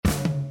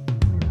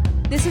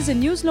This is a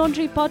News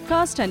Laundry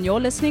podcast and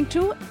you're listening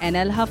to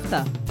NL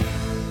Hafta.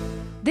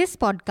 This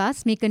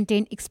podcast may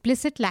contain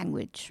explicit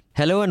language.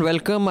 Hello and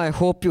welcome. I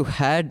hope you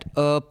had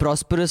a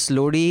prosperous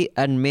Lodi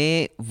and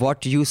may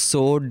what you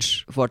sowed,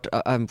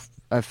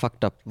 I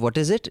fucked up. What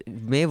is it?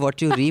 May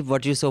what you reap,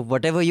 what you sow.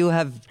 Whatever you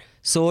have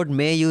sowed,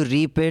 may you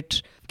reap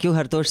it. क्यों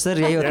Hartosh sir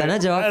यही होता है ना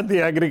जवाब?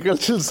 The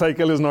agricultural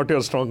cycle is not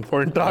your strong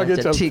point. आगे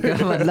चलते हैं. ठीक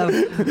है मतलब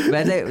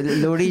वैसे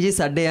लोहड़ी जी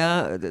साढ़े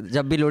यहाँ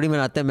जब भी लोहड़ी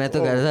मनाते हैं मैं तो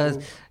कहता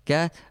था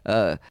क्या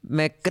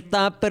मैं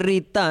कता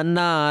प्रीता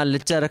नाल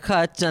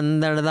चरखा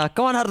चंदन दा.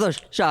 Come on हरतोष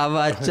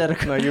शाबाश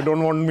चरखा. No, you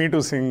don't want me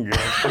to sing.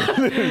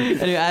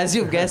 Anyway, as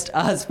you've guessed,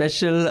 our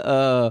special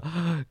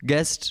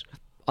guest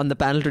on the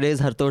panel today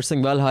is Hartosh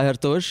Singhwal. Hi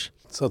Hartosh.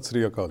 Sat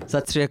Sri Akal.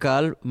 Sat Sri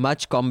Akal.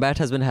 Much combat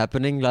has been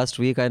happening last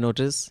week, I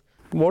notice.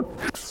 What?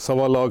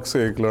 1.25 lakh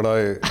se ek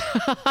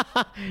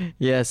ladai.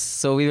 Yes,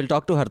 so we will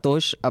talk to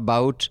Hartosh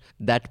about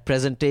that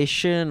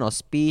presentation or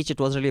speech.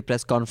 It wasn't really a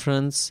press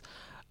conference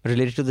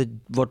related to the,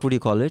 what would you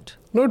call it?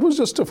 No, it was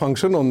just a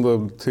function on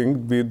the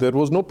thing. There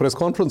was no press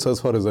conference as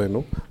far as I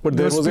know. But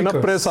there was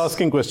enough press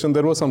asking questions.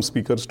 There were some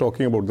speakers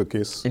talking about the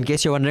case. In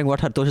case you're wondering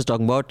what Hartosh is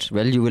talking about,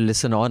 well, you will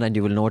listen on and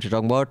you will know what you're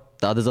talking about.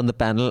 The others on the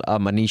panel are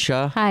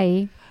Manisha.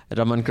 Hi.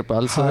 Raman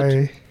Kripal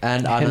sir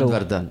and Anand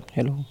Vardhan.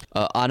 Hello.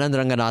 Anand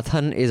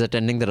Ranganathan is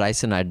attending the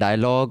Rice and I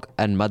dialogue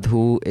and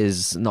Madhu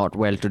is not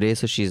well today,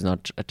 so she's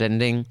not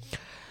attending.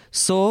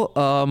 So,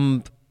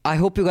 I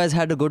hope you guys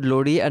had a good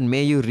Lodi and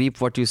may you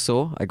reap what you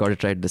sow. I got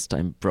it right this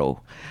time,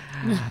 bro.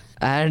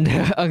 And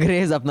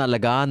Angrez apna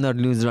lagan aur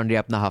News Laundry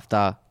apna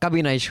hafta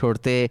kabhi nahi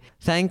chhodte.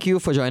 Thank you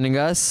for joining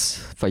us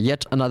for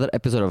yet another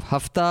episode of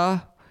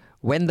Hafta.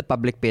 When the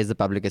public pays, the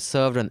public is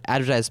served, and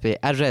advertisers pay,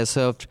 advertisers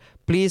served.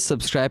 Please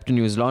subscribe to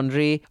News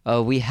Laundry.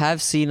 We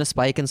have seen a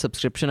spike in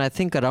subscription. I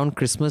think around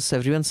Christmas,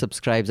 everyone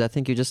subscribes. I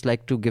think you just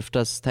like to gift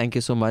us. Thank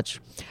you so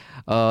much.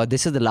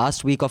 This is the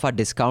last week of our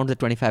discount, the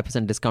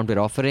 25% discount we're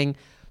offering.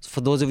 So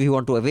for those of you who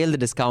want to avail the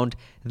discount,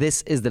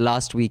 this is the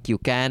last week you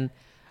can.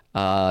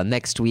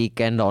 Next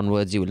weekend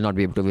onwards, you will not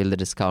be able to avail the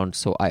discount.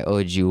 So I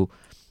urge you.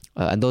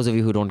 And those of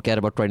you who don't care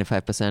about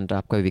 25%,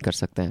 aapka bhi kar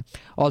sakte hain.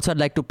 Also, I'd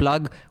like to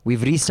plug,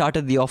 we've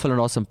restarted the Awful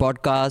and Awesome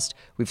podcast.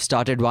 We've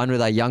started one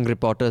with our young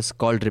reporters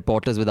called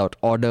Reporters Without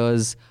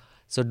Orders.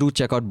 So do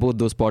check out both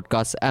those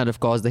podcasts. And of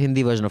course, the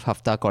Hindi version of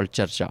Hafta called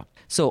Charcha.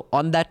 So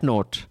on that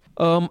note,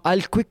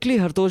 I'll quickly,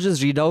 Hartosh,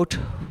 just read out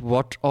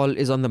what all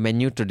is on the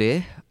menu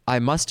today. I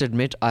must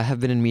admit, I have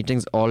been in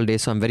meetings all day,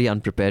 so I'm very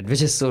unprepared,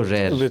 which is so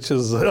rare. Which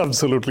is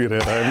absolutely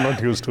rare. I am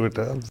not used to it.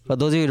 For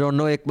those of you who don't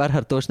know, एक बार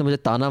हरतोष ने मुझे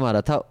ताना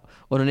मारा था.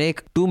 उन्होंने एक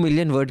 2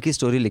 million word की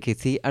story लिखी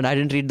थी, and I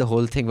didn't read the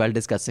whole thing while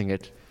discussing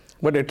it.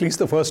 But at least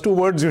the first 2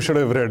 words you should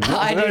have read.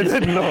 I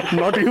did. No,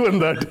 not even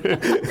that.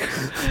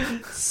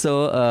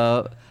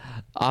 So,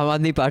 Aam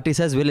Aadmi Party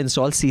says we'll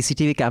install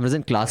CCTV cameras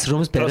in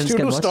classrooms. Parents Trust you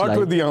can to watch start live.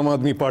 with the Aam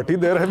Aadmi Party.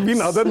 There have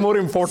been other more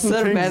important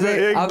Sir, things.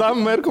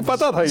 एकदम मेरे को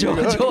पता था ये.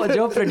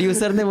 जो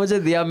producer ने मुझे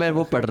दिया मैं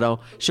वो पढ़ रहा हूँ.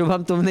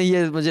 शुभम तुमने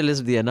ये मुझे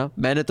लिस्ट दिया ना,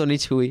 मैंने तो नहीं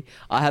छुई.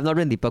 I have not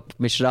been Deepak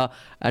Mishra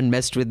and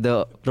messed with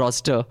the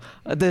roster.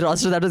 The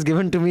roster that was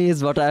given to me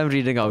is what I am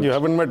reading out. You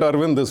haven't met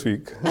Arvind this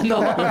week.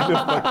 No.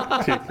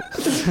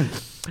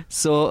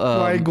 So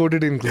I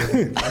goaded in.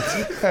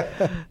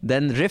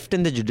 Then rift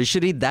in the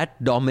judiciary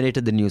that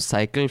dominated the news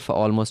cycle for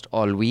almost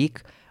all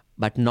week,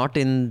 but not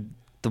in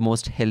the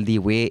most healthy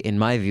way in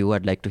my view.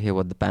 I'd like to hear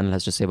what the panel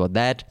has to say about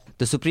that.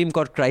 The Supreme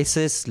Court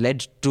crisis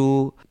led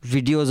to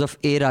videos of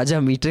A.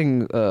 Raja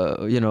meeting,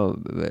 the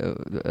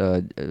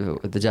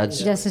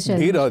judge. Justice D.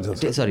 Shelby.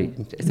 Raja. Sorry,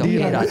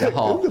 A. Raja.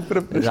 हाँ,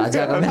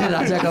 राजा का मैंने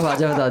राजा का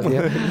भाषा बता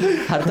दिया.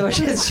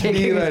 Hartosh is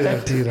shaking.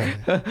 D.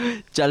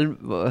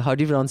 Raja. How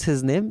do you pronounce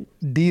his name?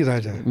 D.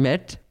 Raja.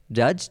 Met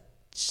Judge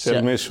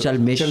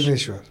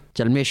Chalmeshwar.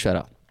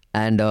 Chalmeshwara.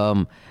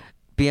 And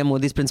PM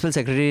Modi's principal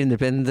secretary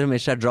Nripendra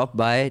Mishra dropped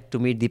by to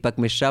meet Deepak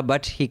Mishra,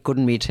 but he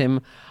couldn't meet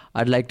him.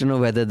 I'd like to know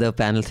whether the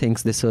panel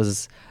thinks this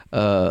was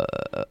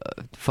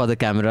for the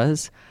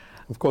cameras.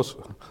 Of course.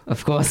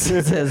 Of course,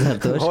 says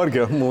Hartosh. और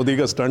क्या मोदी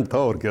का stunt था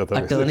और क्या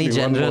था. Attorney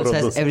General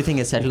says everything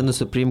is settled in the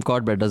Supreme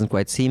Court, but it doesn't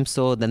quite seem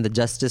so. Then the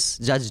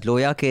Judge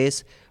Loya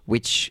case,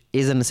 which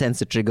is in a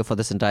sense a trigger for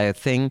this entire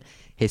thing.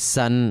 His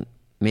son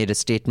made a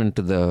statement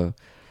to the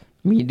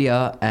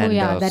media, and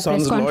that press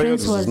son's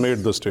conference lawyers was made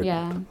the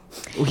statement.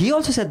 Yeah. he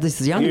also said this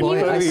young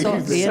boy. I saw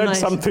he said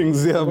some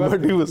things,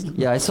 but he was.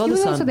 Yeah, I saw He the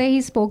was son. also there, he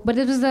spoke, but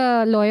it was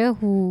the lawyer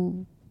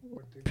who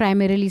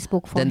primarily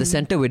spoke for Then him. the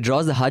centre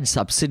withdraws the Hajj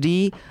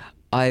subsidy.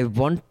 I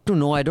want to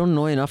know, I don't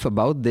know enough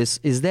about this.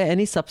 Is there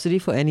any subsidy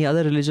for any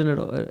other religion at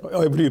all?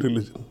 Every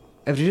religion.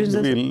 Every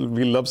religion?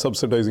 We love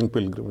subsidizing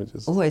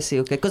pilgrimages. Oh, I see.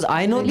 Okay. Because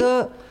I know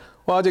the...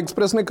 आज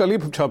express ने कल ही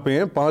छापे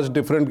हैं 5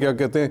 different क्या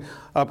कहते हैं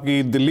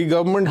आपकी Delhi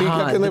government ही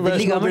क्या कहते हैं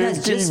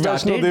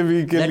वैष्णो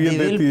देवी के लिए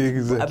देती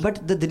है.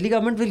 But the Delhi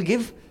government will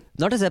give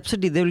not a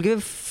subsidy, they will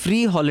give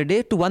free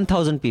holiday to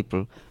 1,000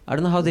 people. I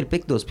don't know how they'll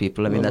pick those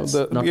people. I mean, that's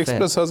not the fair.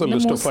 Express has a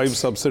list of 5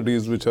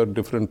 subsidies which are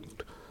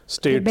different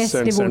states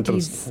and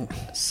centers.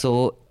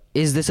 So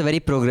is this a very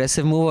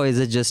progressive move or is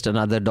it just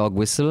another dog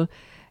whistle?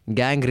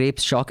 Gang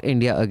rapes shock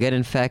India again.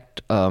 In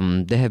fact,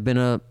 there have been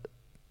a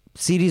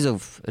series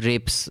of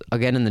rapes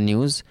again in the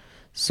news.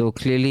 So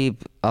clearly,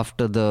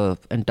 after the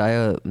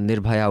entire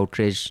Nirbhaya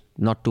outrage,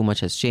 not too much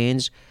has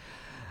changed.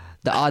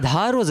 The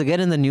Aadhaar was again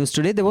in the news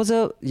today.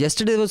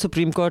 Yesterday there was a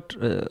Supreme Court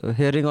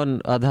hearing on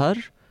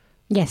Aadhaar.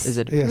 Yes. Is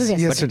it? Yes,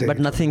 yesterday. But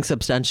nothing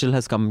substantial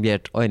has come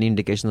yet, or any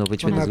indications of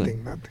which way it's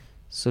going. Nothing.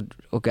 So,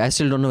 okay, I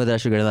still don't know whether I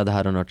should get an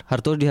Aadhaar or not.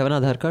 Hartosh, do you have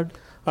an Aadhaar card?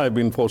 I've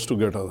been forced to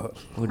get Aadhaar.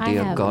 Oh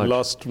dear God.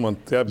 Last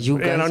month. Yeah, You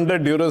guys- and under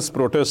duress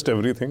protest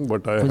everything,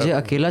 but I मुझे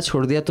have. अकेला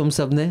छोड़ दिया तुम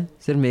सब ने,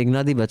 सिर्फ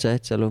मेघनाथ ही बचा है.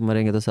 चलो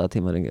मरेंगे तो साथ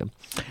ही मरेंगे.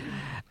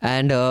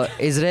 And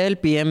Israel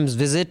PM's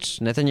visit,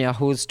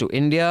 Netanyahu's to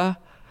India,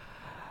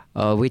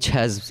 which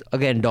has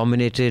again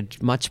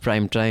dominated much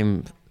prime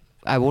time.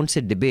 I won't say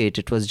debate,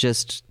 it was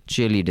just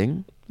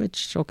cheerleading,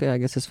 which okay, I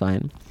guess is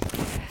fine.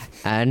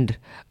 And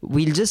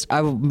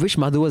I wish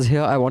Madhu was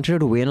here. I wanted her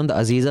to weigh in on the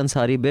Aziz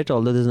Ansari bit,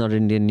 although this is not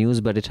Indian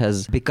news, but it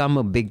has become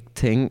a big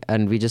thing.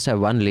 And we just have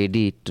one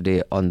lady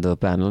today on the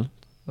panel.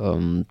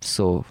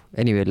 So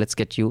anyway, let's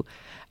get you.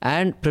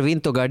 And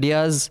Praveen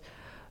Togadia's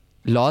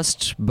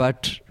lost,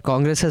 but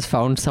Congress has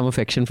found some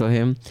affection for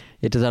him.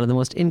 It is one of the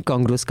most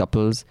incongruous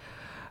couples.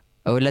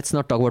 Let's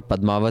not talk about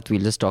Padmavat.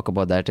 We'll just talk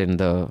about that in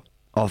the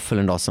Awful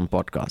and Awesome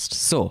podcast.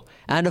 So,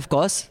 and of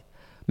course,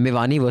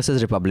 Mewani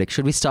versus Republic.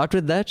 Should we start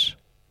with that?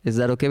 Is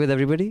that okay with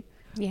everybody?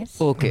 Yes.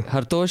 Okay,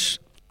 Hartosh,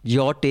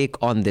 your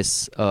take on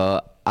this.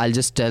 I'll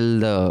just tell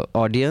the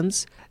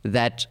audience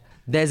that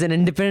there's an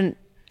independent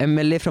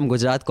MLA from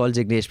Gujarat called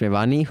Jignesh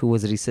Mewani, who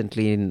was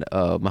recently in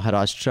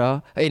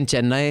Maharashtra, in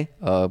Chennai,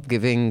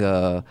 giving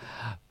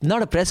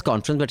not a press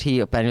conference, but he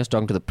apparently was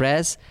talking to the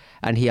press,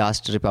 and he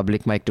asked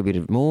Republic mic to be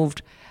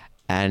removed,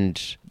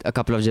 and a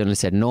couple of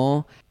journalists said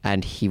no,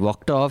 and he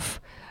walked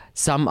off.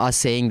 Some are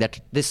saying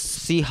that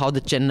see how the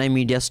Chennai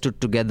media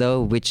stood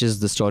together, which is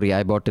the story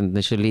I bought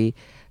initially.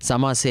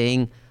 Some are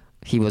saying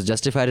he was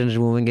justified in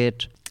removing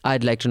it.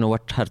 I'd like to know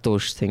what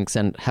Hartosh thinks,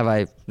 and have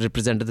I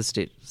represented the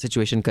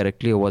situation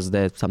correctly, or was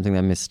there something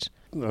I missed?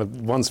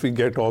 Once we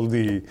get all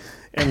the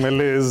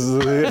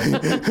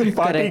MLAs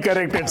party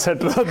correct,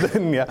 etc.,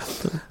 then yeah.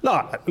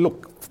 No,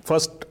 look,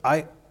 first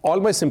all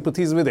my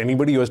sympathies with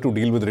anybody who has to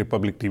deal with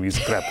Republic TV is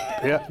crap.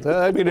 Yeah,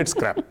 I mean, it's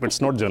crap.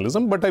 It's not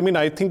journalism. But I mean,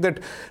 I think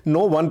that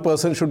no one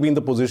person should be in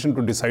the position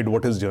to decide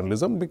what is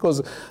journalism,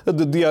 because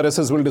the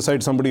RSS will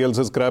decide somebody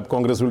else's crap,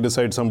 Congress will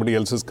decide somebody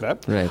else's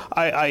crap. Right.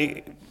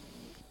 I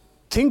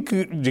think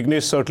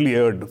Jignesh certainly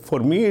erred. For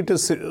me, it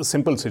is a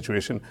simple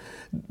situation.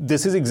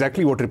 This is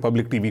exactly what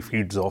Republic TV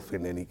feeds off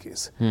in any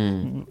case.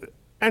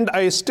 And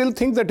I still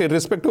think that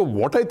irrespective of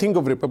what I think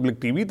of Republic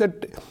TV,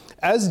 that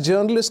as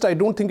journalist, I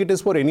don't think it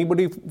is for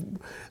anybody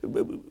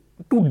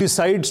to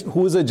decide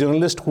who is a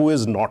journalist, who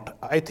is not.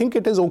 I think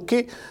it is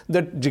okay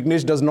that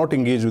Jignesh does not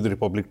engage with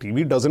Republic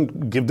TV,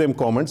 doesn't give them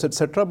comments,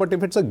 etc. But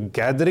if it's a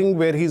gathering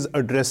where he's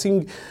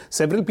addressing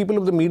several people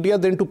of the media,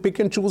 then to pick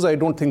and choose, I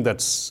don't think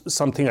that's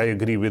something I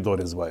agree with or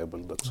is viable.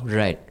 That's all.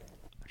 Right.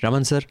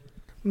 Raman sir?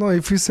 No,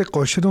 if it's a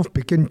question of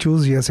pick and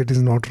choose, yes, it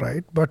is not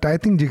right. But I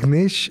think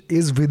Jignesh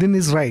is within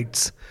his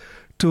rights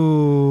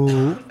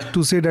to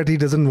say that he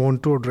doesn't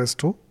want to address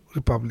to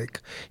Republic,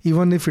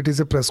 even if it is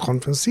a press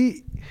conference.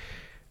 See,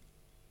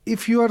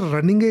 if you are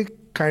running a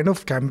kind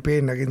of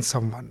campaign against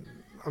someone,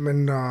 I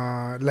mean,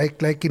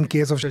 like in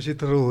case of Shashi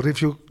Tharoor,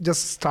 if you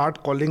just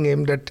start calling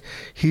him that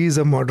he is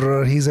a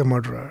murderer,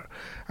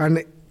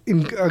 and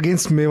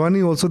against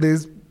Mewani also they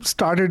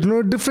started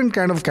a different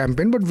kind of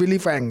campaign, but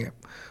vilifying him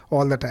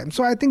all the time.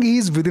 So I think he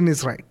is within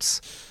his rights.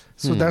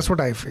 So that's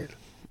what I feel.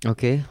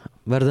 Okay.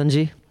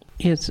 Vardhanji?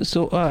 Yes,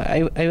 so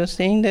I was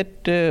saying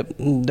that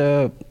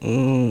the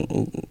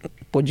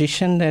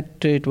position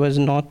that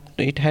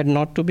it had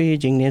not to be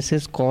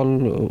Jignesh's call,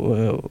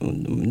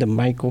 the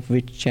mic of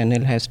which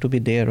channel has to be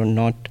there or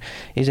not,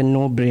 is a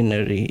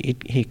no-brainer.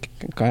 He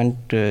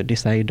can't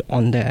decide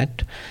on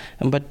that.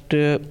 But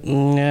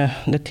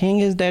the thing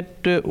is that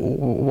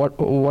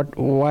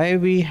why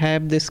we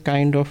have this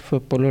kind of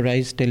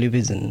polarized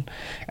television,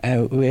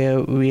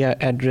 where we are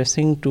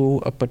addressing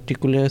to a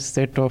particular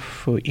set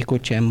of echo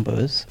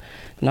chambers.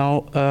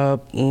 Now,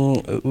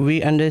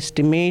 we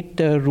underestimate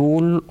the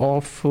role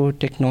of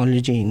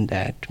technology in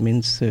that.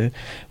 Means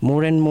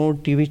more and more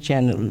TV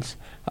channels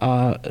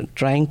are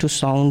trying to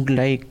sound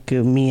like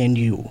me and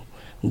you.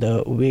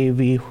 The way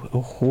we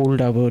hold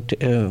our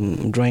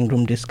drawing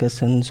room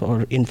discussions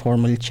or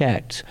informal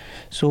chats.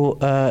 So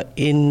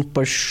in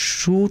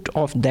pursuit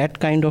of that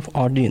kind of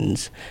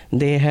audience,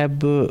 they have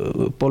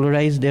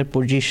polarized their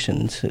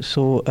positions.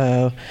 So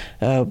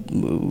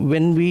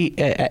when we,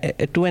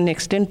 to an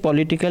extent,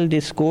 political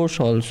discourse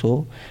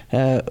also,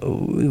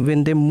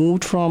 when they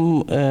moved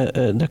from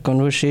the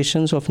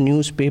conversations of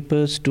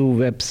newspapers to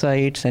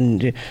websites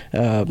and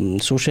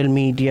social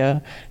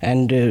media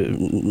and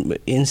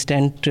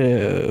instant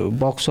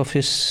box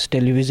office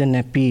television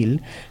appeal.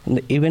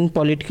 Even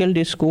political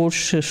discourse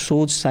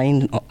shows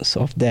signs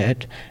of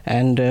that,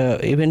 and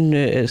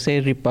even say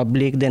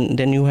Republic,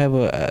 then you have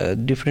a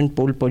different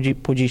poll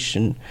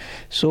position.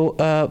 So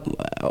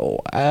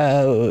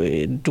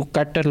to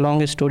cut a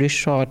long story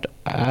short,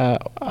 I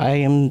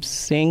am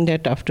saying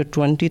that after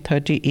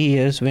 20-30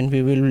 years, when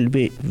we will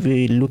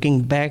be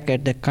looking back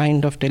at the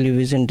kind of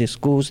television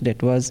discourse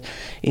that was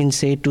in,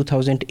 say,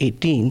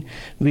 2018,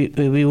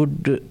 we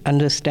would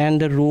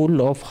understand the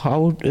role of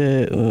how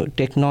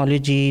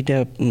technology,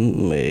 the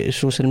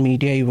social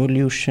media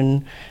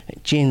evolution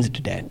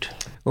changed that.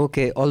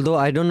 Okay, although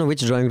I don't know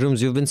which drawing rooms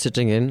you've been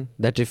sitting in,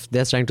 that if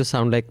they're trying to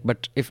sound like,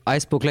 but if I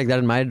spoke like that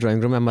in my drawing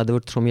room, my mother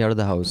would throw me out of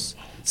the house.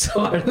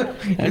 So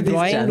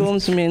drawing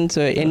rooms means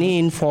any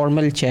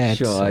informal chat.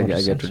 Sure, I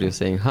get what you're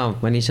saying.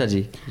 Manisha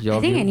ji, your I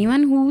think view?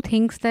 anyone who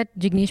thinks that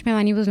Jignesh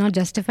Mevani was not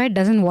justified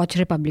doesn't watch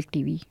Republic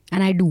TV.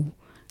 And I do.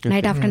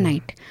 Night after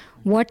night.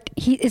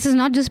 This is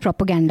not just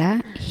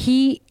propaganda.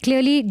 He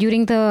clearly,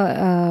 during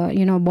the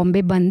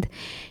Bombay Bandh,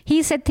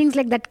 he said things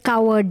like that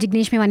coward,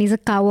 Jignesh Mevani is a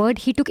coward.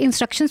 He took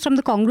instructions from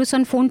the Congress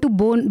on phone to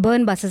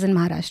burn buses in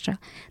Maharashtra.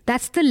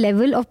 That's the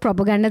level of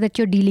propaganda that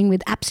you're dealing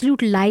with.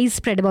 Absolute lies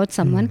spread about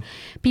someone.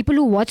 People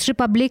who watch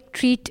Republic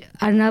treat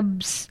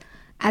Arnab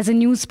as a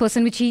news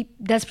person, which he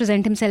does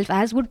present himself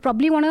as, would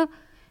probably want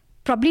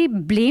to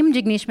blame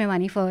Jignesh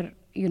Mevani for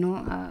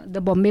the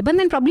Bombay Bandh,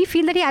 and probably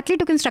feel that he actually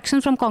took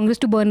instructions from Congress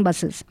to burn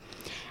buses.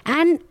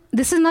 And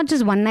this is not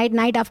just one night,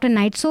 night after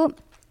night. So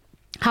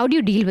how do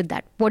you deal with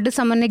that? What does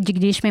someone like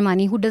Jignesh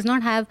Mevani, who does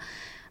not have,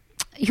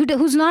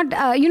 who's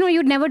not,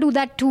 you'd never do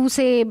that to,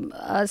 say,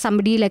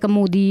 somebody like a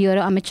Modi or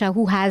Amit Shah,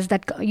 who has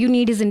that, you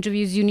need his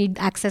interviews, you need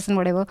access and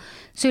whatever.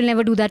 So you'll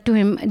never do that to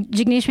him.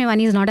 Jignesh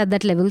Mevani is not at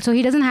that level. So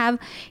he doesn't have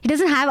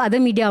other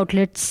media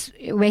outlets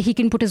where he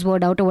can put his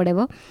word out or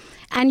whatever.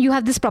 And you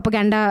have this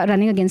propaganda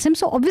running against him.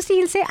 So obviously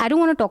he'll say, I don't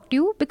want to talk to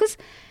you, because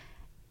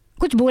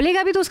kuch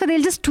bolega bhi to uska,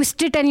 they'll just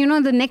twist it,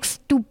 and the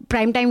next two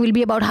prime time will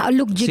be about how,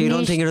 look, Jignesh. So you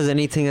don't think it was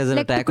anything as an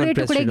like attack on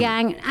press freedom?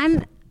 gang.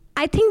 And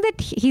I think that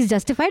he's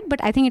justified,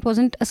 but I think it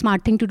wasn't a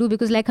smart thing to do,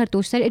 because like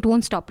Hartosh said, it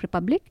won't stop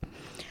Republic.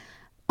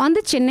 On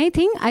the Chennai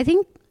thing, I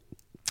think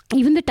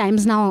even the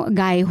Times Now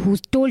guy who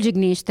told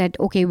Jignesh that,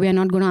 okay, we are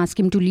not going to ask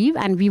him to leave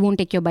and we won't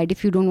take your bite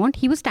if you don't want,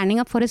 he was standing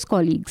up for his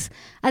colleagues.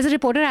 As a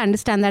reporter, I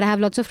understand that. I have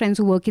lots of friends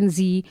who work in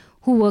Z,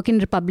 who work in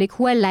Republic,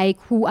 who I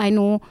like, who I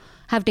know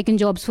have taken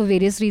jobs for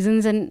various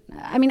reasons. And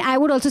I mean, I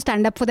would also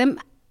stand up for them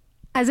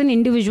as an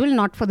individual,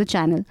 not for the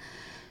channel.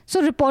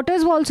 So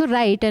reporters were also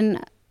right.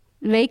 And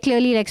very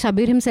clearly, like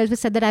Shabir himself has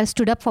said that I've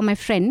stood up for my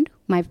friend,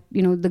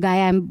 the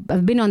guy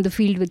I've been on the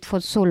field with for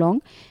so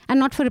long, and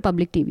not for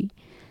Republic TV.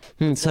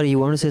 Sorry, you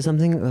want to say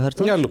something,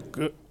 Hartosh? Yeah,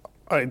 look,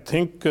 I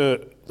think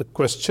the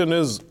question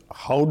is,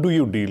 how do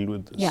you deal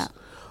with this? Yeah.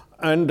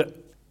 And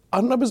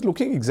Arnab is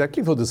looking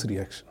exactly for this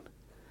reaction.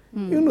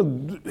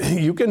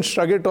 You can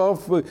shrug it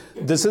off.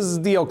 This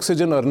is the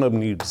oxygen Arnab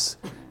needs.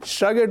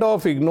 Shrug it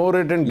off, ignore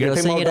it, and get You're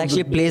him saying out it of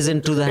actually plays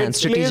into the hand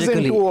strategically. It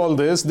plays into all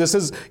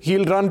this.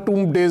 He'll run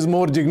 2 days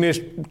more.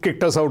 Jignesh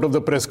kicked us out of the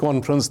press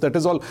conference. That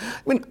is all.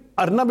 I mean,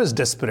 Arnab is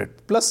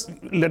desperate. Plus,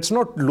 let's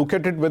not look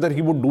at it whether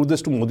he would do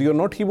this to Modi or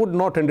not. He would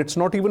not, and it's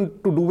not even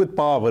to do with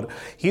power.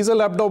 He's a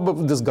lapdog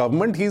of this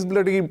government. He's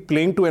bloody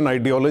playing to an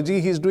ideology.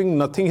 He's doing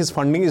nothing. His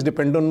funding is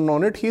dependent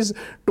on it. He's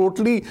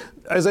totally,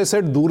 as I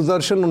said,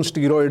 Doordarshan on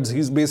steroids.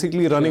 He's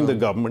basically running the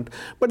government.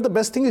 But the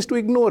best thing is to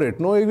ignore it.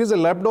 No, if he's a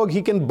lapdog,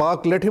 he can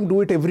bark. Let him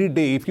do it every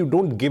day. If you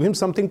don't give him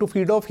something to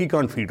feed off, he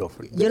can't feed off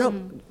it.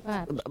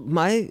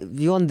 My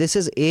view on this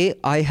is,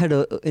 I had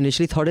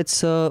initially thought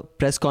it's a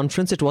press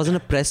conference. It wasn't a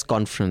press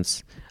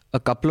conference. A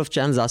couple of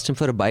channels asked him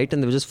for a bite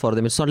and they were just for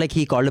them. It's not like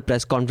he called a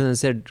press conference and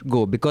said,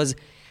 go. Because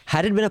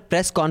had it been a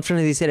press conference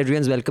and he said,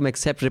 everyone's welcome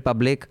except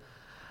Republic,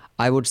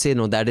 I would say,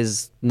 no, that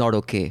is not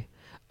okay.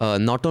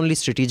 Not only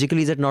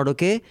strategically is it not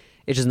okay,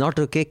 it is not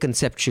okay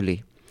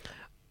conceptually.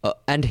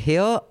 And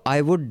here I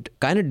would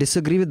kind of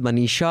disagree with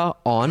Manisha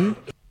on,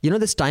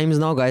 this Times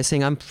Now guy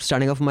saying, I'm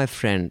standing up for my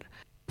friend.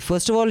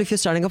 First of all, if you're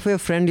standing up for your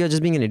friend, you're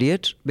just being an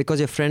idiot because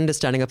your friend is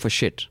standing up for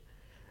shit.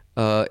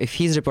 If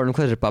he's reporting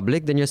for the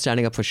Republic, then you're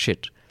standing up for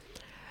shit.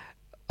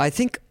 I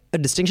think a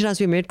distinction has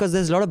to be made because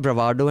there's a lot of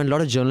bravado and a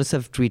lot of journalists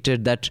have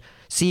tweeted that,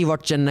 see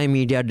what Chennai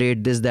media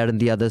did, this, that and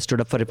the other, stood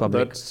up for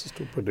Republic. That's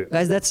stupid.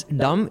 Guys, that's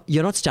dumb.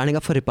 You're not standing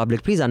up for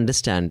Republic. Please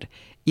understand.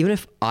 Even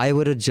if I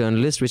were a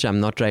journalist, which I'm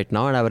not right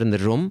now, and I were in the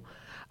room,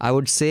 I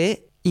would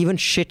say even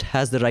shit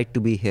has the right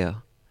to be here.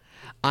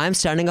 I'm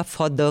standing up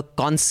for the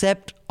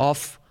concept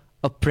of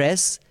a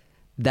press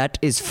that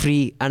is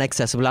free and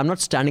accessible. I'm not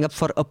standing up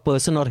for a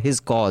person or his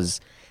cause.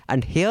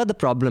 And here the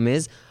problem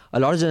is, a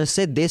lot of journalists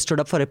say they stood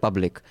up for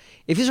Republic.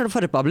 If you stood up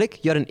for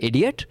Republic, you're an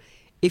idiot.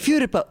 If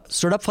you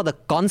stood up for the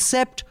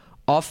concept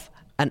of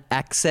an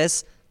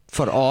access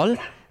for all,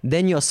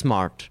 then you're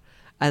smart.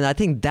 And I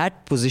think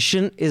that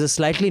position is a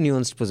slightly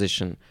nuanced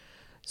position.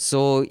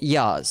 So,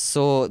 yeah,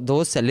 so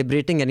those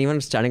celebrating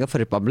anyone standing up for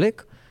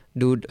Republic,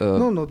 dude.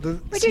 No.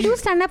 But you do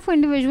stand up for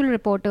individual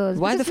reporters.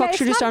 Why the fuck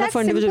should you stand up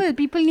for individual? Simple.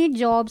 People need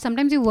jobs.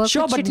 Sometimes you work with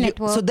shit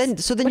networks. So then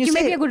but you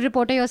may say, be a good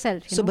reporter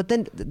yourself. But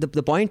then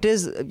the point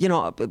is,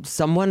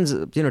 someone's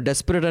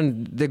desperate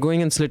and they're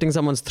going and slitting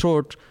someone's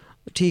throat.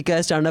 ठीक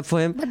है, stand up for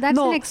him. But that's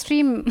an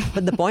extreme.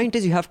 But the point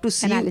is, you have to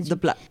see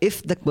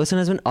if the person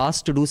has been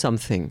asked to do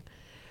something.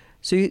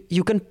 So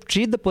you can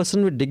treat the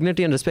person with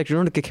dignity and respect. You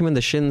don't have to kick him in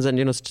the shins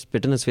and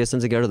spit in his face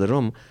and say get out of the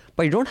room.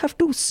 But you don't have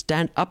to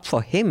stand up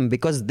for him,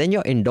 because then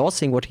you're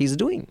endorsing what he's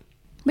doing.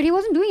 But he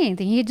wasn't doing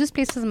anything. He had just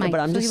placed his mic. But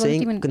I'm just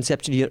saying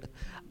conceptually.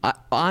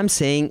 I'm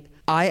saying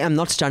I am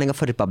not standing up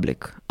for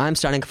Republic. I'm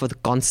standing up for the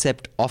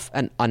concept of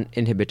an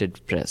uninhibited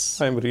press.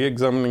 I'm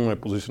re-examining my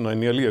position. I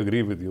nearly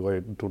agree with you.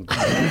 I don't.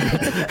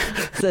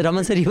 So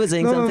Raman sir, he was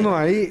saying something.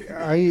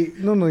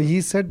 No.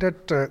 He said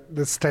that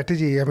the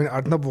strategy. I mean,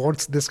 Arnab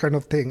wants this kind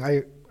of thing.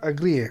 I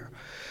agree,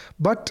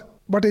 but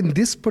in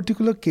this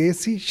particular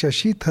case,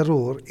 Shashi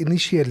Tharoor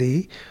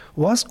initially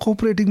was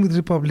cooperating with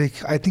Republic.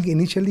 I think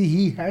initially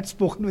he had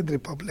spoken with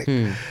Republic.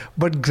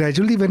 But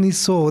gradually when he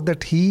saw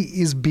that he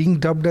is being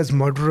dubbed as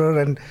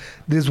murderer and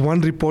there's one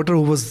reporter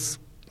who was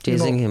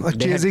chasing him.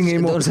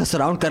 उनसे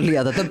surround कर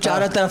लिया था, तब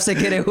चारों तरफ से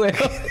घिरे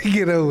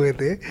हुए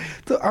थे.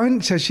 So I mean,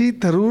 Shashi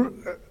Tharoor,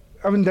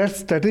 that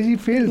strategy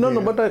failed.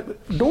 No,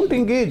 but don't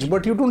engage.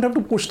 But you don't have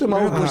to push them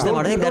out. Push them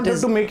out. I think you don't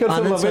have to make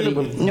yourself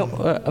available. No,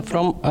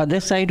 from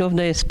other side of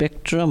the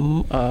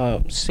spectrum,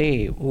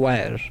 say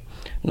Wire.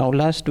 Now,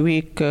 last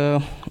week,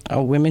 a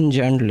women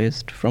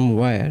journalist from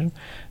Wire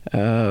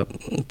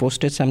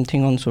posted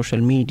something on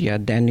social media,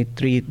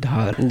 Danitri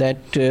Dhar,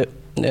 that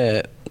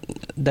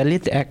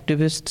Dalit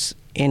activists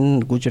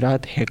in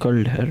Gujarat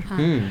heckled her.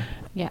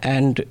 Yeah.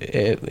 And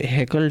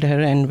heckled her,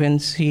 and when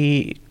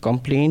she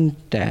complained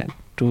that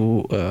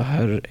to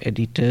her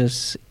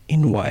editors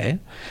in Wire,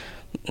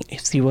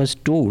 she was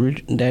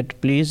told that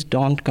please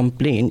don't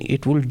complain,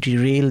 it will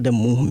derail the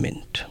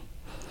movement.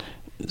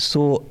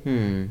 So,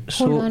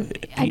 Hold on.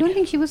 I don't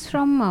think she was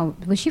from.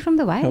 Was she from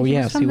the Wire? Oh, she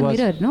yeah, was from the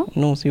Mirror, no?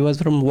 No, she was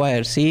from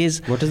Wire. She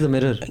is. What is the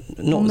Mirror?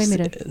 No, Mumbai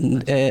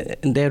Mirror.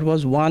 There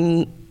was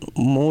one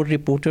more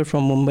reporter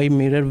from Mumbai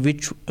Mirror,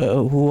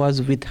 who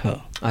was with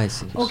her. I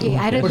see. Okay,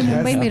 I read the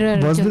Mumbai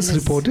Mirror. Was this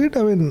reported?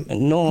 I mean,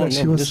 no.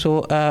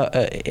 So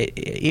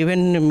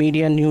even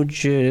media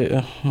news,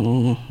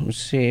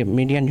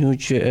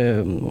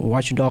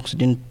 watchdogs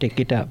didn't take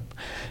it up.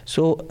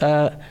 So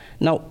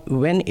now,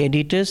 when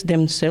editors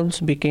themselves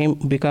become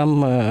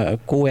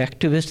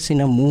co-activists in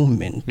a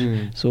movement,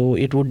 so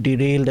it would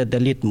derail the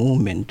Dalit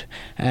movement.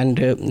 And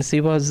she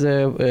was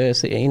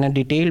in a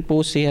detailed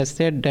post. She has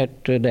said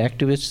that the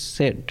activists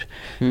said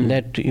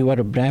that you are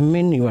a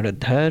Brahmin, you are a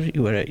Dhar,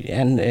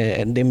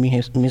 and they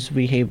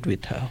misbehaved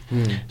with her.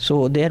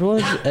 So there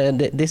was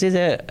this is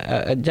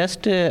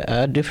just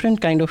a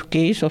different kind of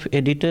case of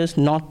editors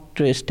not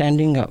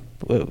standing up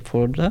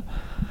for the.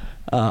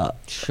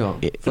 Sure.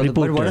 But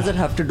what does that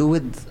have to do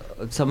with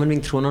someone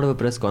being thrown out of a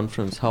press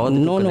conference? How are they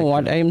No.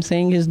 What I am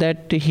saying is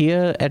that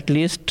here, at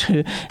least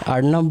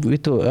Arnab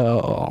with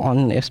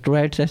on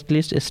steroids at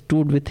least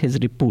stood with his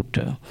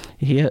reporter.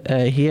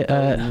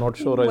 I'm not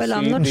sure.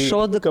 I'm not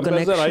sure the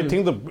connection. I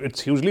think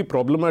it's hugely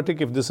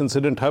problematic if this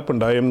incident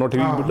happened. I am not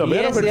even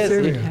aware of it.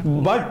 Yes.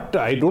 But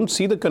I don't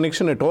see the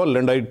connection at all.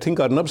 And I think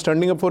Arnab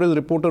standing up for his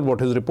reporter, what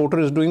his reporter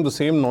is doing, the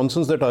same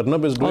nonsense that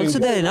Arnab is doing. Also,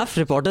 there are enough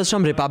reporters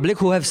from Republic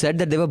who have said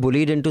that they were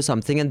bullied into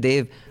something and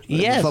they've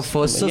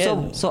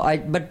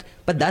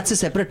But that's a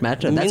separate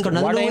matter. That's got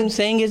nothing what to do I am with...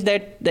 saying is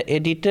that the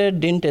editor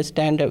didn't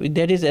stand up.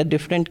 There is a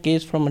different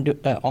case from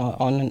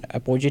on an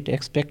opposite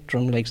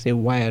spectrum, like say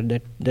Wire,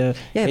 that the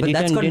editor but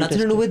that's got didn't nothing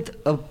to do with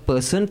a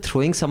person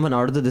throwing someone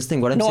out of this thing.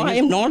 What I'm saying I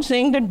am not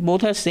saying that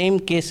both are same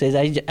cases.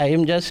 I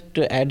am just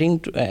adding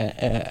to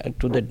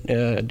the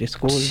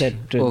discourse that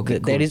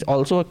there is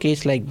also a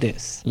case like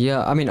this.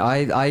 Yeah, I mean,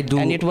 I do.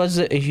 And it was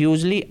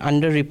hugely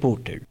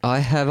underreported. I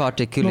have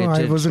articulated. No,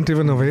 I wasn't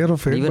even aware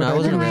of it. Even I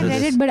wasn't aware of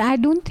this. But I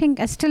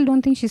still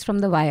don't think she's from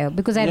the Wire,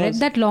 because I read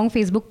that long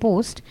Facebook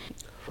post.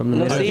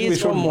 She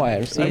is from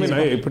Wire.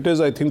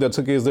 I think that's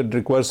a case that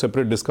requires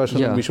separate discussion.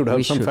 Yeah, and we should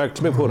have some facts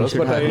before us.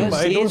 But I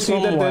don't see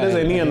that there is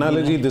any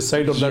analogy this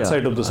side of that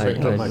side of the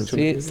spectrum.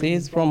 Actually, she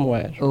is from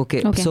Wire.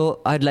 Okay,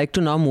 so I'd like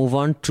to now move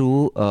on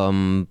to.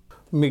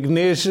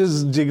 Jignesh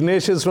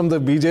is from the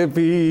BJP.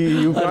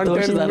 You can't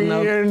tell me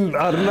and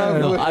Arnab.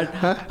 No,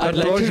 I'd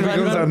like to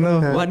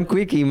run one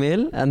quick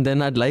email, and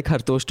then I'd like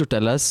Hartosh to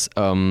tell us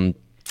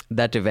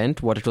that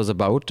event, what it was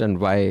about, and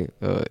why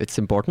it's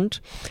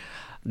important.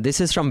 This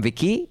is from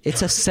Vicky.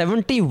 It's a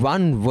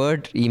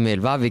 71-word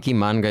email. Wow, Vicky,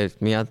 maan gaye.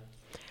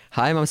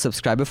 Hi, I'm a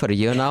subscriber for a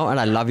year now, and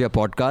I love your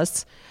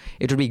podcasts.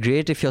 It would be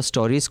great if your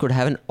stories could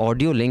have an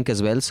audio link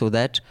as well, so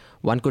that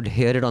one could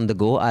hear it on the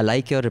go. I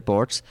like your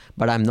reports,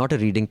 but I'm not a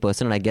reading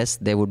person, and I guess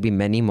there would be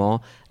many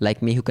more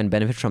like me who can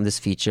benefit from this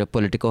feature.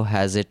 Politico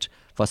has it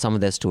for some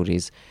of their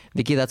stories.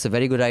 Vicky, that's a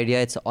very good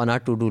idea. It's on our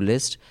to-do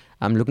list.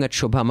 I'm looking at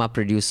Shubham, our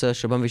producer.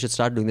 Shubham, we should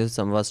start doing this with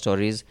some of our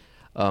stories.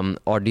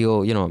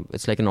 audio,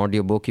 it's like an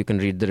audio book. You can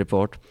read the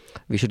report.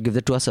 We should give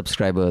that to our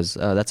subscribers.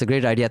 That's a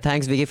great idea.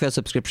 Thanks, Vicky, for your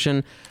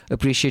subscription.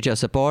 Appreciate your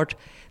support.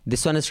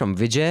 This one is from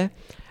Vijay.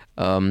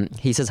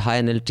 He says, "Hi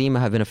Anil team,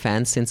 I have been a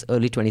fan since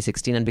early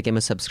 2016 and became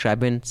a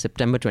subscriber in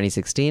September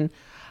 2016.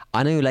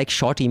 I know you like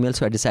short emails,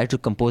 so I decided to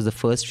compose the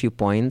first few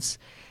points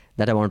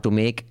that I want to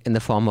make in the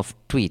form of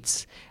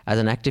tweets. As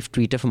an active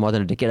tweeter for more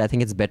than a decade, I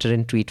think it's better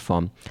in tweet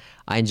form.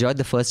 I enjoyed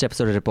the first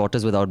episode of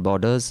Reporters Without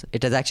Borders.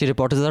 It is actually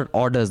Reporters Without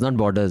Orders, not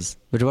Borders.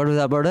 Reporters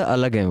Without Borders,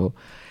 alag hai wo.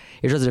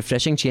 It was a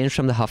refreshing change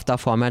from the Hafta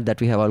format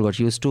that we have all got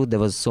used to. There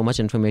was so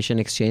much information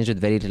exchanged with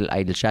very little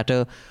idle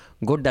chatter.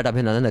 Good that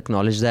Abhinandan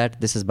acknowledged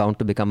that. This is bound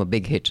to become a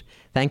big hit.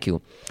 Thank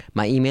you.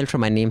 My email from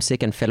my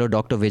namesake and fellow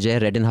Dr.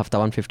 Vijay, read in Hafta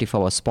 154,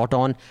 was spot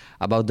on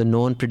about the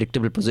known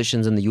predictable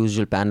positions and the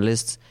usual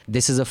panelists.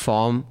 This is a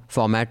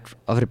format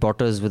of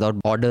Reporters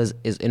Without Borders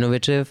is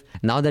innovative.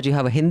 Now that you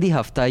have a Hindi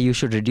Hafta, you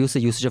should reduce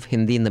the usage of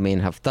Hindi in the main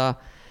Hafta.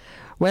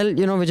 Well,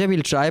 Vijay,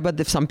 we'll try, but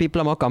if some people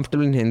are more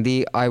comfortable in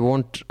Hindi, I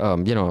won't,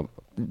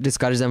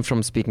 discourage them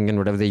from speaking in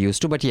whatever they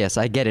used to. But yes,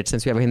 I get it.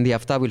 Since we have a Hindi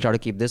Hafta, we'll try to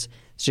keep this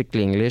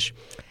strictly English.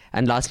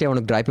 And lastly, I want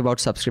to gripe about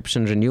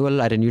subscription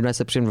renewal. I renewed my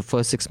subscription for the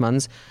first 6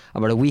 months,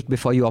 about a week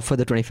before you offer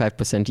the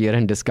 25%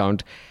 year-end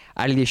discount.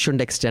 You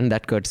shouldn't extend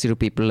that courtesy to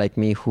people like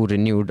me who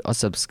renewed or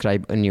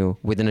subscribe anew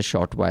within a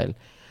short while.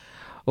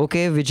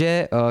 Okay,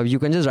 Vijay, you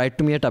can just write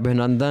to me at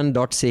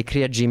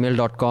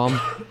abhinandan.sekri@gmail.com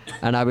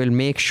and I will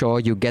make sure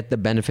you get the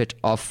benefit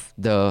of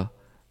the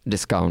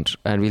discount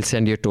and we'll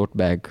send you a tote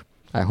bag.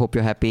 I hope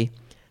you're happy.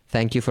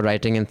 Thank you for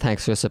writing and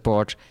thanks for your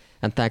support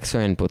and thanks for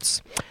your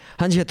inputs.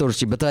 Hanji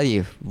Hatorchi,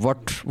 bataiye,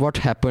 what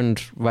happened?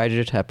 Why did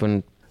it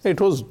happen?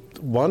 It was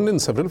one in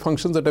several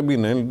functions that have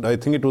been held. I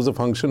think it was a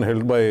function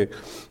held by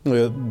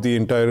the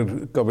entire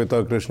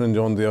Kavita, Krishnan,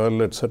 John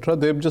Dayal, etc.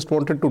 They just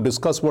wanted to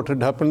discuss what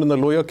had happened in the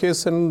Loya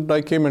case, and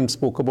I came and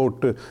spoke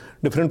about,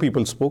 different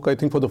people spoke. I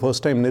think for the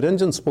first time,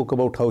 Niranjan spoke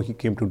about how he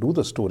came to do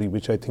the story,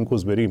 which I think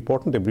was very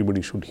important.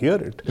 Everybody should hear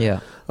it. Yeah.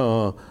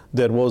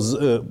 There was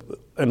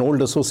an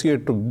old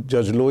associate of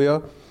Judge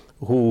Loya,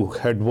 who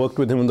had worked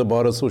with him in the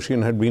Bar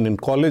Association, had been in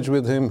college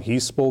with him.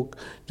 He spoke.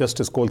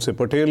 Justice Kolse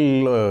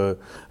Patel,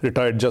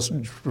 retired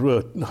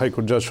High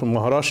Court Judge from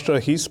Maharashtra,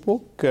 he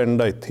spoke.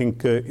 And I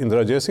think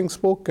Indira Jaising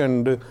spoke.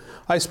 And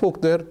I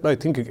spoke there. I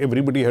think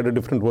everybody had a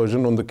different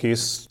version on the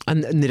case.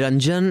 And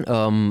Niranjan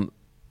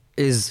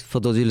is, for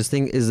those of you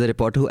listening, is the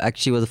reporter who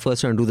actually was the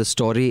first one to do the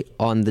story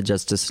on the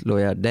Justice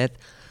Loya death.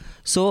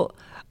 So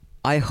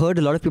I heard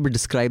a lot of people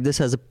describe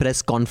this as a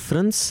press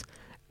conference.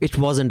 It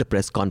wasn't a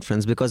press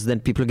conference because then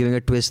people are giving a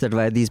twist that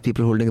why are these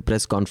people holding a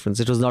press conference?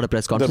 It was not a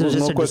press conference. There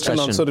was it was no question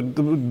answer.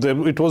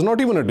 It was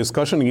not even a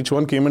discussion. Each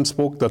one came and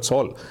spoke. That's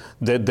all.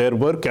 There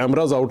were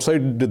cameras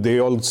outside. They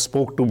all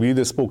spoke to me.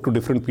 They spoke to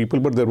different people.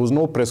 But there was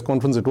no press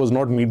conference. It was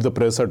not meet the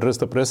press, address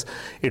the press.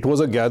 It was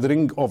a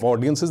gathering of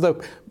audiences. The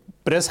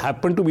press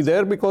happened to be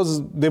there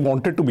because they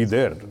wanted to be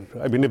there.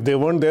 I mean, if they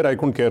weren't there, I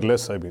couldn't care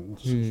less. I mean,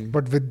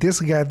 But with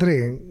this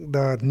gathering,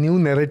 the new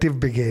narrative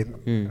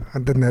began.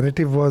 And the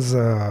narrative was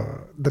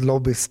the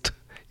lobbyist.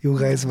 You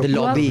guys were... The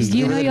lobby.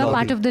 You're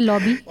part of the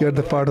lobby. You're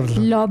the part of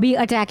the Lobby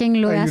attacking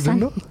Loya you San.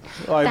 didn't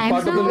know? I'm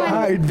part of the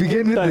lobby. It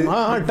began with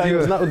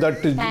Times Now.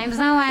 That is, Times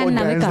Now and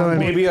Times Now Navika. and-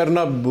 maybe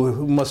Arnab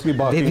must be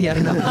barking. Maybe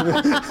Arnab.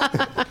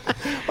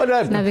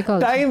 Navika.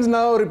 Times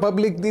Now,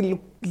 Republic,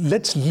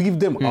 let's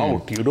leave them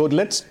out.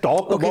 Let's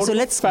talk about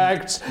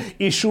facts,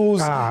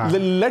 issues.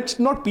 Let's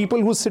not people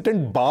who sit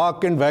and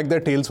bark and wag their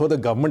tails for the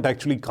government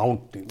actually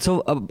count.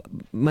 So,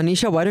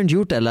 Manisha, why don't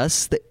you tell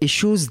us the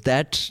issues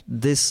that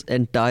this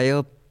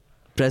entire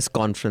press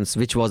conference,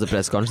 which was a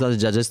press conference that the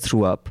judges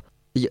threw up.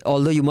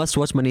 Although you must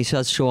watch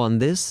Manisha's show on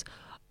this,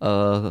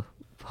 her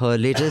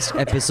latest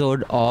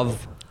episode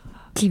of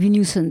TV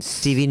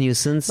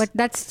nuisance. But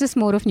that's just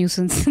more of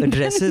nuisance.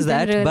 addresses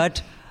that. General.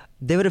 But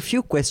there were a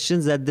few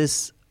questions that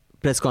this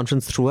press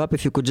conference threw up.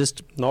 If you could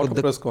just Not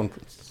a press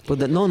conference.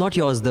 no, not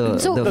yours.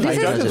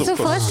 So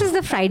first is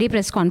the Friday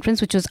press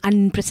conference, which was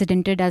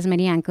unprecedented, as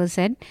many anchors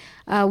said,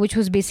 which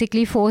was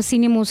basically 4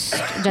 senior-most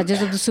judges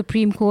of the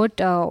Supreme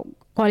Court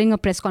calling a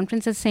press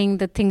conference and saying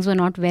that things were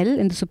not well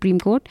in the Supreme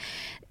Court.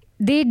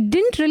 They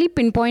didn't really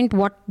pinpoint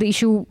what the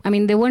issue, I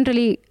mean, they weren't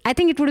really, I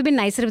think it would have been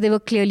nicer if they were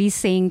clearly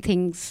saying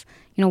things,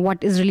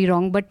 what is really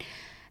wrong. But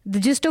the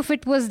gist of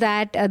it was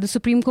that the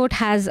Supreme Court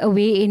has a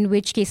way in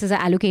which cases are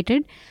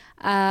allocated,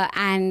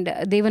 and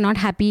they were not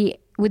happy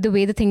with the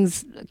way the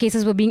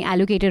cases were being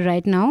allocated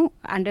right now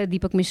under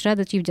Deepak Mishra,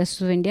 the Chief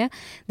Justice of India.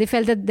 They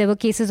felt that there were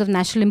cases of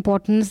national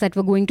importance that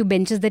were going to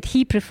benches that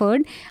he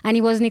preferred, and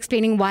he wasn't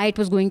explaining why it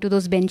was going to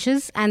those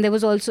benches. And there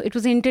was also, it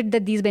was hinted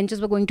that these benches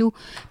were going to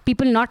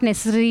people not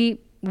necessarily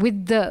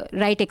with the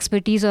right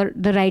expertise or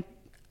the right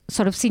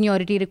sort of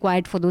seniority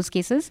required for those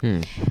cases.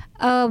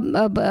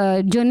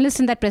 A journalist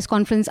in that press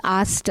conference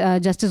asked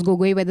Justice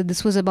Gogoi whether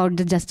this was about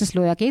the Justice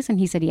Loya case, and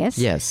he said yes.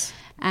 Yes.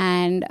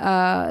 And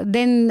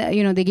then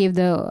they gave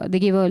a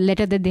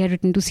letter that they had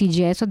written to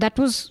CJI. So that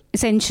was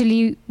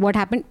essentially what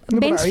happened.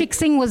 Bench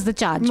fixing was the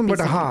charge. No,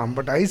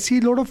 but I see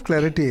a lot of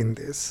clarity in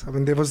this. I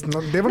mean, they were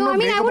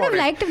not. I would have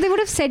liked if they would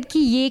have said कि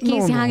ये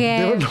case यहाँ गया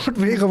है. They were not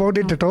vague about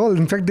it at all.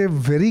 In fact, they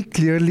very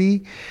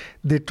clearly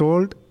they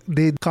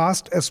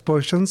cast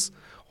aspersions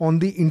on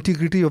the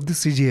integrity of the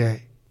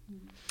CJI.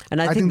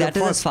 And I think that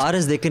is as far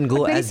as they can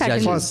go as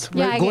judges.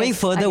 Going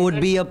further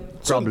would be a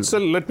problem. So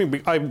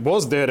I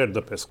was there at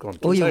the press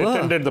conference. Oh, you were?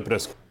 Attended the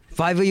press conference.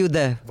 Why were you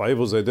there? Why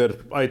was I there?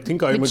 I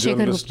think I'm a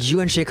journalist.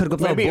 You and Shekhar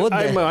Gupta Maybe are both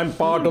there. I'm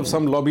part of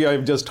some lobby.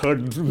 I've just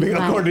heard,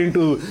 according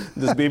to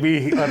this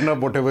baby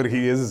Arnab, whatever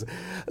he is.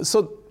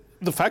 So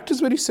the fact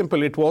is very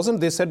simple. It wasn't,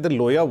 they said the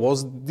Loya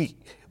was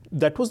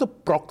that was the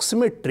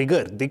proximate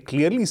trigger. They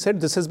clearly said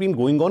this has been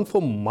going on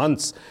for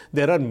months.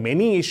 There are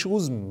many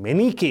issues,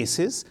 many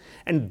cases.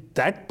 And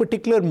that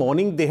particular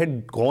morning, they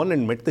had gone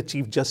and met the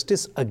Chief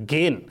Justice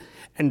again.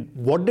 And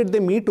what did they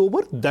meet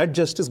over? That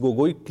Justice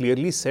Gogoi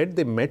clearly said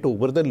they met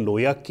over the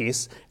Loya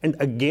case. And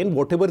again,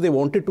 whatever they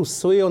wanted to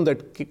say on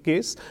that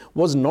case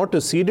was not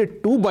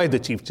acceded to by the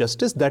Chief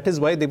Justice. That is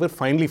why they were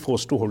finally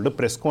forced to hold a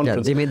press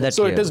conference. Yeah, they made that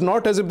so clear. It is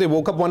not as if they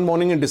woke up one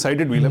morning and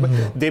decided we'll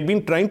have They've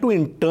been trying to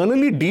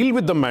internally deal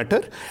with the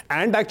matter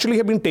and actually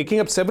have been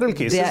taking up several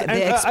cases.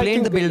 They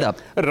explained the build-up.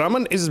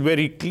 Raman is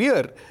very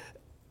clear.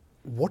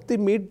 What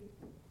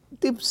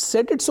they've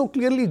said it so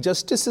clearly,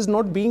 justice is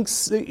not being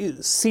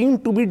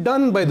seen to be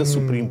done by the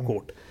Supreme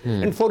Court.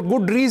 And for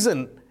good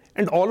reason.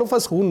 And all of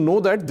us who know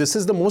that, this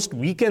is the most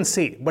we can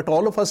say. But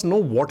all of us know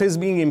what is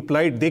being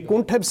implied. They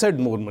couldn't have said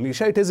more,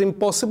 Manisha. It is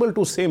impossible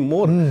to say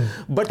more.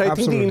 But I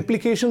think the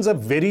implications are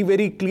very,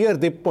 very clear.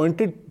 They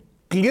pointed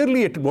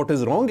clearly at what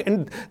is wrong,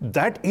 and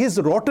that is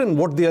rotten,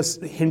 what they are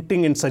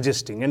hinting and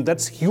suggesting, and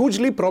that's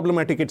hugely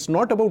problematic. It's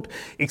not about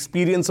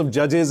experience of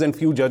judges and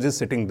few judges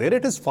sitting there.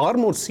 It is far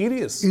more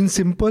serious. In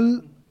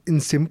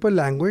simple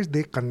language,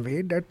 they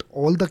convey that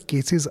all the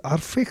cases are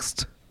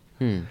fixed.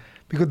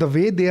 Because the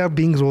way they are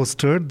being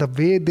rostered, the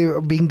way they are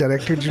being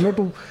directed,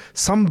 to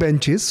some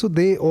benches, so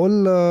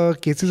all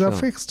cases are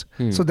fixed.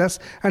 So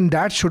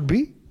that should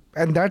be.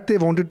 And that they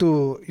wanted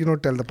to,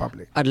 tell the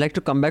public. I'd like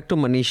to come back to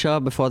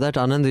Manisha. Before that,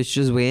 Anand, which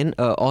is Wayne,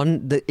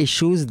 on the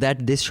issues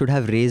that this should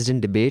have raised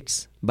in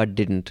debates, but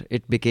didn't.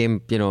 It became,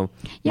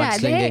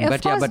 mudslinging.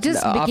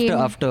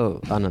 After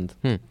Anand.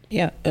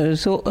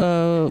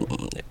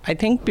 I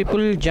think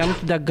people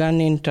jumped the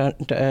gun in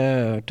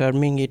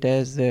terming it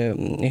as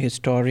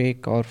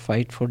historic or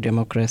fight for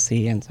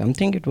democracy and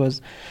something. It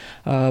was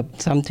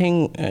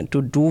something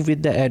to do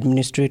with the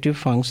administrative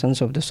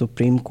functions of the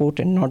Supreme Court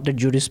and not the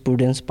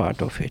jurisprudence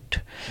part of it.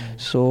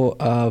 So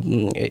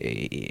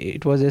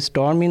it was a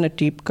storm in a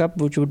teacup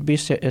which would be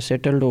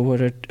settled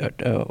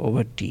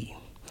over tea.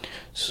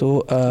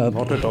 So,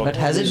 not at all. But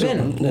has it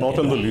been? Not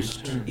in the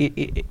least.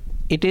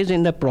 It is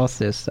in the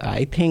process.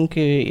 I think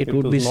it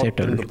would be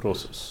settled. Not in the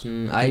process.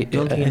 I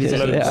don't think it is.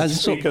 Let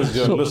us speak as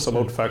journalists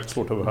about facts,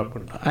 what have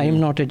happened. I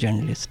am not a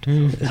journalist.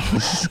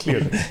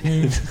 Clearly.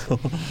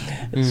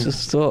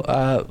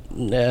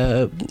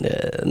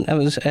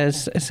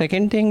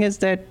 Second thing is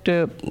that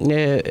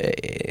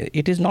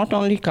it is not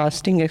only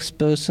casting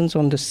aspersions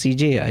on the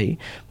CJI,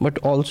 but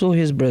also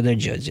his brother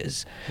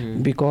judges.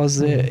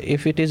 Because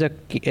if it is a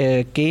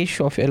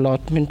case of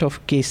allotment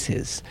of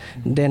cases,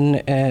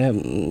 then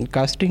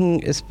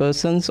casting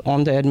aspersions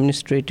on the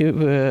administrative,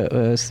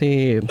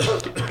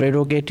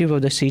 prerogative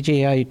of the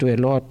CJI to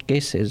allot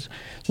cases.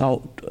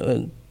 Now,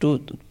 to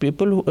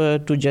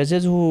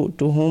judges to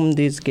whom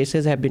these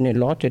cases have been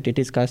allotted, it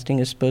is casting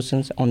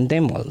aspersions on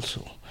them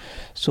also.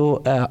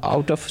 So,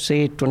 out of,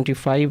 say,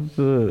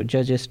 25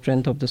 judges'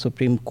 strength of the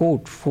Supreme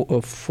Court,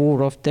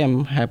 four of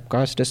them have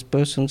cast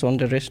aspersions on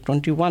the rest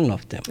 21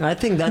 of them. I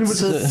think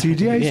that's...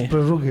 CJI's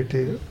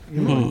prerogative,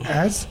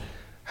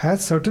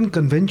 has certain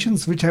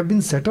conventions which have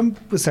been set up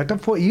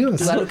for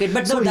years. Well, okay,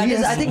 but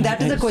I think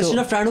that is the question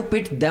of trying to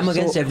pit them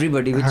against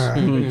everybody. Which,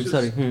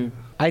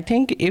 I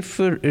think if,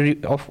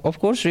 of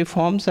course,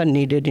 reforms are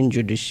needed in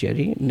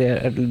judiciary.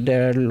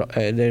 There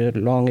are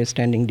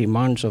long-standing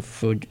demands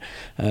of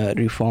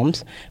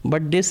reforms.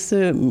 But this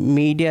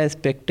media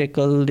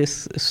spectacle,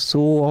 this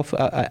show of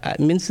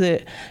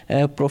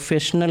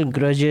professional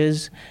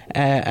grudges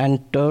and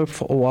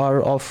turf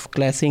war of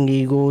clashing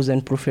egos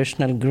and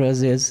professional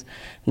grudges,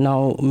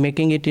 now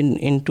making it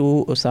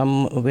into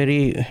some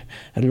very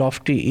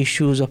lofty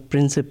issues of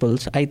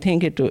principles. I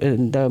think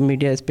the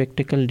media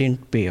spectacle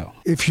didn't pay off.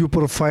 If you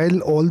profile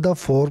all the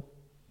four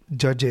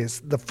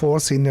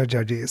senior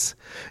judges,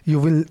 you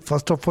will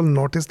first of all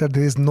notice that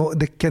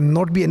there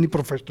cannot be any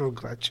professional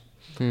grudge.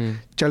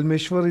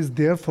 Chalmeshwar is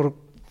there for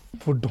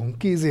for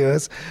donkey's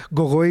years,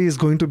 Gogoi is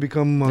going to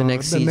become the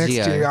next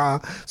CGI. Yeah.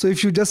 So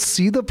if you just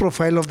see the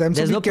profile of them,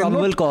 there's no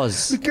probable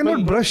cause. We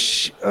cannot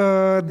brush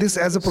this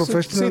as a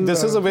professional. See,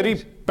 this is a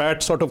very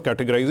pat sort of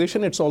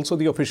categorization. It's also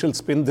the official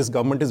spin this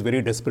government is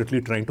very desperately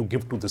trying to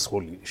give to this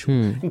whole issue.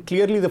 And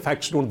clearly the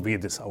facts don't weigh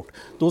this out.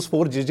 Those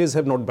 4 judges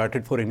have not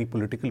batted for any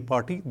political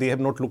party. They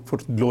have not looked for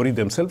glory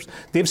themselves.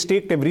 They've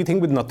staked everything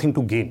with nothing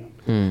to gain.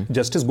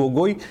 Justice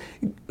Gogoi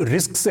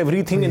risks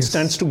everything and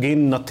stands to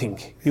gain nothing,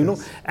 you know.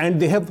 And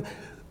they have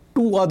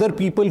 2 other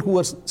people who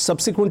are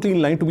subsequently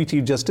in line to be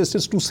Chief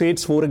Justices. To say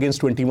it's 4 against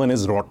 21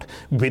 is rot.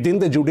 Within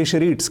the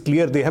judiciary, it's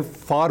clear they have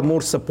far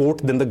more support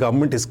than the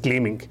government is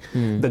claiming.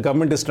 The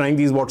government is trying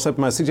these WhatsApp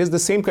messages, the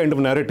same kind of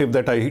narrative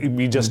that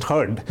we just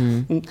heard.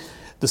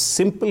 The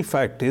simple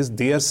fact is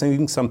they are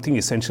saying something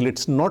essential.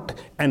 It's not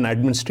an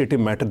administrative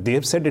matter. They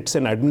have said it's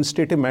an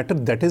administrative matter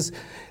that is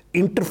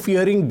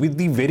interfering with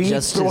the very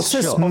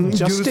process of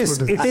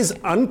justice. It is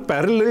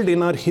unparalleled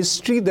in our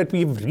history that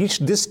we've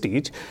reached this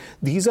stage.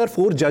 These are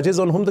 4 judges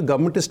on whom the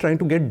government is trying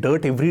to get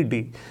dirt every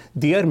day.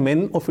 They are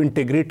men of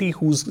integrity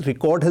whose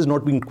record has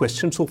not been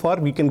questioned so far.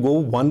 We can go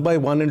one by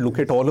one and look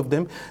at all of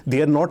them.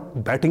 They are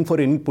not batting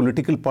for any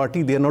political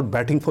party. They are not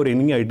batting for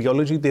any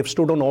ideology. They've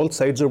stood on all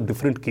sides of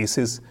different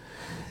cases.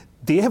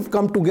 They have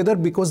come together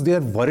because they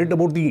are worried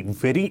about the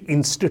very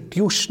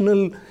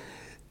institutional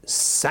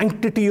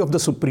sanctity of the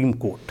Supreme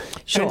Court.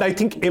 Sure. And I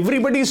think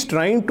everybody is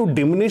trying to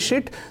diminish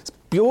it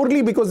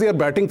purely because they are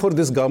batting for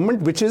this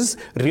government, which is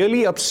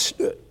really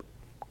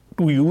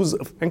to use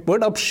a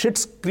word, up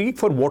shit's creek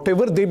for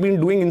whatever they've been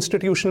doing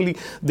institutionally.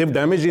 They've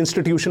damaged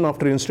institution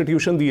after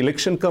institution, the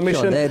election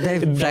commission. Sure,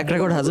 their track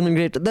record hasn't been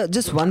great.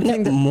 Just one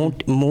thing.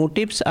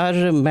 Motives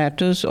are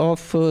matters of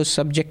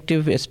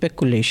subjective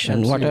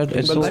speculation.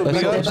 Absolutely. What are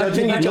we are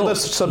judging each other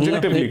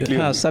subjectively.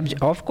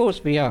 Of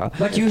course we are.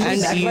 But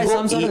usually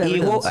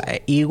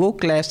ego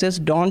classes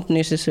don't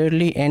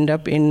necessarily end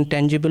up in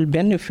tangible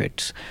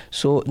benefits.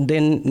 So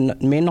then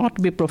may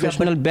not be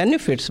professional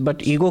benefits,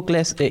 but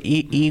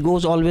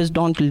egos always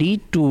don't lead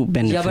to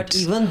benefits. Yeah, but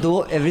even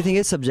though everything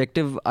is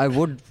subjective, I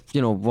would,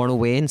 want to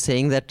weigh in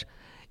saying that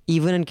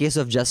even in case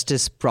of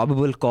justice,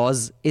 probable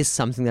cause is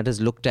something that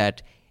is looked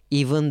at.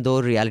 Even though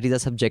realities are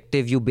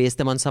subjective, you base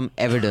them on some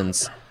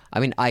evidence. I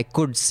mean, I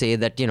could say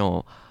that,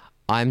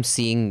 I'm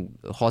seeing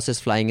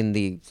horses flying in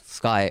the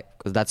sky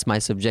because that's my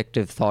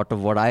subjective thought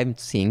of what I'm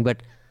seeing,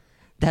 but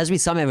there has to be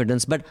some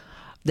evidence. But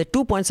there are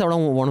 2 points I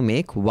want to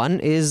make.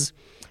 One is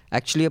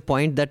actually a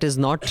point that is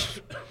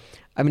not,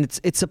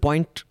 it's a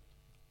point.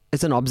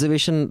 It's an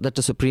observation that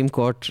the Supreme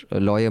Court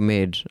lawyer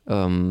made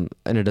in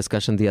a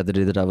discussion the other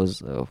day that I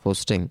was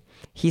hosting.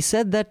 He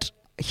said that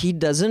he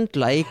doesn't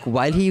like,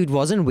 while he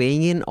wasn't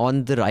weighing in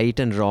on the right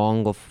and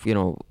wrong of,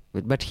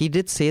 but he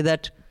did say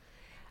that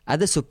at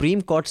the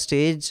Supreme Court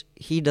stage,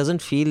 he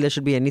doesn't feel there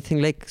should be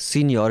anything like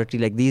seniority,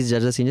 like these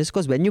judges are seniors.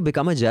 Because when you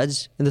become a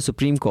judge in the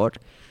Supreme Court,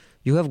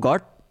 you have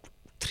got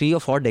 3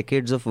 or 4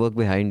 decades of work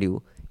behind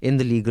you in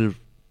the legal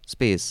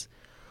space.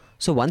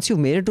 So once you've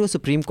made it to a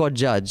Supreme Court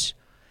judge,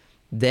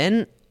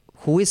 then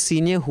who is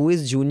senior, who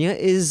is junior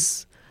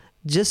is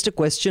just a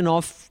question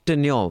of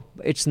tenure.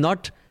 It's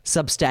not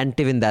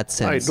substantive in that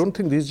sense. I don't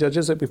think these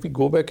judges have, if we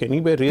go back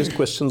anywhere, raised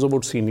questions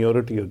about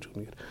seniority or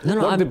junior.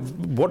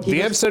 What they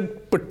have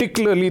said,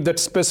 particularly that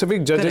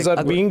specific judges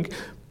are being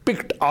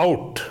picked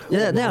out.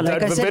 Like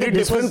I said, very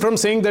different from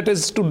saying that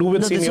is to do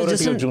with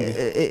seniority or junior.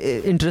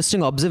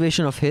 Interesting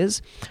observation of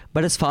his.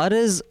 But as far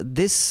as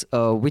this,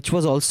 which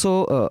was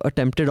also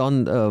attempted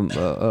on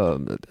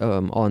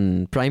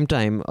prime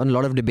time, on a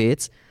lot of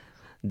debates,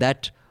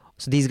 that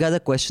so these guys are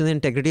questioning the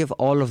integrity of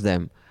all of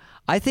them.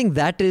 I think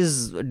that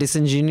is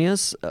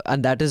disingenuous,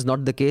 and that is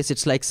not the case.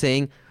 It's like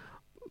saying,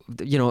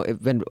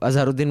 when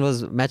Azharuddin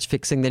was match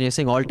fixing, then you're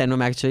saying all 10 were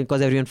match fixing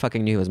because everyone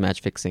fucking knew he was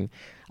match fixing.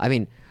 I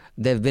mean,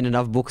 there have been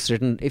enough books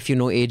written, if you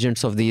know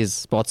agents of these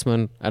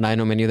sportsmen, and I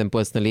know many of them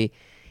personally,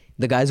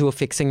 the guys who were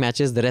fixing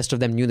matches, the rest of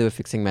them knew they were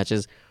fixing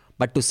matches.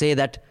 But to say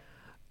that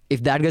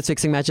if that guy's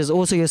fixing matches,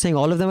 so you're saying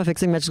all of them are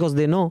fixing matches because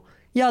they know?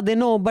 Yeah, they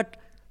know, but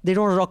they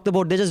don't rock the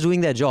boat. They're just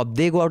doing their job.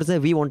 They go out and say,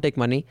 we won't take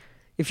money.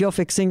 If you're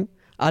fixing,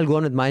 I'll go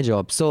on with my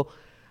job. So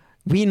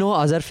we know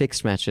Azhar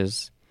fixed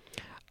matches.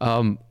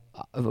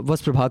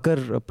 Was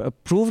Prabhakar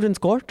proved in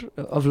court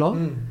of law?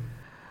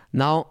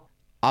 Now,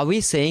 are we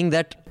saying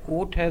that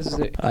court has,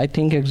 I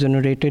think,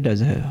 exonerated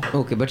Azhar?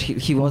 Okay, but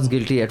he was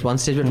guilty at one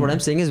stage. But what I'm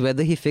saying is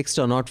whether he fixed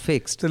or not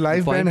fixed. The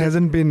life ban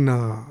hasn't been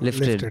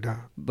lifted.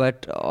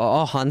 But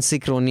Hansi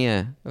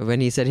Kronier, when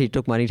he said he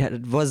took money,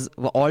 it was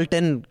all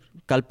 10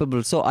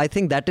 culpable. So I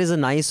think that is a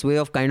nice way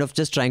of kind of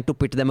just trying to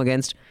pit them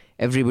against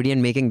everybody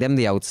and making them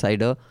the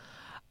outsider.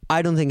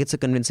 I don't think it's a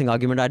convincing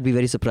argument. I'd be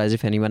very surprised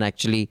if anyone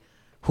actually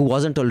who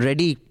wasn't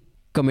already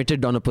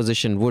committed on a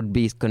position would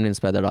be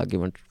convinced by that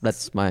argument.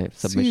 That's my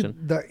submission.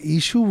 See, the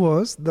issue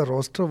was the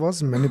roster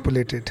was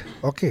manipulated.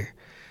 Okay.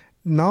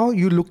 Now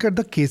you look at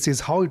the cases,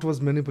 how it was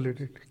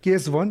manipulated.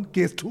 Case 1,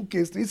 case 2,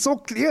 case 3. It's so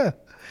clear.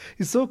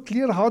 It's so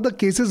clear how the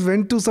cases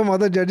went to some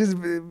other judges.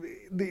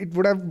 It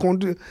would have gone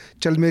to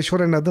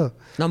Chalmeshwar and other.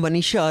 Now,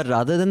 Manisha,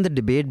 rather than the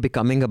debate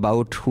becoming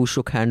about who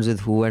shook hands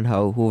with who and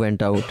how, who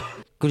went out,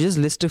 could you just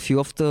list a few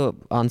of the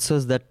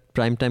answers that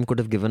Primetime could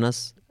have given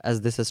us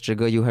as this as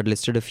trigger? You had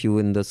listed a few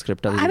in the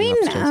script. For a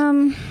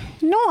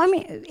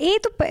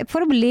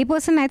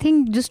layperson, I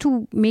think just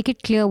to make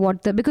it clear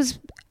because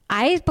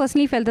I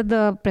personally felt that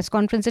the press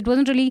conference, it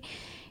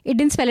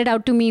didn't spell it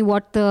out to me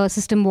what the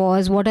system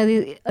was, what are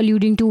they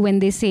alluding to when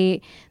they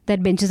say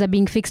that benches are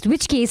being fixed,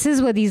 which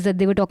cases were these that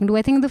they were talking to.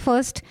 I think the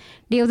first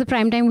day of the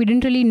Primetime, we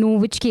didn't really know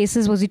which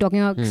cases was he talking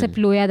about, except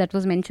Loya that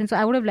was mentioned. So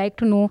I would have liked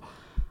to know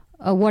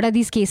what are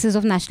these cases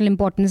of national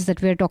importance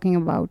that we're talking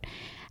about.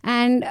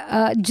 And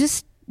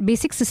just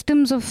basic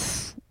systems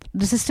of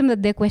the system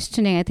that they're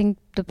questioning. I think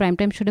the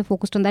Primetime should have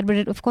focused on that,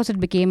 but of course it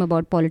became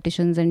about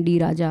politicians and D.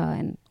 Raja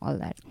and all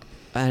that.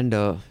 And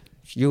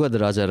you got the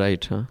Raja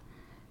right, huh?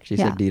 She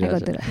said D.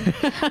 Raja. But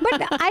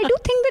I do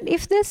think that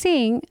if they're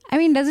saying,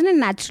 doesn't it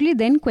naturally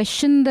then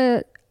question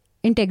the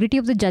integrity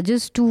of the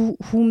judges to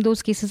whom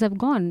those cases have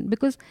gone?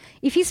 Because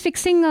if he's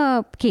fixing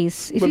a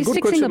case, if he's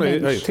fixing a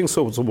bench... I think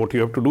so. So what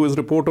you have to do is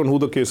report on who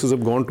the cases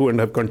have gone to and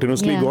have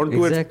continuously gone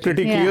to. It's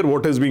pretty clear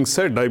what is being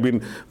said.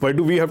 Why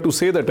do we have to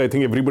say that? I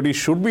think everybody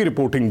should be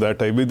reporting that.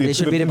 They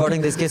should be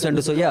reporting this case went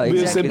to. So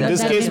exactly.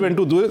 This case went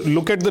to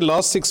look at the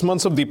last 6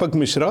 months of Deepak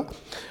Mishra,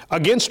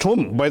 against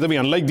whom, by the way,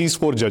 unlike these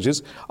 4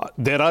 judges,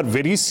 there are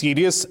very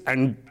serious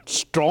and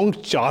strong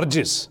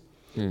charges,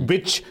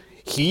 which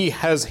he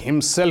has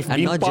himself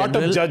been part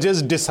of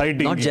judges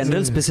deciding. Not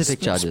general,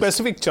 specific charges.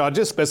 Specific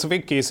charges,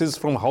 specific cases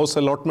from house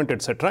allotment,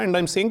 etc. And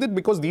I'm saying that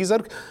because these are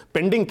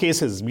pending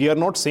cases. We are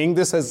not saying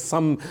this as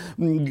some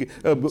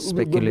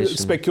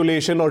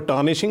speculation or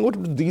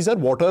tarnishing. These are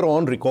what are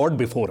on record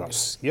before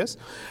us. Yes.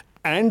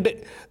 And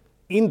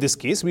in this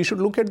case, we should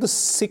look at the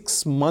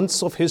 6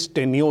 months of his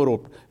tenure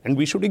and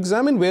we should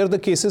examine where the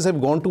cases have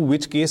gone to,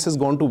 which case has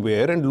gone to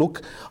where, and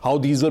look how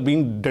these are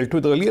being dealt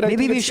with earlier.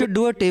 Maybe we should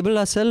do a table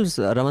ourselves.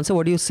 Raman sir,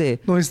 what do you say?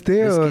 No, it's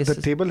there. The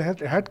table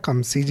had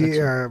come.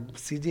 CJAR,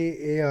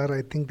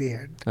 I think they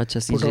had.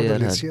 CJAR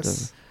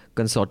had.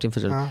 Consortium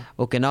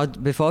for Okay, now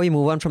before we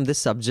move on from this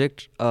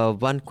subject,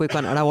 one quick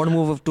one, and I want to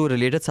move to a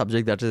related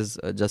subject, that is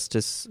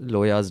Justice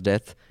Loya's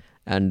death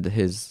and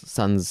his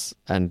sons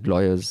and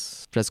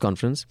lawyers' press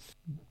conference.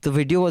 The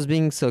video was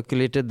being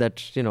circulated that,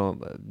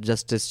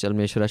 Justice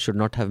Chalmeshwara should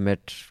not have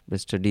met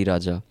Mr. D.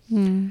 Raja.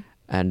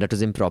 And that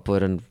was improper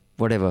and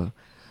whatever.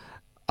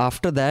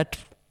 After that,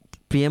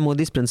 PM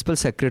Modi's principal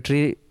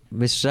secretary,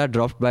 Mishra,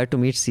 dropped by to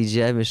meet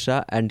CJI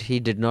Mishra, and he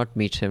did not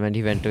meet him and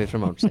he went away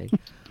from outside.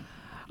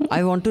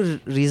 I want to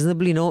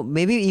reasonably know,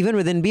 maybe even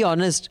within, be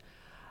honest,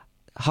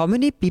 how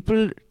many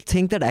people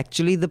think that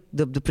actually the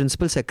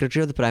principal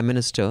secretary of the Prime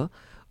Minister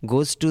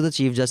goes to the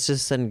Chief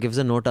Justice and gives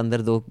a note under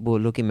do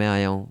bolo ki main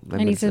aaya hu.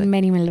 And he says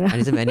many mil raha. And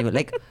he says many mil.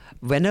 Like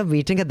when a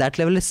meeting at that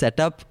level is set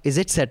up, is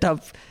it set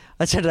up?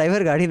 Acha driver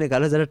gaadi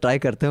nikalo zara try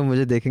karte ho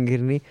mujhe dekhenge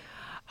nahi.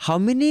 How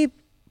many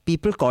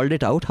people called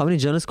it out? How many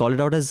journalists called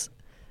it out as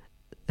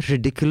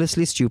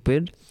ridiculously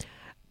stupid?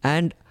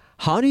 And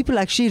how many people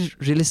actually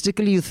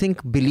realistically you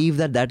think believe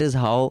that is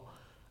how?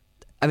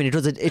 It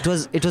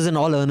was in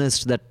all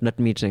earnest that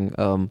meeting.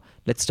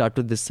 Let's start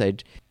with this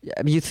side.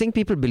 You think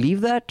people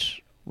believe that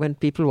when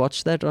people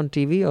watch that on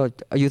TV, or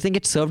you think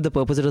it served the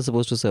purpose it was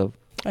supposed to serve?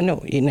 No,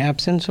 in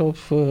absence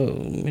of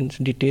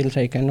details,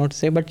 I cannot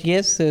say. But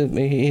yes,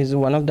 he is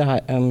one of the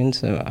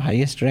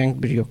highest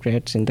ranked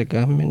bureaucrats in the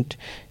government.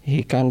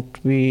 He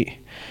can't be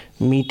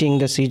meeting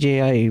the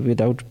CJI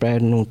without prior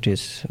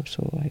notice.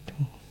 So I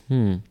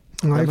think.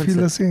 I feel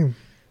the same.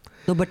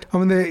 No, but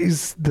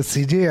the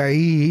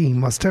CJI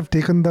must have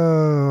taken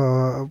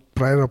the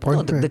prior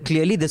appointment. No,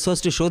 clearly this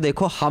was to show,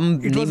 देखो हम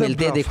नहीं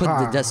मिलते,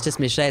 देखो Justice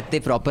Mishra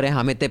इतने proper है,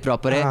 हम इतने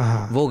proper है,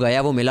 वो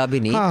गया वो मिला भी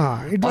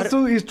नहीं. But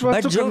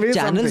जो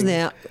channels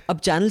ने,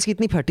 अब channels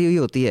कितनी फटी हुई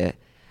होती है.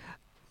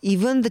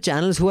 Even the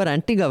channels who are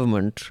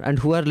anti-government and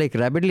who are like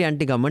rabidly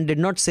anti-government did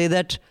not say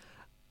that.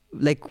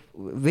 Like,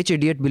 which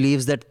idiot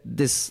believes that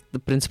the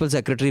principal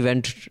secretary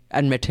went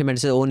and met him and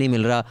said, oh, nahi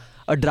mil raha.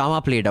 A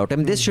drama played out.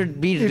 This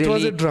should be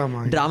really a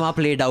drama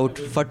played out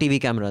for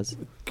TV cameras.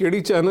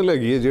 Kedi channel hai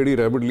ye jedi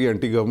rabidly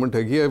anti-government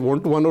hai? I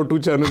want 1 or 2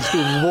 channels to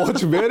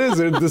watch. Where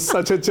is it? This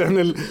such a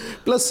channel.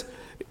 Plus,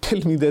 tell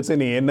me there's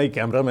an ANI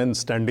cameraman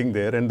standing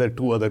there and there are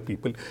 2 other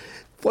people.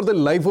 For the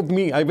life of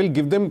me, I will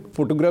give them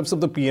photographs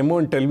of the PMO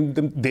and tell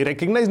them they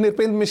recognize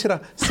Nirpendra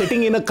Mishra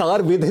sitting in a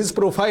car with his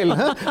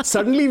profile.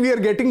 Suddenly we are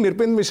getting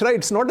Nirpendra Mishra.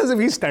 It's not as if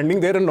he's standing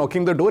there and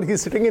knocking the door.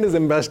 He's sitting in his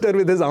ambassador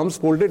with his arms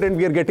folded and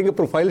we are getting a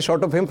profile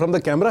shot of him from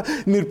the camera.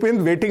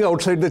 Nirpendra waiting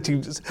outside the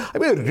chief justice.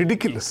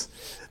 Ridiculous.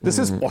 This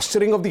is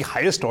posturing of the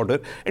highest order,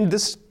 and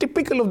this is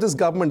typical of this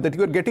government, that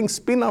you are getting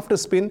spin after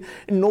spin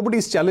and nobody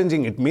is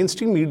challenging it.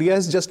 Mainstream media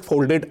has just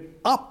folded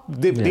up.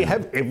 They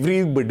have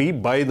everybody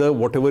by the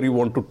whatever you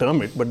want to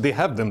term it, but they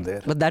have them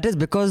there. But that is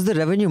because the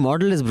revenue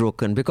model is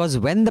broken. Because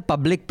when the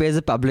public pays,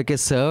 the public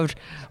is served.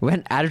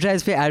 When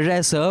advertisers pay,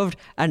 advertisers is served.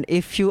 And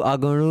if you are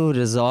going to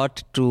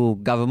resort to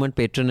government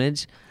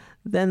patronage,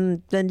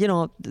 then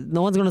no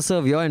one's going to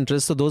serve your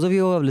interests. So those of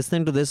you who are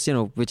listening to this,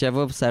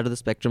 whichever side of the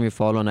spectrum you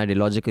fall on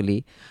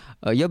ideologically,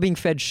 you're being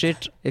fed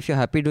shit. If you're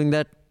happy doing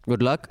that,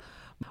 good luck.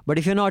 But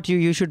if you're not,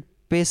 you should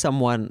pay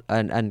someone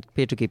and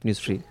pay to keep news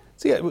free.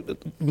 See,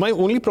 my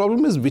only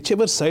problem is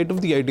whichever side of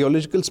the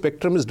ideological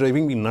spectrum is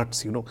driving me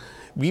nuts,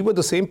 We were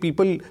the same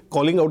people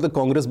calling out the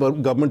Congress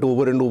government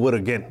over and over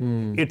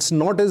again. It's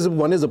not as if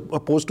one is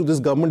opposed to this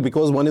government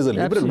because one is a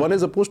liberal. Absolutely. One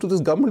is opposed to this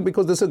government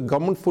because there's a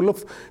government full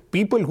of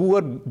people who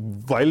are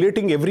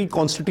violating every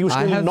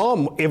constitutional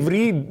norm,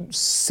 every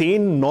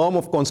sane norm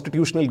of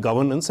constitutional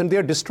governance, and they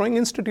are destroying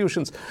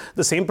institutions.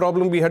 The same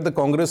problem we had the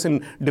Congress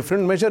in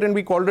different measure, and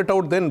we called it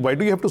out then. Why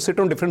do you have to sit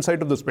on different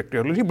side of the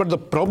spectrum? But the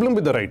problem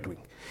with the right wing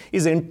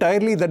is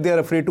entirely that they are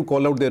afraid to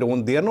call out their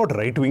own. They are not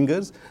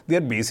right-wingers. They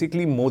are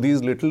basically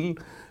Modi's little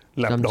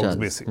lapdogs,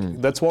 basically.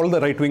 That's all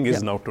the right wing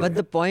is now today. But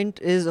the point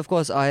is, of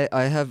course, I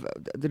have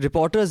the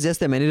reporters. Yes,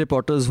 there are many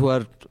reporters who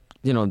are,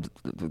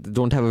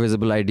 don't have a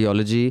visible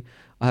ideology.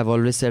 I have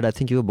always said, I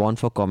think you were born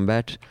for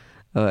combat.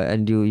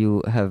 And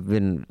you have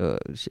been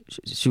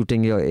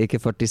shooting your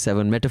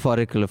AK-47,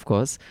 metaphorical, of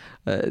course,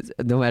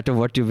 no matter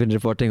what you've been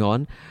reporting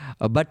on.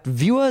 But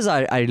viewers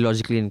are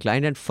ideologically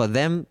inclined, and for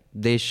them,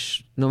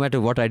 no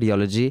matter what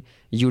ideology,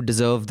 you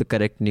deserve the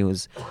correct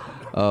news.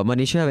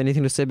 Manisha, have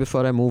anything to say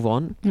before I move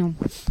on? No.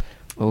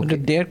 Okay.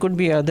 There could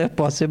be other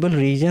possible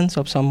reasons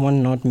of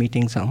someone not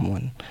meeting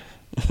someone.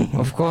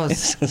 Of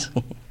course.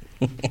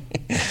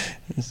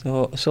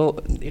 So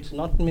it's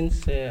not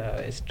means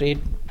a straight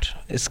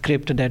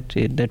script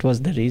that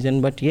was the reason,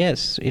 but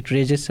yes, it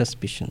raises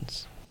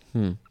suspicions.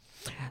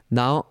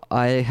 Now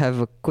I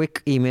have a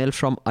quick email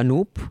from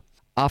Anoop.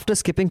 After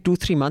skipping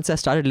 2-3 months, I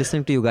started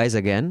listening to you guys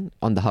again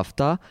on the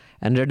Hafta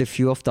and read a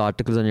few of the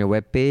articles on your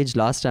webpage.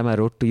 Last time I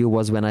wrote to you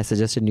was when I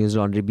suggested News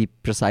Laundry be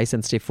precise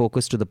and stay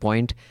focused to the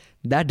point.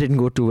 That didn't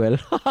go too well.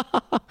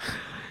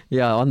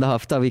 Yeah, on the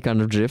Hafta we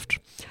kind of drift.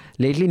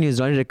 Lately, News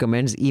Laundry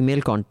recommends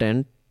email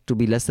content to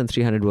be less than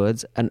 300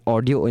 words and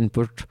audio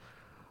input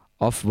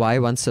of why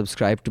one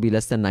subscribed to be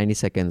less than 90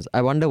 seconds.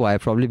 I wonder why.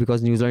 Probably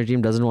because News Laundry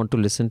team doesn't want to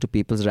listen to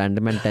people's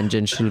random and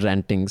tangential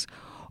rantings.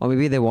 Or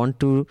maybe they want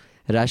to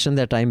ration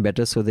their time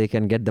better so they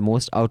can get the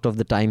most out of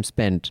the time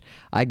spent.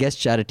 I guess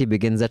charity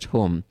begins at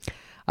home.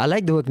 I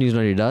like the work News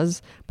Laundry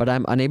does, but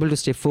I'm unable to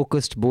stay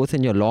focused both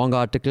in your long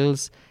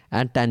articles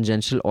and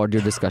tangential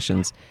audio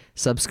discussions.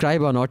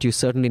 Subscribe or not, you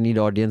certainly need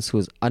audience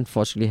who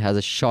unfortunately has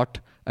a short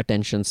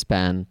attention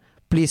span.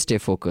 Please stay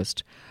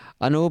focused.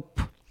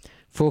 Anoop,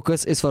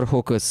 focus is for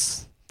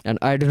hocus. And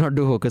I do not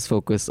do hocus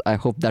pocus. I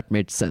hope that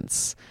made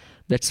sense.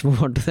 Let's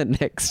move on to the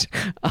next.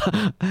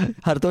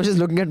 Hartosh is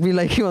looking at me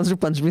like he wants to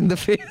punch me in the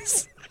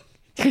face.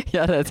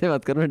 Yaar, aise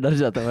mat kar, main dar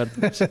jata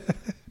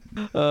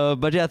hu.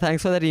 But yeah,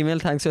 thanks for that email.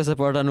 Thanks for your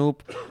support, Anoop.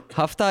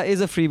 Hafta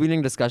is a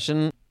freewheeling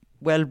discussion.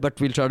 Well,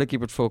 but we'll try to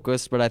keep it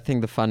focused. But I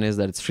think the fun is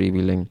that it's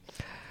freewheeling.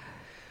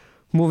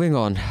 Moving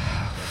on.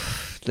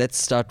 Let's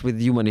start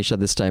with you, Manisha,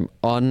 this time.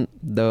 On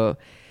the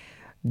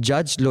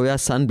Judge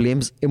Loya's son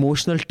blames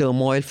emotional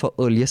turmoil for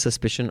earlier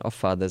suspicion of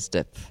father's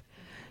death.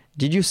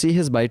 Did you see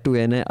his bite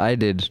to NA? I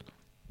did.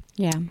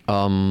 Yeah.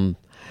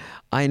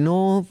 I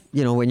know,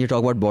 when you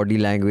talk about body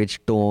language,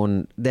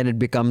 tone, then it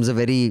becomes a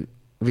very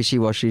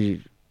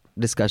wishy-washy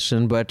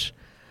discussion. But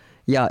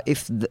yeah,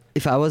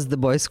 if I was the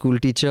boy's school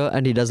teacher,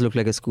 and he does look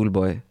like a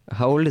schoolboy.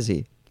 How old is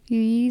he?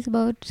 He's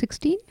about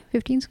 16,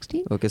 15,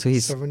 16. Okay, so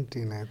he's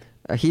 17, I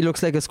think. He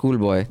looks like a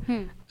schoolboy.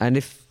 And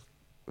if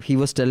he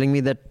was telling me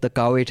that the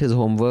cow ate his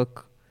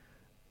homework,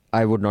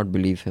 I would not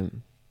believe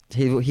him.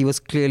 He was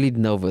clearly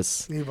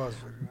nervous. He was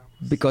very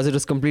nervous. Because it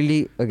was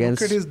completely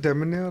against... Look at his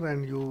demeanor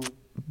and you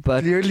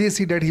clearly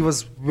see that he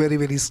was very,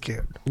 very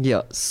scared.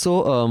 Yeah.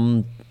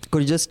 So,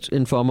 could you just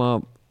inform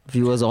our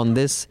viewers on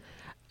this?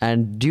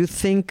 And do you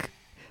think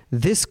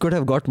this could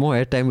have got more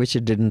airtime, which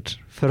it didn't,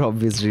 for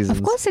obvious reasons?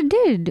 Of course it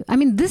did. I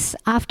mean,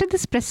 after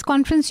this press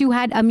conference, you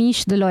had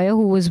Amish, the lawyer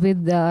who was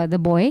with the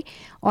boy,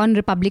 on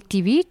Republic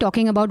TV,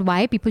 talking about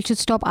why people should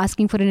stop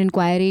asking for an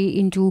inquiry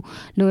into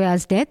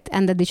Loya's death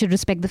and that they should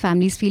respect the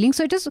family's feelings.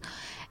 So it is...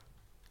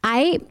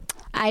 I'm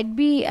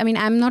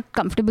not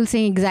comfortable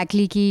saying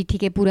exactly ki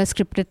theek hai, pura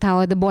scripted tha,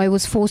 or the boy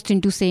was forced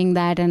into saying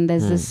that, and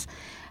there's this...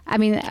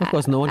 of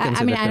course, no one can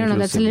say that I don't know,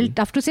 that's a little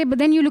tough to say. But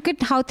then you look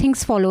at how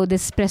things follow.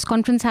 This press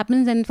conference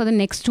happens, and for the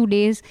next 2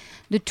 days,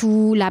 the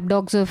two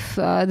lapdogs of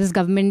this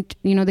government,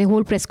 the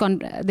whole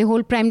the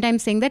whole prime time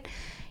saying that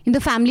the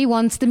family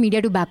wants the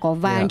media to back off.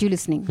 Why aren't you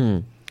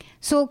listening?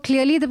 So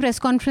clearly the press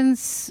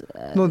conference...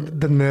 no,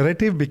 the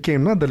narrative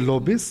became the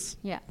lobbyists.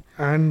 Yeah.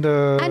 And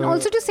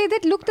also to say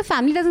that, look, the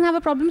family doesn't have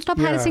a problem, stop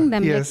harassing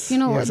them. Yes,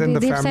 and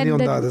the family on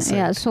the other side.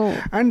 Yeah, so,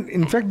 and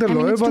in fact, the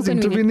lawyer was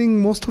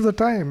intervening most of the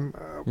time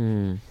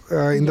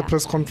in the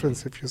press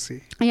conference, if you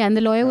see. Yeah, and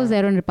the lawyer was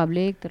there on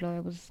Republic, the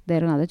lawyer was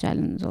there on other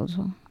channels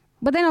also.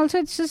 But then also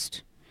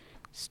it's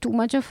too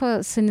much of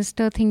a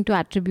sinister thing to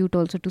attribute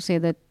also to say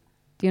that,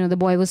 the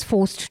boy was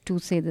forced to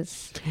say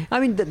this.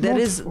 I mean,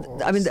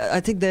 I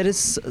think there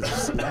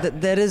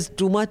is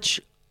too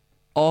much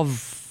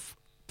of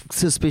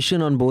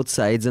suspicion on both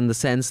sides, in the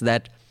sense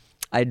that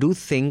I do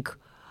think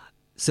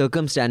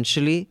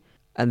circumstantially,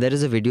 and there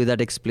is a video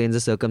that explains the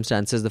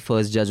circumstances. The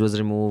first judge was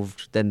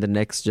removed, then the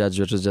next judge,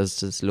 which was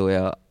Justice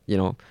Loya,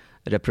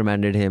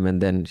 reprimanded him,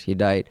 and then he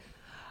died.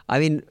 I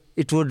mean,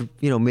 it would,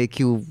 make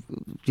you,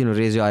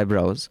 raise your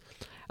eyebrows.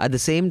 At the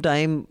same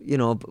time,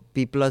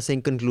 people are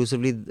saying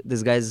conclusively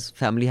this guy's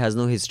family has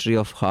no history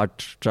of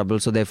heart trouble,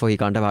 so therefore he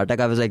can't have a heart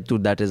attack. I was like,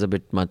 dude, that is a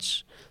bit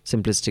much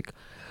simplistic.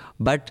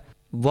 But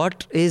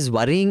what is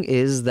worrying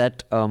is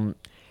that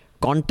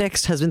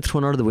context has been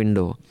thrown out of the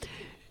window.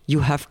 You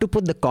have to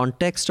put the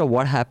context of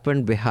what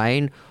happened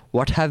behind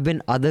what have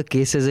been other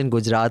cases in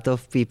Gujarat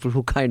of people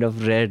who kind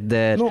of read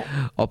their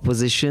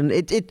opposition.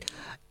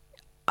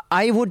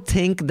 I would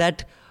think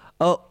that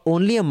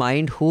only a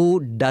mind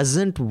who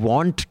doesn't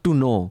want to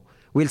know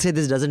will say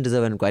this doesn't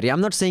deserve an inquiry. I'm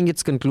not saying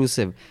it's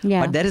conclusive,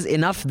 but there is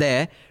enough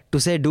there to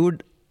say,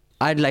 dude,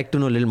 I'd like to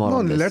know a little more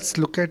on this. Let's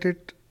look at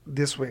it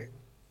this way.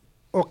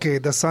 Okay,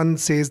 the son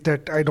says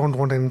that I don't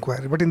want an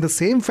inquiry. But in the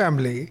same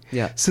family,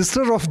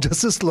 sister of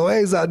Justice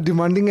Loya is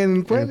demanding an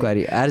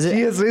inquiry. He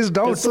has raised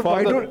doubts. And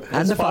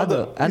the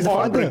father. And the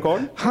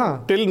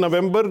father. Till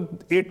November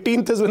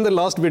 18th is when the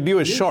last video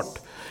is shot.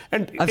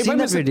 And I've seen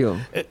that video.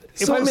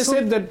 If I may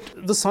say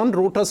that the son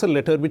wrote us a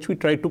letter which we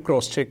tried to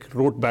cross-check,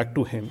 wrote back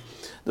to him.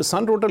 The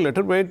son wrote a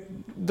letter where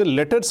the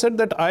letter said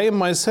that I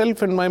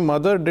myself and my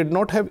mother did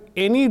not have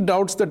any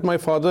doubts that my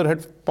father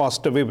had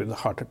passed away with a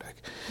heart attack.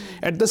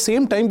 At the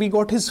same time, we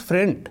got his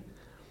friend,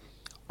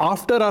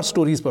 after our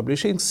story is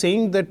publishing,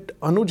 saying that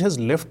Anuj has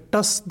left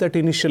us that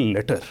initial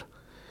letter.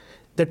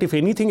 That if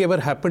anything ever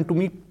happened to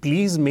me,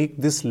 please make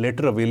this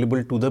letter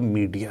available to the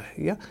media.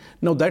 Yeah.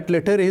 Now that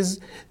letter is...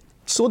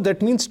 So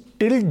that means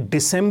till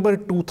December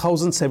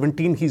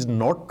 2017, he's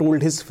not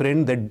told his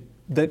friend that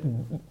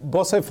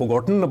boss, I've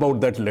forgotten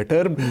about that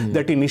letter,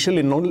 that initial,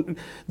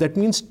 that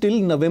means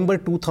till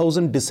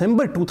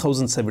December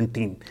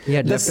 2017. He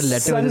had left a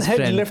letter with his friend. The son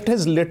had left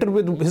his letter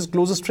with his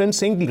closest friend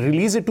saying,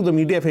 release it to the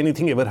media if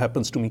anything ever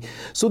happens to me.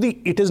 So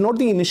it is not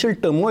the initial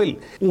turmoil.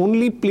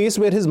 Only place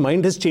where his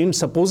mind has changed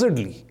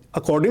supposedly,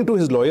 according to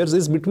his lawyers,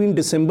 is between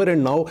December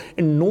and now,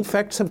 and no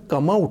facts have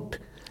come out.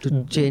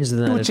 To change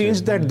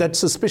that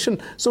suspicion.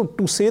 So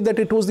to say that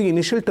it was the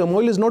initial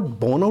turmoil is not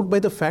borne out by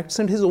the facts,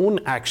 and his own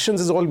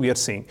actions is all we are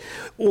saying.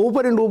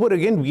 Over and over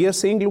again, we are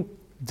saying, look,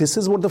 this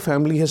is what the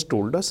family has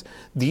told us.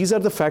 These are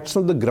the facts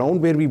on the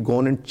ground where we've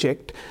gone and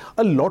checked.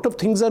 A lot of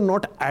things are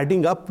not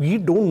adding up. We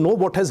don't know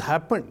what has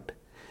happened.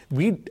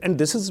 And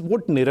this is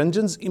what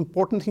Niranjan's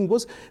important thing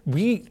was.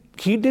 He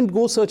didn't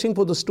go searching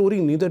for the story,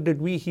 neither did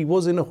we. He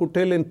was in a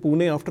hotel in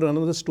Pune after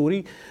another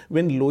story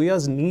when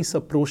Loya's niece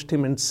approached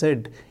him and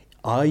said,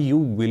 are you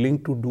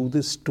willing to do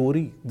this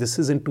story? This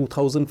is in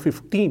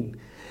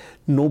 2015.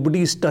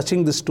 Nobody is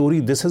touching the story.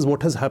 This is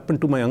what has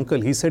happened to my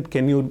uncle. He said,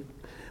 can you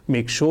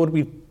make sure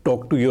we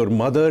talk to your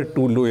mother,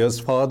 to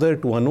Loya's father,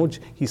 to Anuj?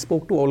 He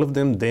spoke to all of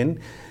them then.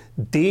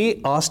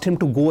 They asked him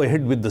to go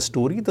ahead with the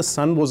story. The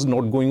son was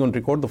not going on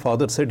record. The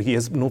father said he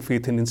has no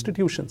faith in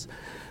institutions.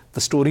 The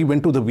story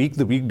went to the Week.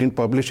 The Week didn't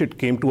publish it.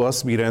 Came to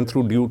us. We ran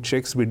through due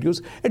checks,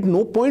 videos. At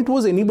no point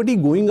was anybody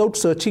going out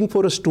searching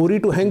for a story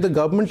to hang the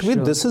government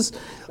with. This is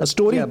a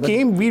story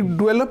came. We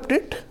developed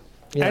it,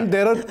 and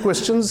there are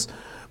questions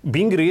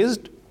being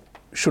raised.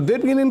 Should there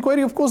be an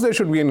inquiry? Of course, there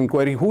should be an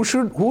inquiry.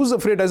 Who's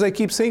afraid? As I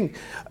keep saying,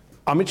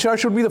 Amit Shah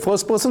should be the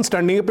first person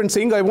standing up and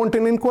saying, I want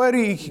an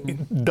inquiry.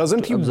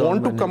 Doesn't he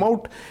want to come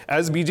out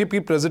as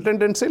BJP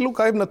president and say, look,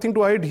 I have nothing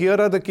to hide. Here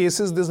are the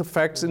cases, these are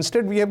facts.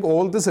 Instead, we have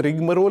all this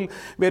rigmarole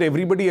where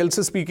everybody else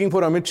is speaking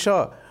for Amit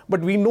Shah.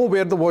 But we know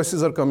where the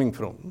voices are coming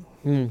from.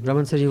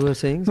 Raman sir, you were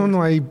saying? No,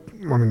 I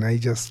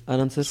just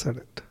said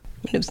it.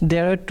 If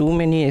there are too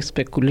many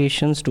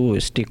speculations to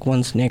stick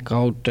one's neck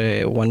out,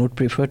 one would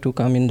prefer to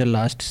come in the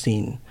last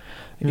scene.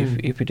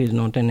 If it is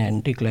not an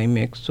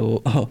anticlimax.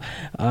 So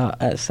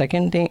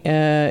second thing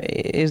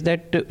is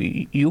that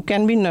you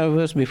can be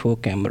nervous before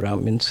camera.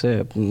 Means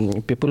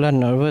people are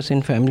nervous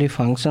in family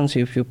functions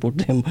if you put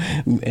them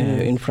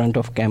in front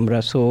of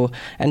camera. So,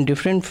 and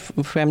different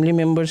family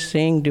members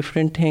saying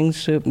different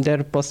things, there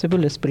are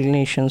possible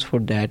explanations for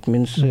that.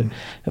 Means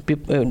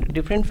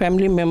different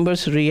family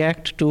members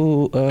react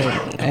to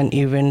an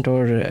event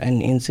or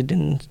an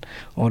incident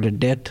or a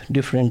death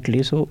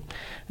differently. So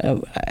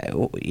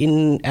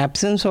in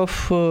absence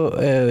of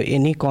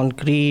any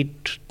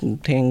concrete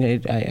thing,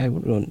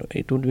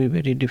 it would be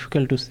very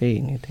difficult to say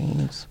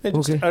anything.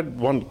 Just add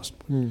one last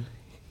point.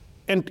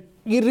 And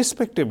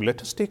irrespective,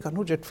 let us take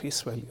Anuj at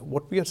face value.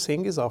 What we are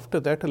saying is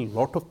after that, a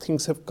lot of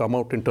things have come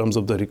out in terms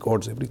of the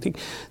records, everything.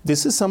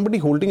 This is somebody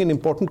holding an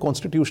important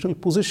constitutional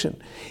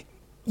position.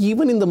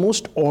 Even in the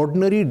most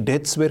ordinary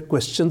deaths where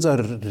questions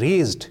are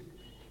raised,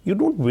 you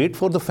don't wait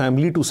for the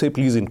family to say,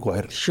 please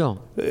inquire. Sure.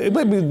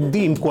 But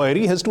the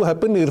inquiry has to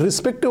happen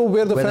irrespective of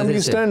where the family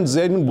stands.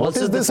 And what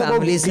is this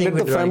about? Let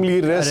the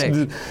family rest. I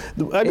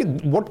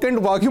mean, what kind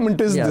of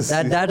argument is this?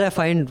 That I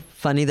find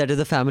funny. That if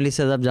the family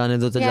says, "Ab jaane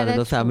do to jaane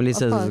do," family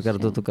says, "Kar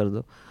do to kar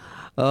do."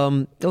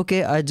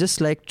 Okay, I'd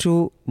just like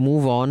to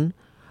move on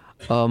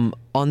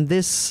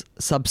this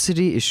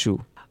subsidy issue.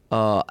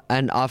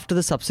 And after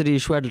the subsidy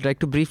issue, I'd like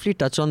to briefly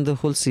touch on the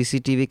whole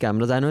CCTV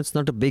cameras. I know it's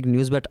not a big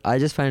news, but I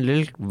just find it a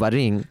little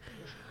worrying.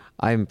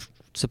 I'm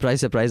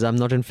surprise, I'm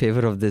not in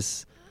favor of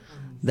this.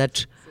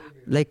 That,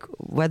 like,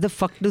 why the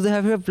fuck do they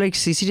have like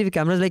CCTV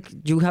cameras? Like,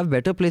 you have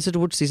better places to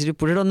put CCTV.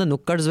 Put it on the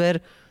nukkads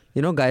where,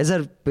 guys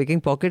are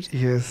picking pockets.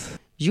 Yes.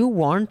 You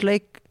want,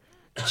 like,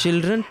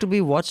 children to be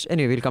watched.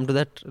 Anyway, we'll come to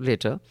that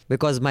later,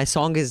 because my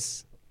song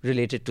is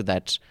related to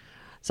that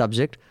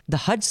subject. The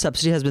Hajj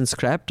subsidy has been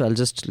scrapped. I'll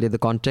just lay the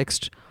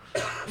context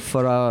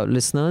for our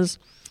listeners.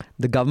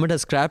 The government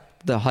has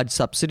scrapped the Hajj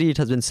subsidy. It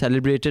has been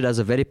celebrated as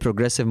a very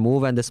progressive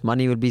move, and this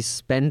money will be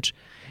spent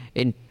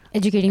in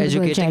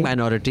educating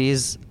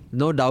minorities.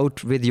 No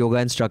doubt with yoga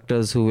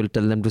instructors who will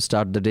tell them to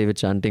start the day with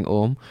chanting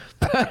Om.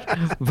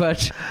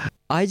 But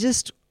I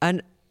just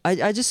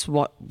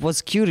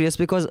was curious,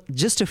 because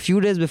just a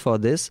few days before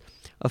this,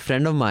 a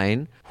friend of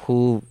mine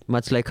who,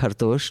 much like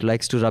Hartosh,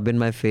 likes to rub in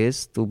my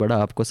face, tu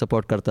bada aapko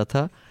support karta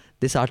tha.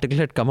 This article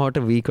had come out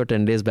a week or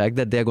 10 days back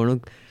that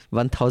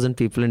 1,000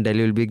 people in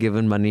Delhi will be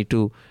given money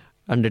to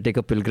undertake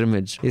a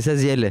pilgrimage. He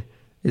says, Yele,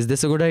 is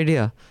this a good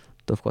idea?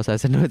 So of course I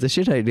said, no, it's a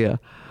shit idea.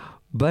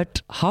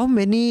 But how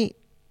many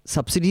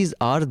subsidies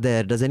are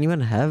there? Does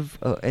anyone have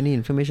any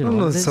information on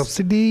this? No,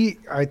 subsidy,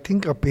 I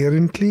think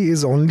apparently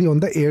is only on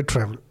the air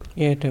travel.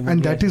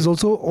 And that is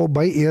also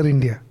by Air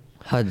India.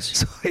 Hajj.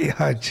 So,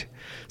 Hajj.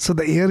 So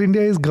the Air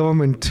India is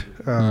government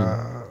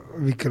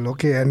vehicle,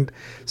 okay, and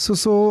so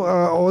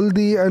all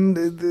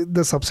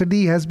the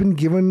subsidy has been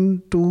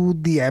given to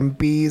the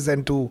MPs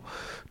and to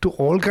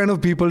all kind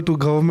of people, to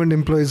government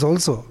employees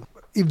also,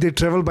 if they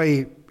travel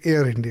by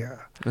Air India.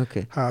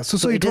 Okay.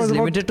 So it was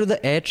limited to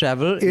the air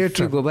travel. If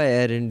you go by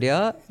Air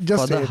India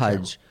just for the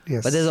Hajj.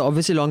 Yes. But there's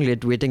obviously a long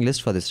waiting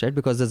list for this, right?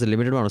 Because there's a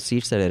limited amount of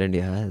seats that Air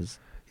India has.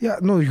 Yeah,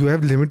 no, you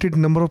have limited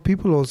number of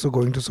people also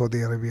going to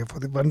Saudi Arabia for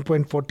the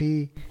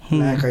 1.40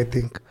 lakh, I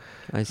think.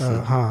 I see.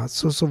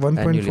 So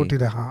 1.40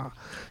 lakh.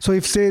 So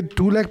if say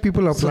 2 lakh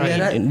people apply.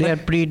 So they are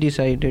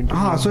pre-decided.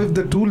 So if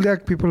the 2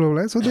 lakh people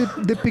apply, so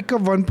they pick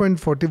up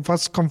 1.40,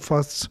 first come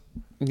first.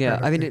 Yeah,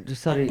 I mean,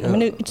 it's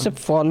a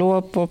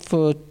follow-up of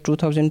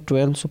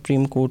 2012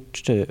 Supreme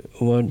Court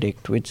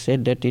verdict, which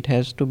said that it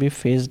has to be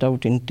phased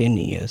out in 10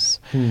 years.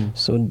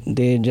 So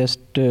they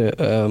just did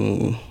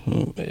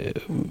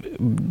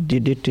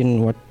it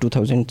in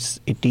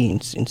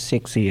 2018, in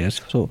 6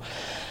 years. So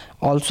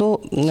also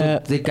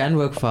they can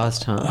work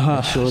fast,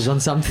 huh? Shows on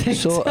something.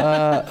 So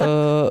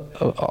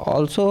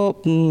also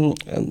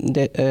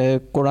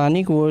the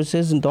Quranic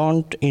verses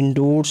don't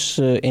endorse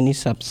any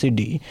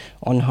subsidy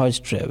on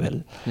Hajj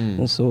travel.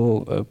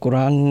 So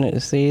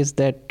Quran says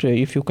that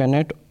if you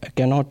cannot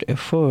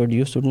afford,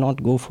 you should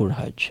not go for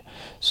Hajj.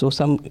 So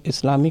some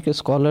Islamic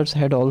scholars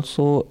had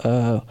also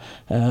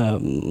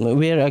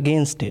were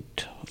against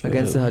it.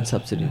 Against the Hajj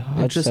subsidy.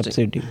 Hajj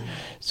subsidy.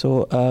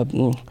 So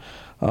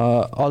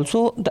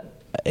also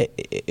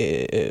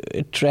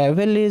the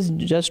travel is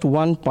just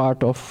one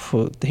part of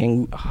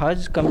thing.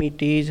 Hajj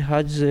committees,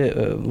 Hajj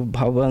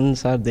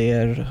bhavans are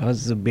there,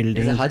 Hajj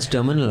buildings. There's a Hajj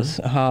terminal.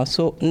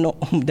 So no,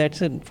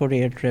 that's for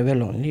air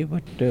travel only.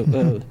 But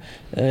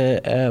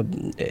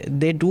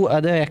they do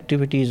other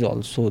activities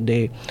also.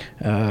 They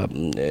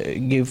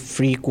give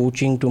free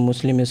coaching to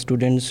Muslim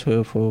students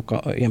for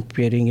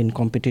appearing in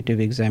competitive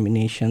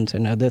examinations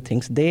and other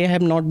things. They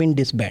have not been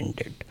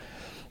disbanded.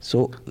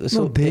 So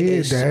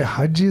their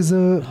Hajj is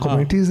a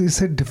committee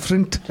is a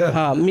different.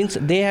 Means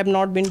they have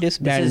not been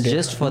disbanded. This is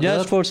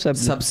just for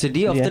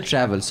subsidy of the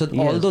travel. So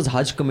all those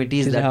Hajj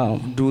committees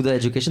that do the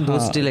education,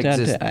 those still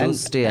exist. Those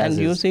stay as is.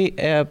 And you see,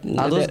 are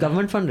those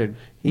government funded?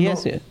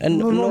 Yes.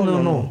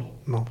 No.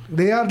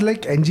 They are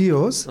like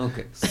NGOs.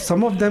 Okay.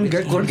 Some of them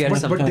get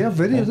funds, but they are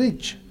very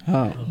rich.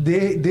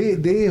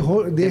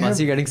 They must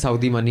be getting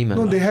Saudi money, man.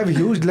 No, they have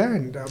huge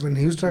land. I mean,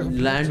 huge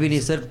land. We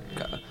need, sir.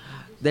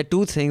 There are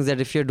two things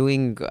that if you're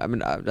doing, I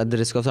mean, at the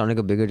risk of sounding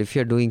a bigot, if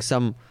you're doing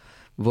some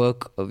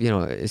work,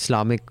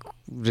 Islamic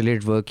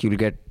related work,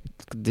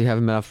 they have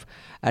enough.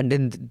 And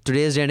in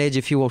today's day and age,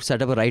 if you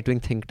set up a right-wing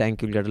think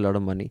tank, you'll get a lot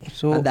of money.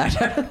 So and that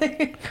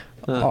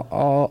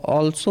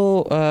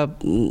also,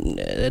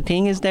 the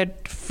thing is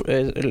that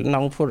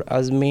now for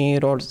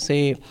Ajmer or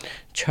say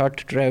Chhat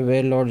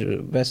travel or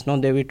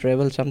Vaishno Devi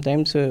travel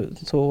sometimes,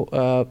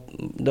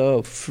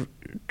 the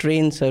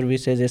train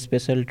services,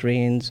 special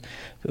trains,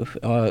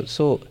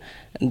 so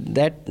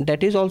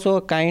that is also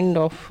a kind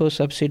of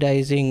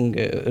subsidizing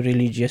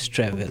religious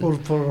travel.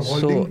 For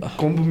holding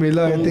Kumbh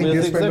Mela, I think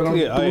they spend around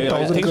 2,000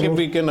 I think if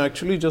we can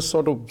actually just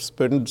sort of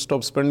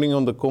stop spending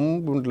on the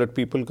Kumbh and let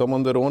people come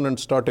on their own and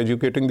start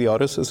educating the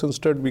RSS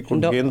instead, we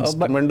could gain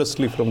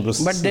tremendously from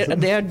this. But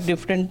there are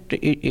different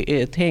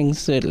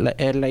things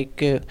like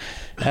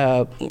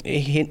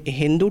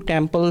Hindu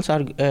temples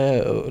are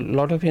a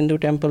lot of Hindu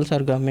temples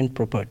are government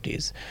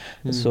properties.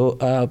 So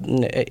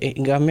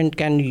government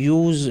can can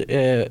use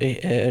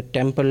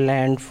temple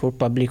land for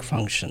public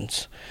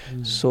functions.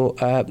 So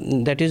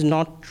that is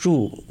not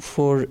true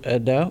for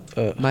the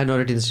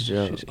minority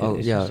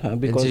institution.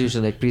 Because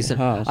institution like priest.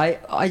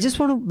 I just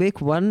want to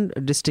make one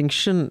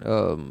distinction,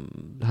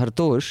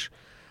 Hartosh.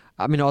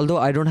 I mean, although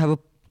I don't have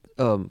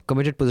a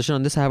committed position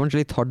on this, I haven't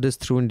really thought this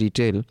through in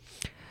detail.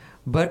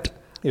 But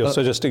you're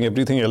suggesting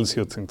everything else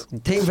you think.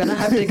 When I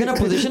have taken a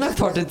position, I've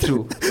thought it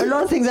through. A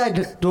lot of things I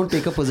don't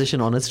take a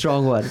position on, a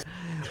strong one.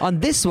 On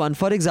this one,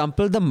 for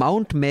example, the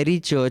Mount Mary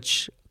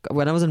Church,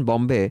 when I was in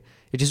Bombay,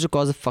 it used to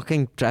cause a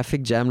fucking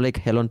traffic jam like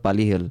hell on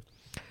Pali Hill.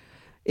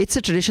 It's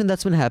a tradition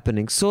that's been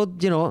happening. So,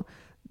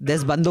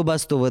 there's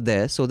bandobast over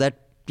there so that,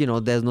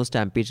 there's no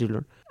stampede.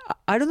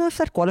 I don't know if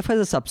that qualifies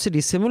as a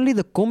subsidy. Similarly,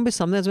 the Kumbh is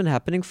something that's been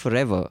happening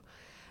forever.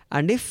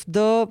 And if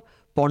the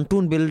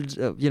pontoon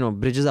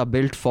bridges are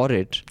built for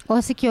it,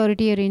 or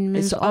security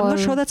arrangements, I'm not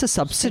sure that's a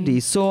subsidy.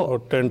 Or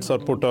tents are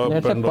put up.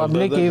 That's a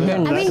public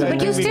event. I mean,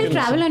 but you still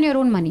travel on your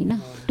own money, na,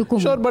 to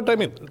Kumbh. Sure, but I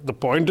mean, the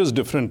point is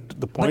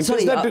different. The point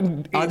is that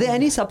are there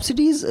any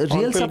subsidies?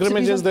 Real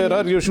pilgrimages there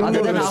are. You should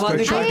go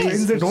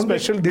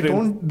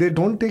they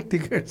don't take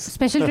tickets.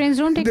 Special trains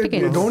don't take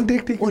tickets. They don't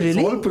take tickets. Oh,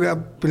 really?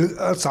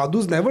 All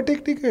sadhus never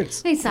take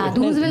tickets. Hey,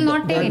 sadhus will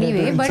not take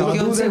anyway. But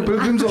Sadhus and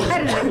pilgrims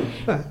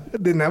also.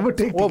 They never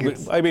take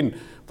tickets. I mean,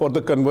 for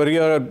the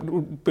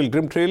Kanvaria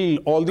pilgrim trail,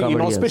 all the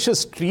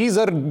inauspicious trees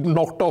are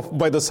knocked off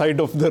by the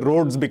side of the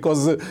roads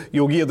because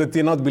Yogi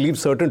Adityanath believes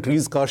certain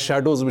trees cast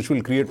shadows which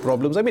will create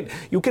problems. I mean,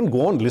 you can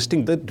go on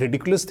listing the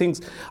ridiculous things.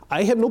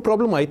 I have no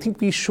problem. I think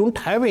we shouldn't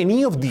have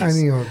any of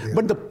these.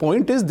 But the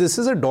point is, this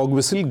is a dog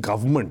whistle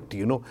government,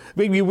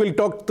 We will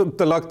talk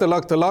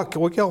talaq.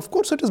 Okay, of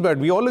course it is bad.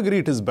 We all agree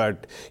it is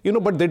bad.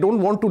 But they don't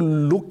want to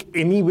look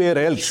anywhere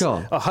else.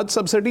 Sure. A Hajj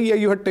subsidy,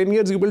 you had 10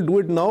 years, you will do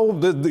it now.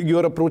 You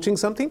are approaching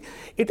something.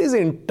 It is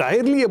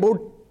entirely about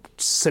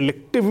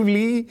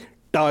selectively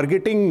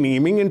targeting,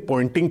 naming and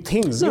pointing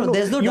things. No,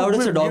 there's no doubt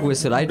it's a dog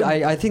whistle.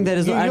 I think there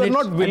is no... You're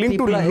not willing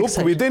to look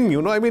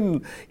within, I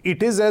mean,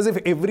 it is as if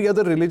every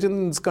other religion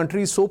in this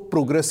country is so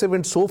progressive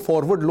and so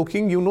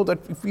forward-looking, that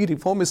if we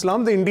reform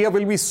Islam, the India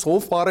will be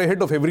so far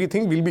ahead of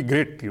everything, will be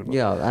great,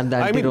 Yeah, and the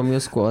anti-Romeo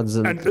squads.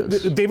 And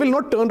they will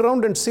not turn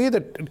around and say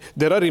that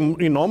there are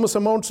enormous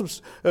amounts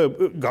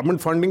of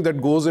government funding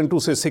that goes into,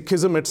 say,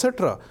 Sikhism,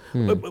 etc.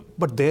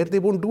 But there they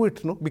won't do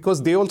it,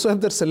 because they also have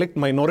their select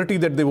minority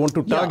that they want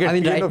to target. I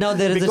mean, right now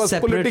there is because a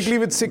separate politically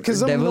with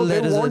Sikhism,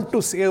 they want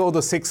to say,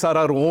 the Sikhs are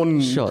our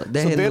own. Sure, so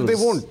there they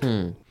won't.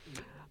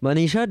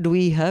 Manisha, do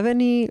we have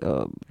any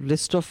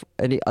list of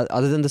any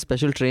other than the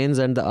special trains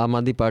and the Aam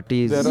Aadmi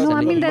parties? No,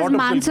 I mean there's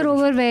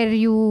Mansarovar where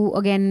you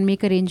again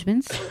make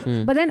arrangements.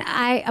 But then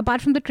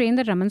apart from the train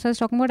that Raman is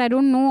talking about, I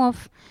don't know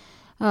of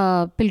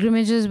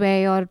pilgrimages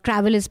where your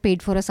travel is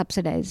paid for or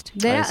subsidized.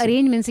 There are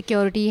arrangements,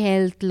 security,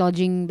 health,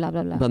 lodging, blah,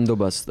 blah, blah.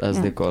 Bandobast,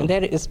 as they call it.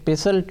 There are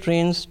special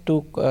trains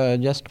to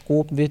just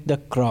cope with the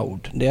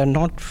crowd. They are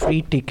not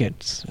free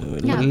tickets.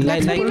 Nobody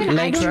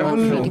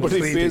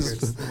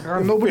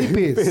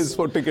pays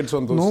for tickets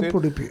on those.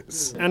 Nobody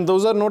pays. And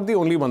those are not the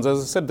only ones.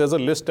 As I said, there's a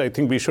list I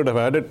think we should have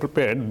had it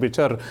prepared, which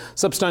are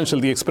substantial.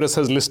 The Express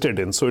has listed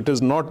in. So it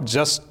is not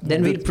just...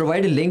 Then we'll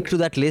provide a link to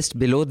that list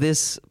below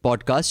this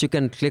podcast. You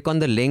can click on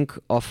the link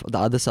of the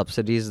other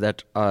subsidies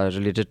that are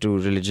related to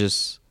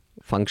religious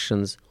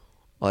functions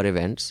or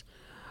events.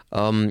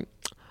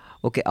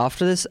 Okay,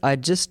 after this,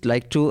 I'd just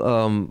like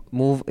to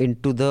move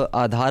into the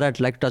Aadhaar. I'd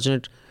like to touch on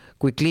it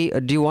quickly.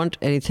 Do you want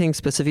anything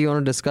specific you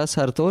want to discuss,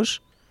 Hartosh?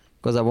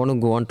 Because I want to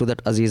go on to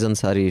that Aziz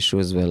Ansari issue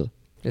as well.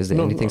 Is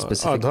there anything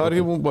specific? Aadhaar,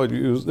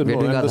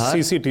 and the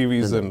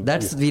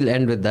CCTVs. We'll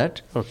end with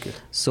that. Okay.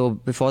 So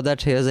before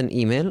that, here's an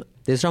email.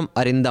 This is from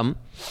Arindam.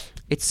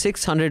 It's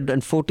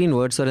 614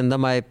 words, so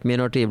Arindam, I may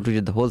not be able to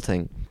read the whole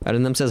thing.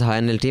 Arindam says, "Hi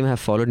NL team, I have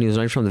followed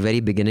Newsnight from the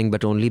very beginning,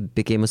 but only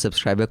became a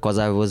subscriber because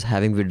I was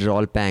having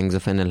withdrawal pangs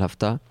of NL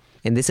Hafta.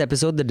 In this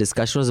episode, the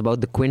discussion was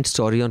about the Quint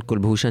story on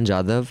Kulbhushan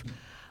Jadhav.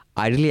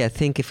 Ideally, I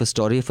think if a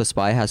story of a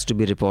spy has to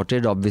be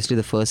reported, obviously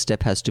the first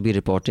step has to be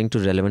reporting to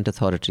relevant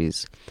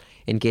authorities.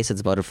 In case it's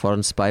about a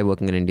foreign spy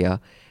working in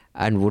India,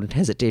 and wouldn't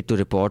hesitate to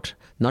report,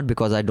 not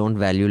because I don't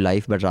value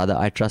life, but rather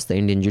I trust the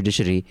Indian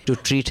judiciary to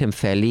treat him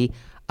fairly,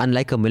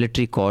 unlike a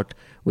military court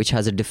which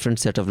has a different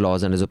set of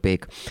laws and is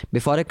opaque."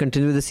 Before I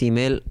continue this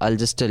email, I'll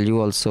just tell you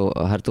also,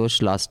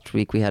 Hartosh, last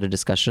week we had a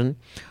discussion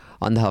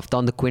on the Hafta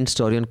on the Quint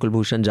story on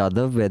Kulbhushan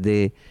Jadhav, where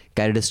they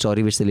carried a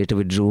story which they later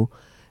withdrew,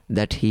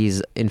 that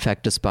he's in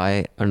fact a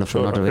spy, and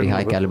not a very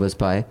high caliber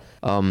spy.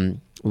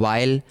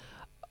 While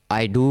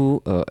I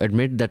do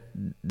admit that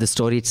the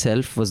story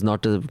itself was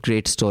not a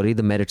great story,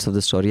 the merits of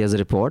the story as a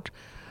report,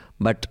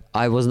 but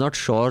I was not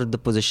sure the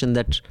position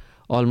that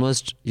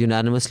almost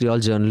unanimously all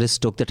journalists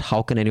took, that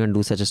how can anyone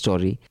do such a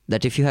story,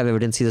 that if you have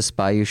evidence he's a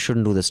spy, you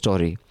shouldn't do the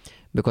story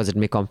because it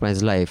may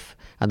compromise life.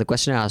 And the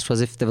question I asked was,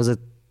 if there was a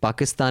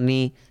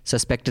Pakistani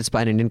suspected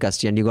spy in Indian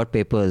custody and you got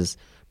papers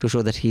to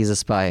show that he's a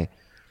spy,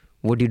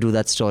 would you do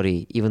that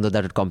story even though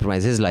that would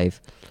compromise his life?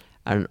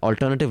 And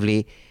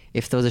alternatively,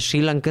 if there was a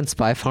Sri Lankan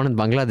spy found in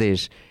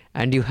Bangladesh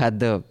and you had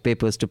the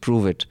papers to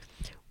prove it,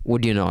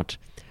 would you not?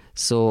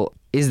 So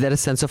is there a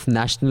sense of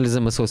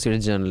nationalism associated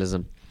with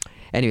journalism?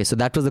 Anyway, so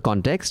that was the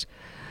context.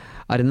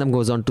 Arindam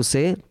goes on to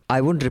say,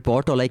 I wouldn't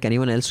report or like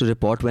anyone else to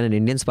report when an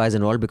Indian spy is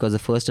involved because the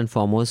first and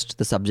foremost,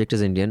 the subject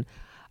is Indian.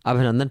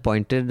 Abhinandan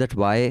pointed that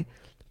why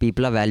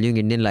people are valuing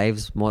Indian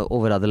lives more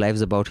over other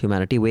lives about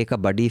humanity. Wake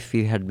up, buddy. If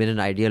we had been an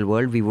ideal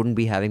world, we wouldn't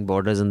be having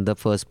borders in the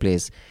first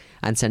place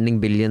and sending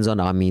billions on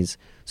armies.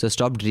 So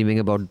stop dreaming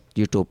about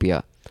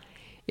utopia.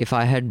 If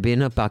I had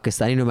been a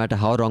Pakistani, no matter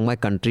how wrong my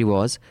country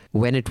was,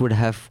 when it would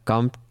have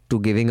come to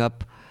giving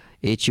up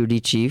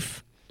HUD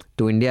chief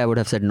to India, I would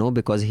have said no,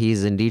 because he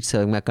is indeed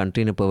serving my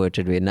country in a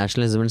perverted way.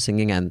 Nationalism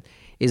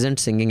isn't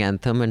singing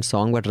anthem and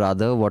song, but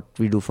rather what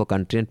we do for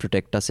country and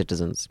protect our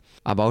citizens.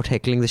 About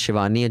heckling the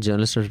Shivani, a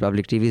journalist of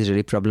Republic TV, is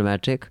really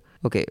problematic.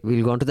 Okay,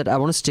 we'll go on to that. I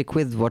want to stick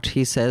with what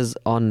he says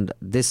on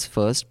this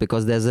first,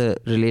 because there's a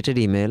related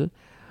email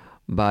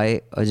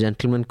by a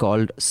gentleman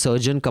called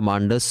Surgeon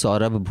Commander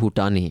Saurabh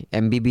Bhutani,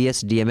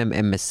 MBBS DMM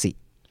MSc,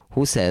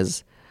 who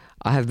says,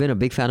 I have been a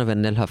big fan of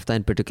NL Hafta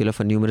in particular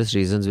for numerous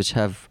reasons which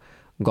have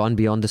gone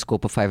beyond the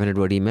scope of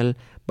 500-word email,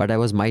 but I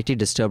was mighty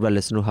disturbed while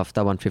listening to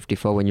Hafta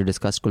 154 when you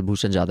discussed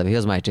Kulbhushan Jadhav.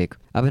 Here's my take.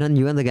 Abhinandan,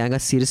 you and the gang are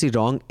seriously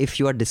wrong if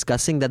you are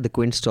discussing that the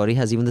Quint story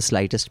has even the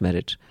slightest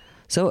merit.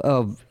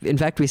 So, in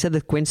fact, we said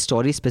the Quint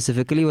story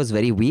specifically was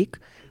very weak,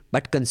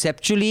 but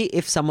conceptually,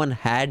 if someone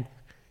had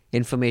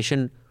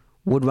information,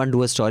 would one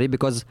do a story?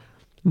 Because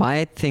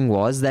my thing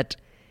was that,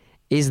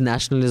 is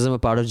nationalism a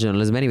part of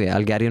journalism? Anyway,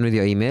 I'll carry on with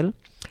your email.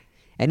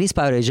 Any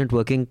spy or agent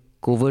working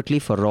covertly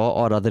for RAW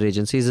or other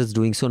agencies is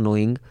doing so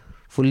knowing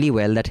fully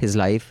well that his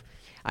life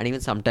and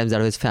even sometimes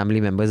that of his family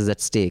members is at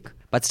stake.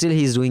 But still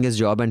he is doing his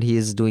job and he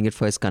is doing it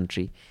for his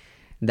country.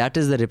 That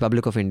is the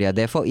Republic of India.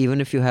 Therefore, even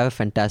if you have a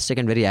fantastic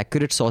and very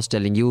accurate source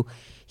telling you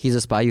he's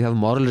a spy, you have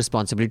moral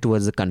responsibility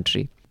towards the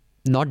country,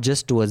 not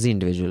just towards the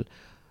individual,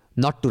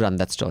 not to run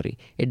that story.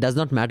 It does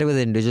not matter whether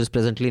the individual is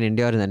presently in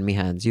India or in enemy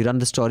hands. You run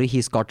the story,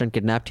 he's caught and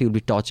kidnapped, he will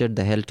be tortured,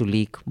 the hell to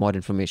leak more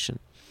information.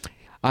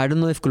 I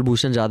don't know if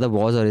Kulbhushan Jadhav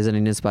was or is an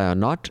Indian spy or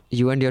not.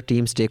 You and your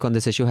team's take on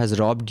this issue has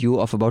robbed you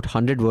of about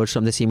 100 words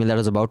from this email that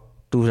was about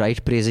to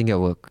write praising your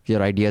work,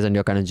 your ideas and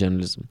your kind of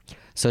journalism.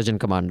 Surgeon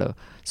Commander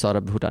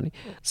Saurabh Bhutani.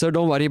 So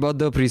don't worry about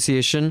the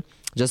appreciation.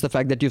 Just the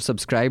fact that you've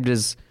subscribed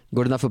is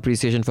good enough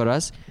appreciation for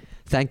us.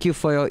 Thank you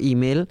for your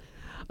email.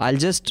 I'll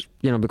just,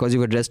 because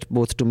you've addressed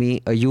both to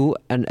me, you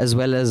and as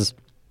well as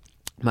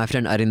my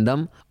friend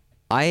Arindam.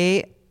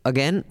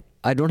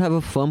 I don't have a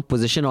firm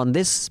position on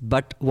this,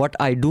 but what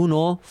I do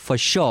know for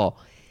sure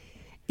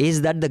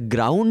is that the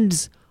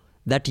grounds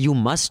that you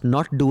must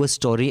not do a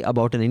story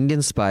about an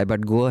Indian spy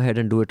but go ahead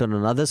and do it on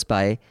another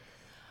spy,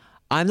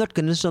 I'm not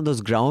convinced on those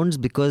grounds,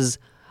 because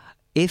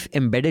if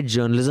embedded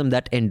journalism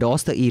that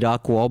endorsed the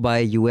Iraq war by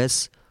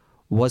US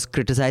was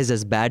criticized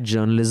as bad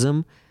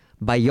journalism,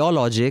 by your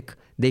logic,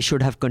 they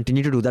should have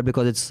continued to do that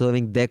because it's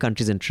serving their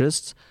country's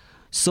interests.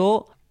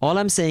 So all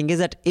I'm saying is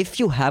that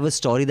if you have a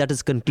story that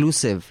is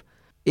conclusive,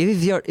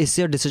 is your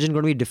decision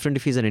going to be different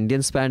if he's an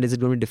Indian spy, and is it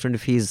going to be different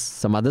if he's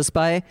some other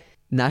spy?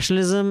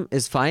 Nationalism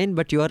is fine,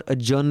 but you are a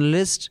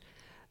journalist.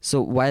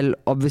 So while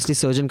obviously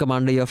Surgeon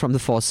Commander, you're from the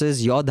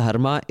forces, your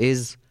dharma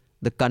is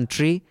the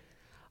country.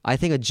 I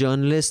think a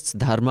journalist's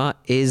dharma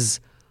is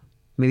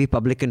maybe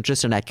public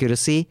interest and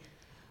accuracy.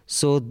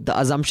 So the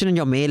assumption in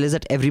your mail is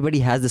that everybody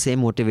has the same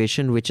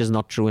motivation, which is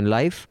not true in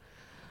life.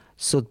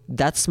 So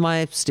that's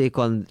my take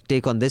on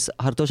this.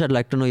 Hartosh, I'd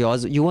like to know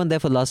yours. You weren't there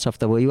for the last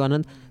hafta, were you,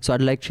 Anand? So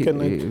I'd like to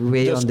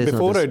weigh on this.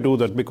 Before I do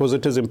that, because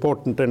it is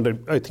important, and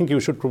I think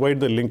you should provide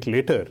the link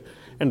later.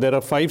 And there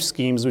are 5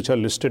 schemes which are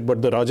listed,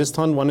 but the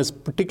Rajasthan one is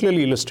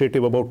particularly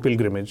illustrative about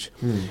pilgrimage.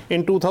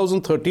 In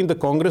 2013, the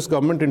Congress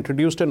government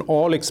introduced an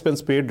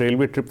all-expense-paid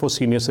railway trip for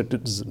senior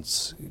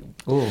citizens.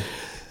 Oh.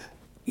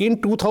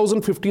 In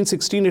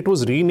 2015-16, it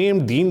was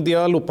renamed Deen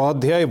Dayal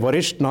Upadhyay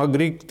Varisht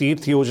Nagrik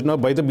Tirth Yojana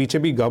by the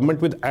BJP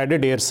government with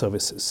added air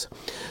services.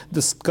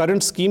 This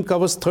current scheme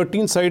covers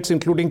 13 sites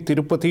including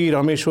Tirupati,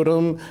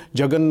 Rameshwaram,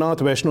 Jagannath,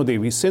 Vaishno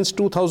Devi. Since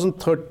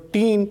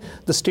 2013,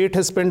 the state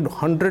has spent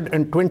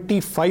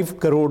 125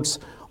 crores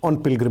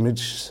on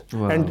pilgrimage.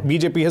 Wow. And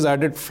BJP has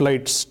added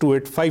flights to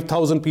it.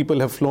 5,000 people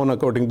have flown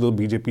according to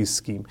the BJP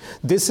scheme.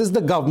 This is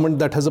the government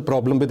that has a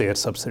problem with air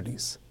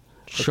subsidies.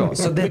 Sure.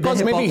 So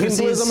because maybe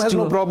Hinduism has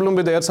no problem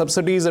with air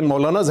subsidies and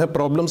Maulanas have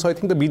problems, so I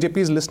think the BJP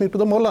is listening to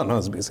the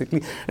Maulanas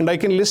basically. And I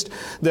can list,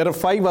 there are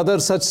 5 other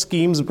such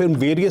schemes in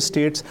various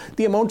states.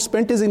 The amount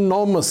spent is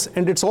enormous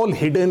and it's all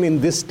hidden in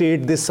this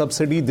state, this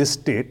subsidy, this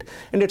state.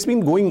 And it's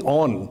been going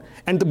on.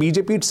 And the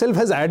BJP itself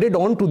has added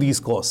on to these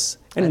costs.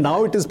 And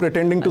now it is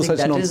pretending to such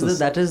nonsense.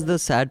 That is the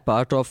sad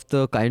part of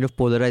the kind of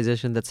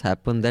polarization that's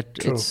happened, that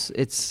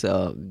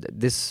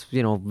this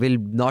will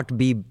not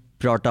be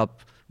brought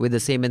up with the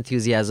same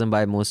enthusiasm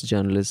by most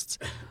journalists,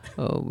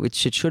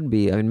 which it should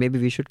be. I mean, maybe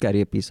we should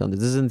carry a piece on this.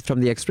 This is from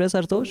the Express,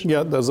 Hartosh?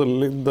 Yeah, there's a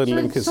link. The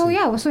link is... So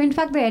in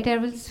fact, the air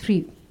travel is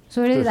free.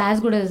 So it is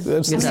as good as...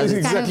 It's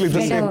exactly the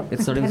same.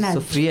 It's not even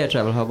so free air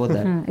travel. How about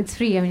that? It's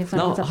free. I mean, it's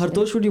not... Now,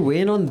 Hartosh, would you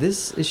weigh in on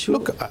this issue?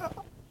 Look,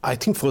 I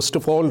think first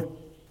of all,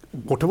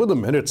 whatever the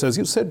merits, as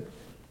you said,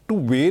 to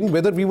weigh in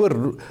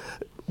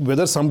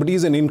whether somebody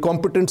is an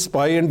incompetent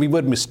spy and we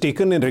were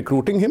mistaken in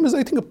recruiting him is,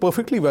 I think, a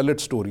perfectly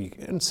valid story.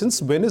 And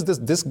since when is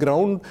this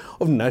ground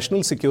of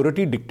national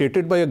security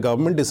dictated by a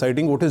government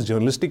deciding what is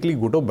journalistically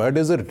good or bad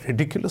is a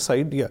ridiculous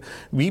idea.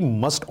 We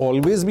must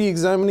always be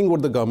examining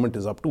what the government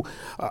is up to.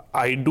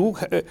 I do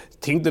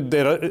think that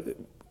there are,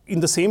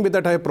 in the same way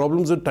that I have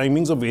problems with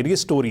timings of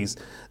various stories,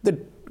 that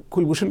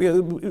Kulbhushan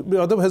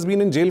Yadav has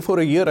been in jail for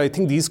a year. I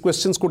think these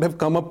questions could have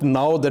come up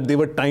now that they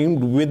were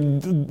timed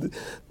with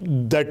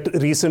that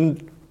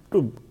recent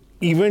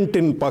event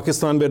in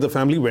Pakistan where the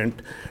family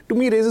went. To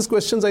me, raises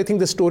questions. I think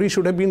the story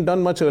should have been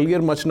done much earlier,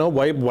 much now.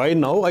 Why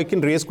now? I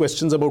can raise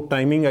questions about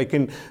timing. I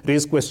can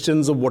raise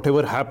questions of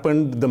whatever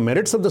happened, the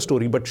merits of the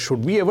story. But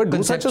should we ever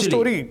do such a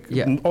story?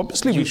 Yeah.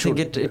 Obviously, we should.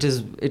 It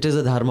is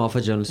a dharma of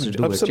a journalist to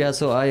do it. Yeah,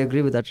 so I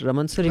agree with that.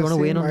 Raman sir, you want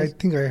to weigh in on this? I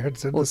think I had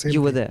said the same.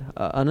 You were there.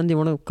 Anand, you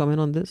want to come in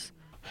on this?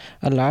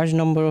 A large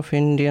number of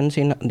Indians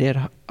in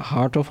their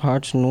heart of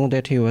hearts know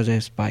that he was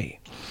a spy.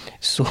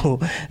 So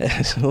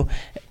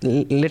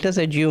let us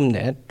assume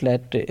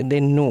that they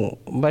know.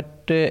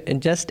 But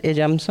just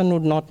assumption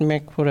would not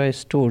make for a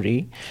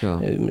story. Sure.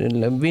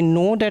 We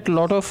know that a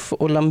lot of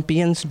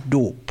Olympians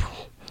dope.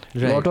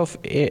 Right. A lot of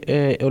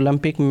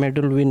Olympic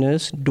medal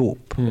winners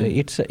dope.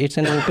 It's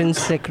an open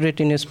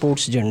secret in a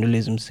sports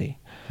journalism, say.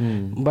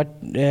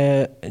 But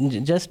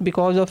just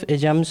because of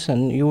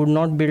assumption, you would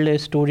not build a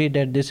story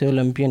that this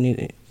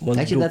Olympian was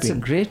Actually, that's a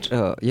great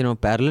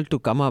parallel to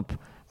come up.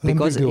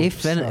 Because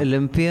if an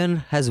Olympian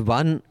has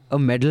won a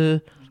medal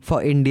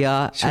for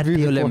India at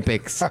the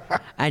Olympics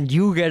and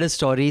you get a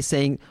story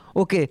saying,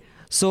 okay,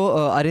 so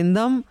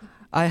Arindam,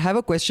 I have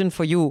a question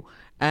for you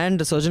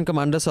and Surgeon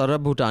Commander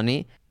Saurabh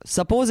Bhutani.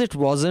 Suppose it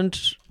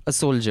wasn't a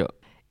soldier.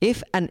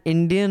 If an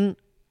Indian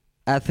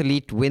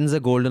athlete wins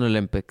a gold in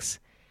Olympics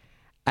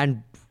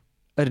and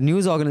a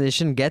news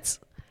organization gets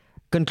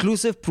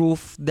conclusive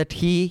proof that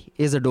he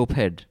is a dope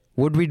head,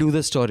 would we do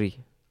the story?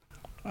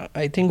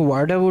 I think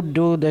WADA would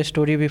do the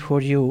story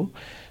before you.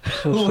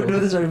 Who would do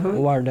the story before?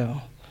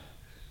 WADA.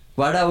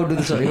 WADA would do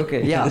the story.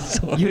 Okay, yeah.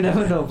 You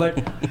never know. But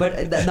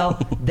now,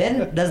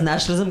 then does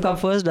nationalism come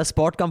first? Does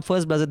sport come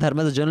first? Does it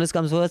dharma, the journalist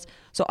comes first?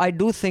 So I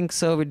do think,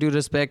 sir, with due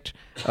respect,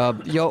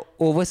 you're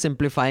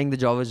oversimplifying the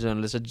job of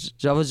journalist. A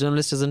job of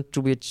journalist isn't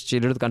to be a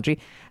cheerleader of the country.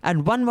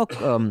 And one more,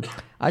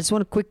 I just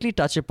want to quickly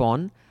touch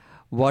upon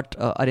what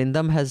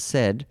Arindam has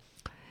said.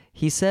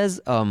 He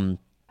says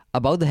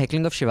about the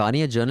heckling of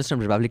Shivani, a journalist from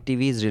Republic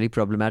TV, is really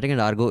problematic,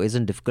 and Argo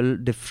isn't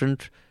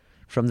different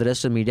from the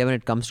rest of the media when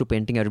it comes to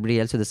painting everybody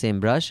else with the same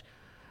brush.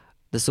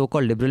 The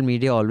so-called liberal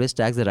media always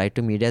tags the right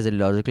to media as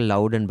illogical,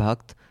 loud and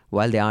bhakt,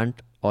 while they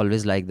aren't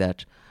always like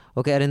that.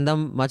 Okay,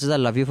 Arindam, much as I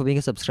love you for being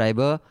a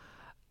subscriber,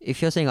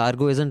 if you're saying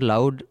Argo isn't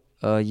loud,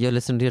 you're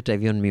listening to your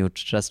TV on mute,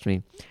 trust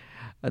me.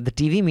 The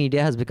TV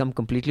media has become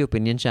completely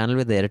opinion channel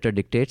where the editor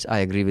dictates. I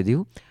agree with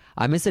you.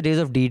 I miss the days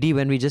of DD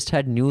when we just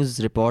had news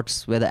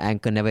reports where the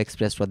anchor never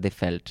expressed what they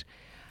felt.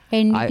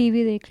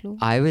 NDTV dekh lo.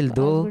 I will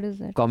though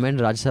comment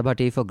Rajya Sabha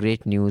TV for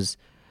great news,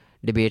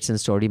 debates and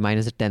story,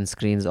 minus the 10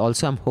 screens.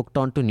 Also, I'm hooked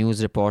on to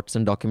news reports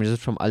and documentaries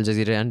from Al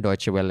Jazeera and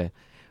Deutsche Welle,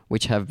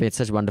 which have made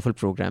such wonderful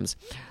programs.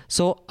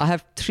 So I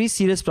have 3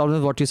 serious problems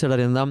with what you said,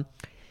 Arindam.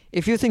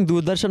 If you think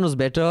Doordarshan was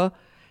better,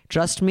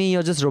 trust me,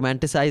 you're just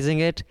romanticizing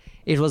it.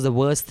 It was the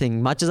worst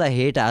thing. Much as I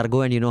hate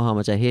Argo, and you know how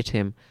much I hate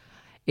him,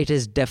 it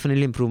is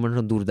definitely improvement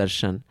on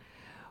Doordarshan.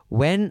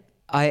 When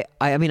I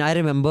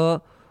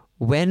remember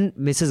when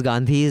Mrs.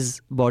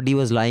 Gandhi's body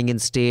was lying in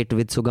state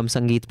with Sugam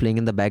Sangeet playing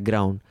in the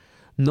background,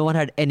 no one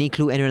had any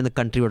clue anywhere in the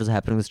country what was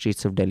happening in the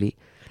streets of Delhi.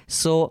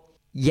 So,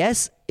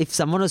 yes, if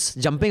someone was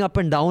jumping up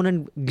and down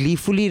and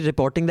gleefully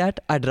reporting that,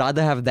 I'd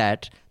rather have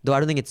that, though I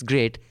don't think it's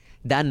great,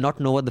 than not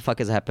know what the fuck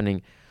is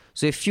happening.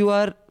 So if you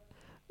are,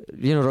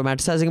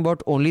 romanticizing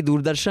about only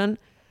Doordarshan,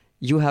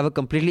 you have a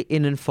completely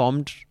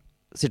uninformed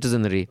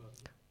citizenry.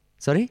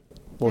 Sorry?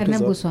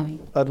 Arnab Goswami.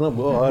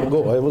 Argo.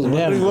 I was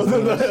wondering what it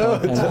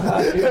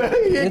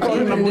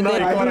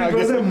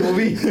was a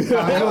movie.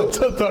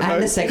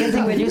 And the second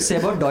thing when you say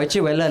about Deutsche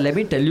Welle, let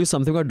me tell you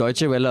something about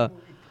Deutsche Welle.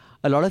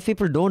 A lot of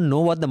people don't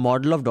know what the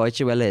model of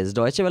Deutsche Welle is.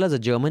 Deutsche Welle is a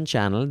German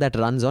channel that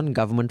runs on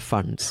government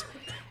funds.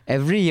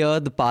 Every year,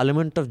 the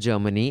Parliament of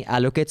Germany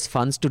allocates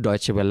funds to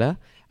Deutsche Welle,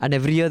 and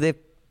every year they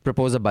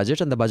propose a budget,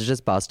 and the budget is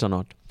passed or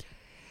not.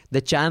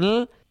 The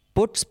channel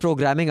puts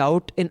programming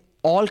out in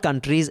all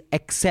countries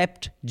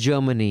except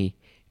Germany.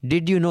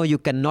 Did you know you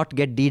cannot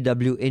get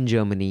DW in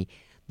Germany?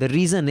 The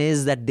reason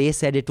is that they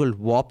said it will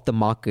warp the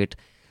market.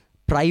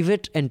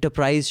 Private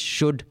enterprise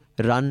should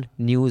run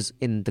news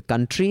in the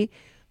country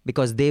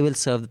because they will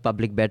serve the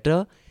public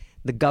better.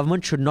 The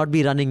government should not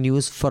be running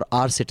news for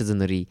our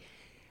citizenry.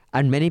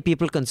 And many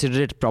people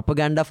consider it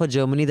propaganda for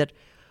Germany,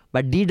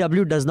 but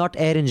DW does not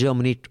air in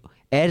Germany. It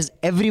airs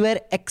everywhere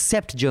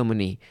except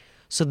Germany.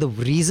 So the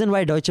reason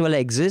why Deutsche Welle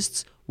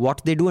exists,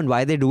 what they do and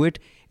why they do it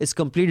is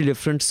completely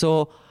different.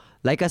 So,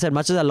 like I said,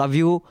 much as I love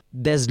you,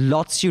 there's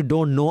lots you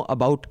don't know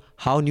about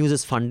how news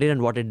is funded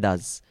and what it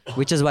does,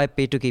 which is why I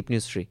pay to keep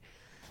news free.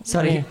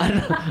 Sorry.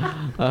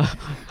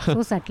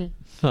 So subtle.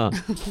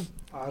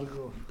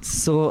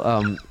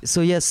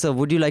 So yes,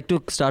 would you like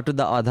to start with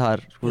the Aadhaar?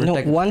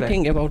 One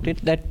thing about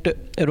it, that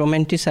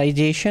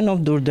romanticization of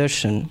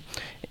Doordarshan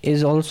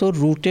is also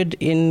rooted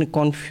in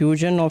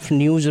confusion of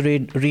news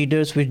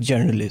readers with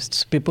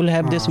journalists. People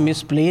have this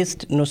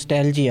misplaced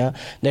nostalgia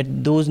that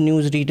those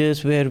news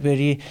readers were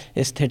very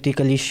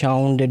aesthetically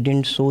sound, they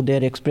didn't show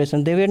their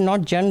expression. They were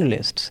not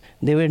journalists.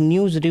 They were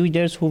news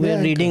readers who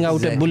were reading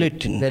out a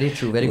bulletin. Very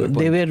true, very good point.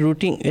 They were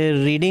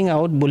reading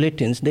out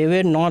bulletins. They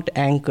were not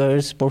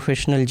anchors,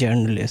 professional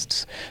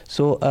journalists.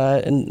 So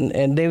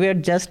and they were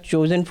just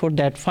chosen for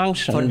that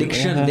function. For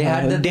diction. They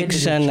had the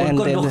diction.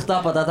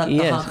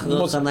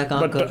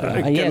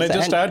 Can I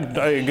just add,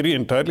 I agree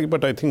entirely,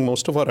 but I think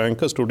most of our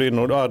anchors today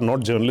are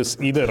not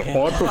journalists either,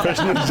 or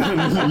professional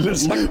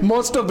journalists.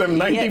 Most of them,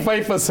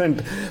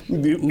 95%.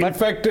 In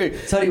fact...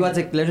 Sorry, one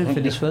sec, let me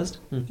finish first.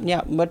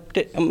 Yeah, but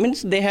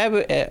means they have,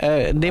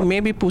 they may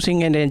be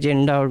pushing an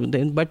agenda,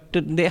 but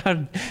they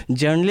are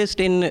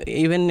journalists in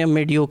even a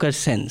mediocre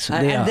sense.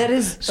 And there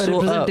is a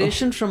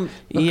representation from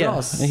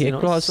across. He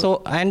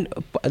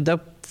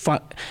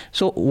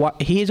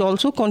is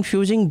also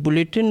confusing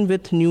bulletin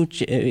with new.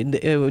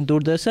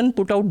 Doordarshan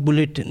put out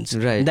bulletins.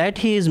 Right. That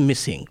he is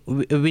missing,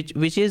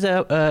 which is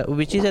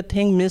a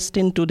thing missed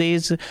in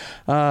today's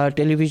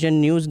television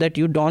news, that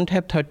you don't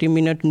have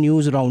 30-minute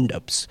news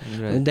roundups.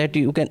 Right. That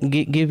you can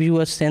give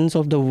you a sense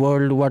of the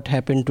world, what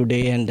happened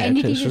today, and that.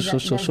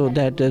 So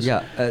that is.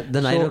 Yeah,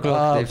 the 9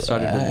 o'clock they've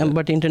started.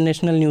 But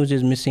international news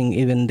is missing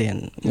even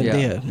then. Yeah.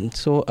 There.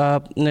 So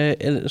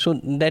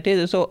that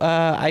is. So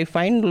I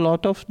find a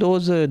lot of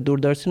those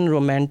Doordarshan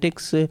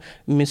romantics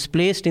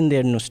misplaced in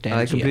their nostalgia.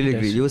 I completely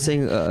agree. You were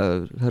saying,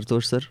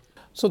 Hartosh sir?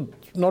 So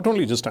not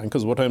only just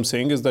anchors, what I'm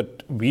saying is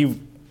that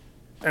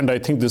and I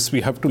think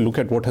we have to look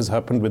at what has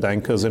happened with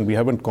anchors, and we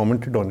haven't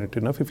commented on it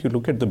enough. If you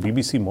look at the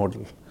BBC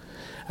model,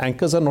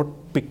 anchors are not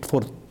picked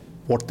for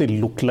what they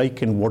look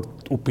like and what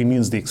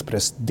opinions they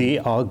express. They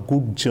are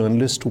good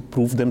journalists who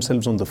prove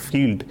themselves on the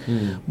field.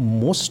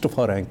 Most of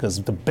our anchors,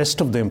 the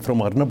best of them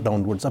from Arnab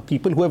downwards, are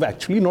people who have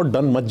actually not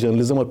done much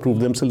journalism or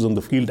proved themselves on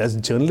the field. As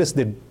journalists,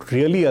 they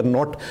really are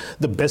not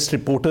the best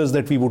reporters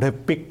that we would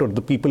have picked, or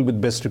the people with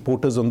best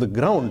reporters on the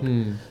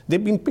ground.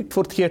 They've been picked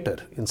for theatre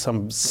in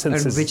some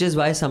senses. And which is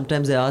why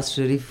sometimes they ask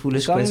really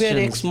foolish questions. Some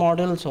were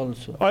ex-models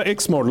also.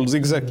 Ex-models,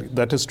 exactly.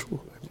 That is true.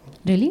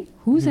 Really?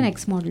 Who's an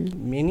ex-model?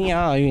 Many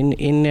are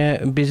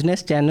in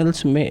business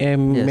channels. Many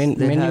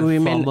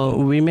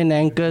women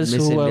anchors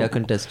Miss who India are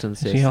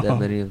contestants. Yes, there are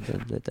many of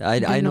them.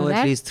 I know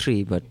at least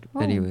 3, but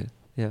anyway,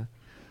 yeah.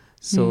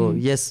 So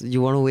yes,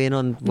 you want to weigh in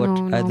on what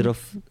either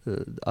of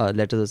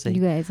letters are saying?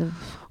 You guys have.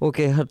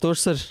 Okay, Hartosh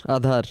sir,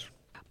 Aadhaar.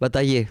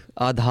 Bataiye,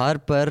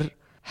 Aadhaar par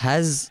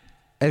has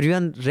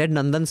everyone read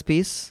Nandan's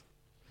piece?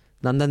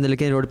 Nandan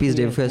Nilekani wrote a piece,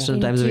 David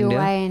Western Times of India.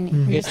 and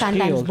Hindustan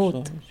Times,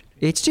 both.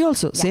 HT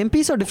also? Same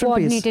piece or different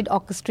Coordinated, piece?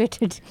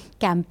 orchestrated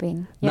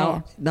campaign.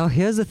 Now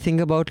here's the thing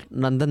about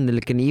Nandan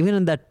Nilekani. Even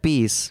in that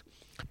piece,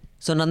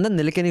 so Nandan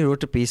Nilekani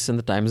wrote a piece in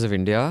the Times of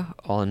India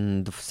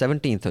on the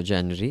 17th of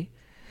January.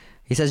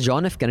 He says,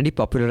 John F. Kennedy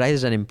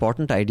popularized an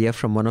important idea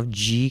from one of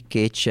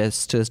G.K.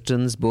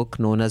 Chesterton's book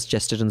known as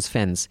Chesterton's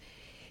Fence.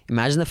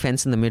 Imagine the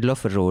fence in the middle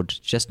of a road.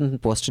 Chesterton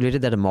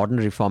postulated that a modern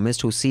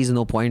reformist who sees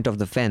no point of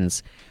the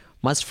fence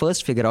must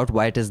first figure out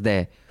why it is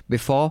there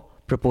before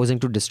proposing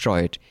to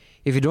destroy it.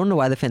 If you don't know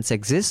why the fence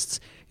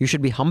exists, you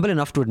should be humble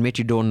enough to admit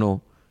you don't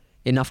know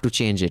enough to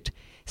change it.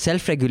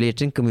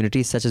 Self-regulating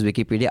communities such as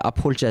Wikipedia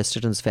uphold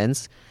Chesterton's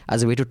Fence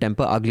as a way to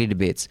temper ugly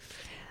debates.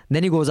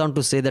 Then he goes on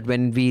to say that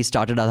when we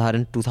started Aadhaar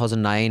in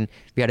 2009,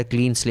 we had a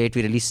clean slate.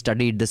 We really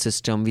studied the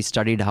system. We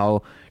studied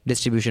how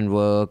distribution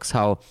works,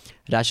 how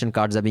ration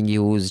cards are being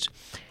used.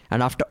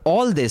 And after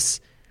all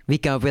this, we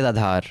came up with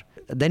Aadhaar.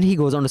 Then he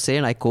goes on to say,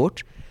 and I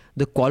quote,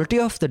 the quality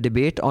of the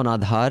debate on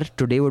Aadhaar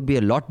today would be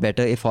a lot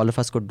better if all of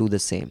us could do the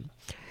same.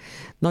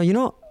 Now,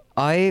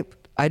 I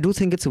do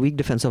think it's a weak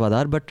defense of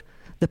Aadhaar, but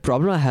the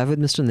problem I have with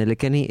Mr.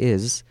 Nilekani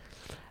is,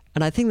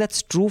 and I think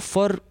that's true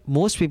for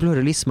most people who are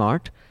really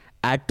smart,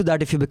 add to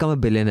that if you become a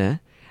billionaire,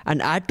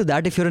 and add to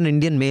that if you're an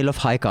Indian male of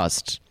high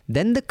caste,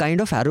 then the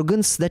kind of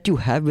arrogance that you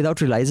have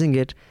without realizing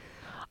it,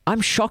 I'm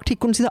shocked he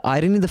couldn't see the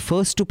irony in the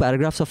first 2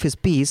 paragraphs of his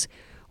piece,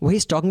 where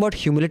he's talking about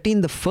humility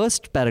in the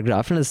first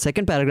paragraph and in the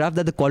second paragraph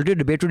that the quality of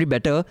debate would be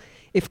better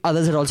if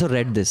others had also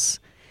read this.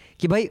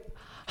 कि भाई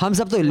हम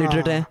सब तो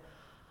illiterate हैं,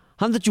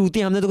 हम तो चूती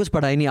हैं, हमने तो कुछ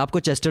पढ़ा ही नहीं, आपको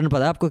चेस्टरटन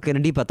पता है, आपको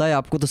कैनेडी पता है,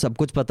 आपको तो सब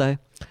कुछ पता है.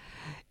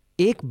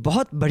 एक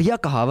बहुत बढ़िया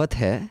कहावत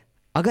है,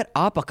 अगर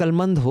आप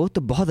अक्लमंद हो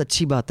तो बहुत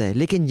अच्छी बात है,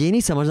 लेकिन ये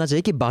नहीं समझना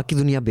चाहिए कि बाकी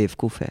दुनिया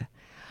बेवकूफ़ है.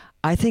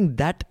 I think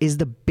that is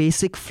the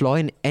basic flaw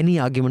in any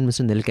argument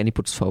Mr. Nilekani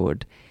puts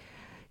forward.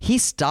 He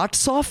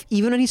starts off,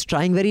 even when he's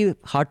trying very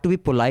hard to be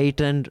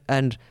polite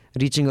and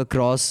reaching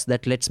across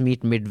that let's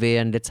meet midway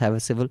and let's have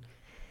a civil,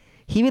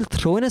 he will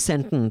throw in a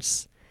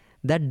sentence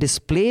that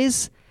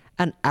displays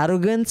an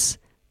arrogance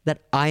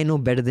that I know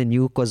better than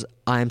you because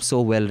I am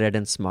so well read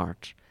and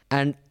smart.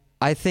 And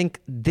I think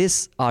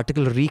this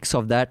article reeks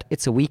of that.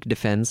 It's a weak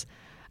defense.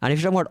 And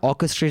if you're talking about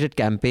orchestrated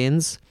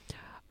campaigns,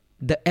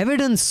 the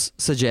evidence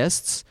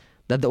suggests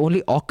that the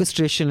only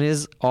orchestration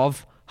is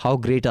of how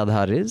great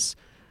Aadhaar is.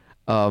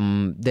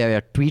 There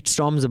are tweet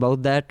storms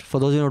about that. For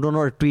those who don't know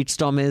what a tweet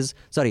storm is,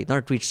 sorry, not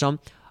a tweet storm,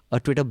 a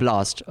Twitter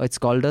blast. It's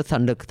called a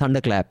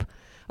thunderclap.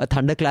 A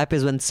thunderclap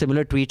is when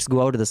similar tweets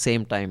go out at the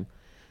same time.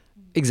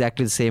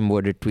 Exactly the same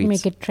worded tweets. To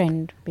make it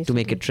trend, basically. To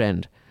make it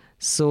trend.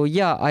 So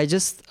yeah, I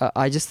just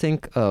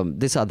think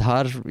this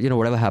Aadhaar,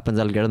 whatever happens,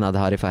 I'll get an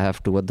Aadhaar if I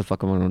have to. What the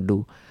fuck am I going to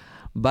do?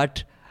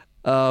 But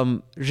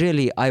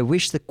really, I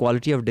wish the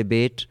quality of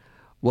debate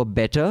were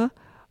better,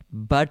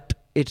 but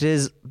it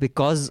is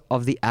because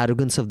of the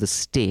arrogance of the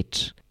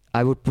state.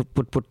 I would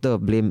put the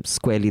blame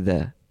squarely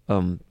there.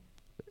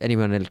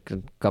 Anyone else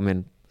can come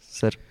in,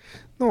 sir?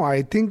 No,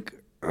 I think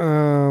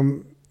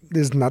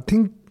there's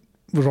nothing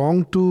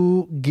wrong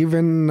to give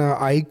an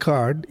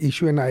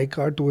issue an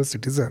iCard to a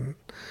citizen,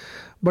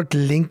 but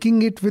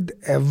linking it with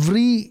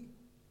everything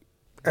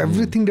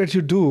that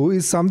you do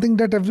is something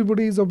that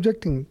everybody is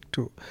objecting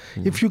to.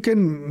 If you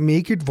can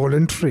make it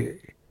voluntary,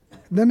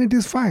 then it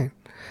is fine.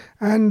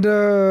 And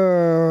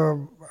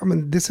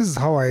this is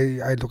how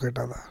I look at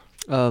Aadhaar.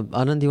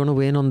 Anand, you want to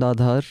weigh in on the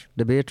Aadhaar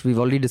debate? We've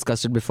already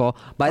discussed it before.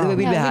 By the way,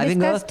 we'll be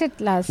having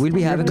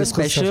a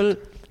special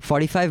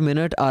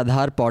 45-minute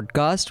Aadhaar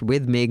podcast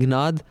with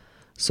Meghnad.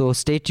 So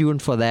stay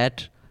tuned for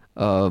that.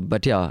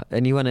 But yeah,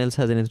 anyone else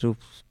has anything to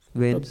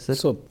weigh in?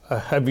 So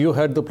have you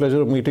had the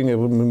pleasure of meeting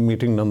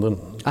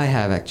Nandan? I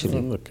have actually.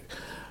 Okay.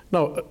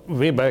 Now,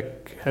 way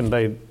back, and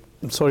I'm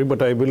sorry,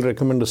 but I will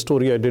recommend a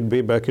story I did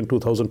way back in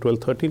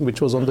 2012-13,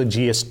 which was on the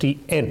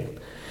GSTN,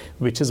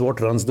 which is what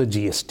runs the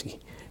GST.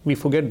 We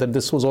forget that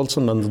this was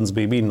also Nandan's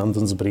baby,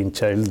 Nandan's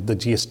brainchild, the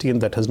GSTN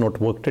that has not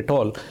worked at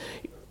all.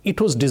 It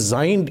was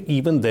designed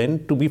even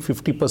then to be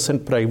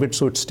 50% private,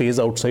 so it stays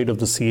outside of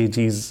the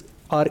CAGs.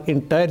 Our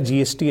entire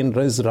GSTN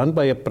is run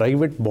by a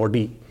private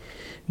body,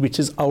 which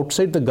is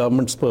outside the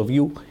government's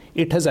purview.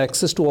 It has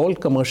access to all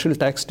commercial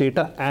tax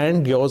data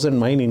and yours and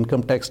mine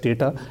income tax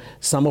data,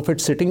 some of it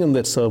sitting on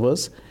their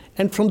servers.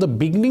 And from the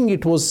beginning,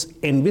 it was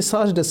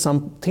envisaged as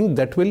something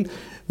that will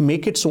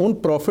make its own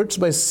profits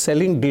by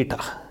selling data.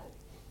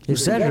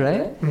 Is that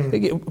right?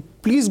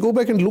 Please go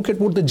back and look at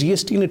what the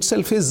GST in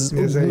itself is.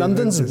 Yes,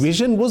 Nandan's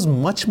vision was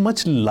much,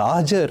 much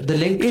larger. The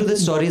link to the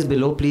story is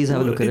below. Please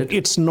have a look at it.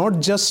 It's not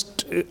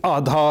just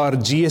Aadhaar,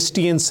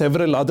 GST and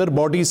several other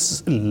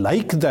bodies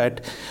like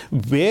that,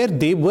 where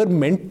they were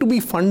meant to be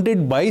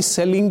funded by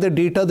selling the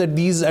data that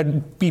these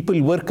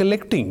people were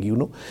collecting,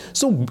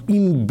 So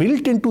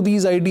built into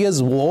these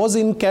ideas was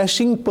in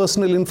caching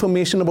personal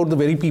information about the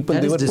very people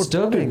they were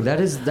disturbing. That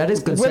is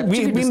conceptually Well,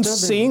 we've been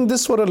saying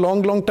this for a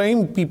long, long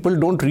time. People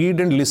don't read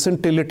and listen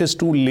till it is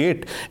too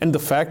late. And the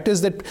fact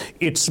is that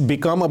it's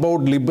become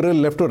about liberal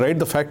left or right.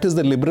 The fact is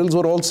the liberals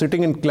were all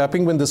sitting and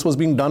clapping when this was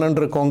being done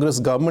under a Congress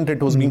government.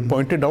 It was being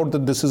pointed out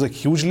that this is a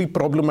hugely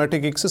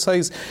problematic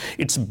exercise.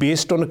 It's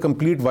based on a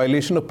complete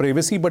violation of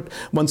privacy. But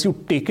once you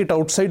take it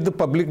outside the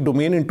public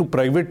domain into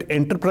private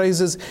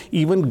enterprises,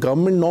 even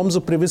government norms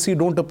of privacy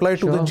don't apply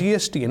to the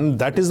GST. And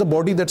that is the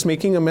body that's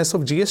making a mess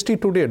of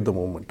GST today at the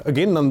moment.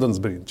 Again, Nandan's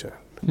brainchild.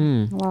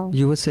 Wow.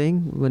 You were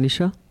saying,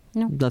 Manisha?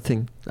 No.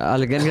 Nothing.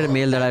 I'll again get a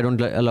mail that I don't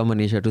allow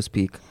Manisha to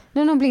speak.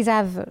 No, please, I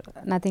have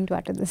nothing to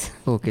add to this.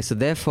 Okay, so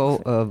therefore,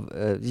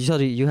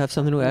 sorry, you have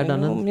something to add,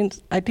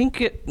 Anand? I think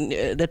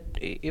that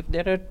if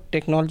there are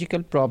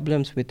technological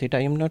problems with it,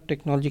 I am not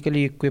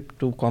technologically equipped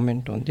to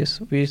comment on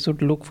this. We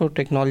should look for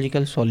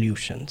technological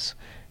solutions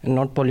and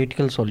not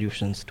political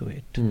solutions to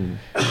it.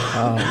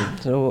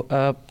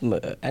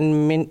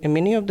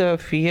 Many of the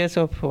fears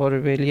of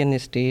Orwellian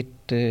state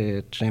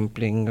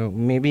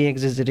trampling may be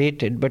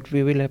exaggerated, but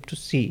we will have to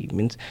see.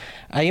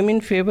 I am in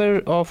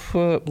favor of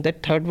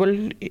that third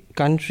world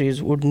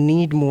countries would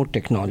need more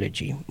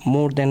technology,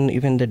 more than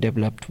even the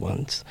developed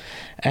ones.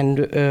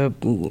 And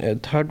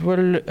third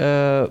world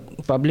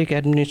public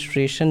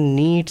administration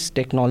needs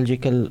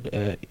technological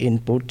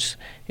inputs,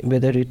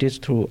 whether it is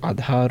through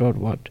Aadhaar or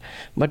what.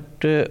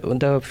 But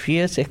the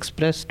fears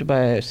expressed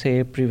by,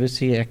 say,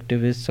 privacy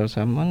activists or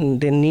someone,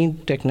 they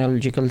need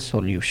technological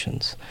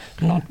solutions,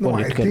 not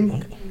political ones.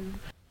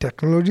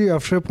 Technology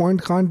after a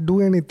point can't do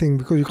anything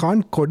because you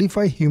can't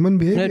codify human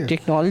behavior. No,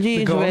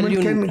 technology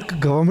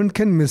government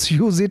can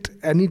misuse it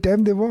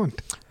anytime they want.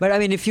 But I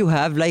mean, if you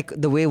have like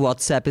the way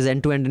WhatsApp is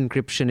end-to-end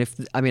encryption,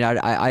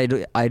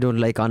 I don't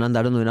like Anand.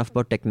 I don't know enough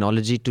about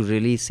technology to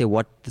really say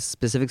what the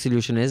specific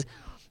solution is.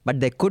 But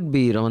there could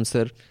be, Raman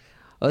sir,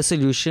 a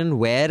solution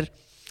where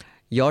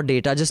your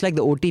data, just like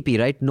the OTP,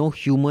 right? No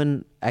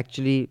human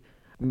actually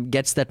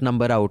gets that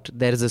number out.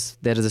 There is a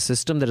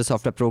system, there is a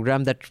software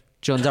program that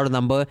churns out a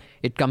number.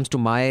 It comes to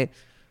my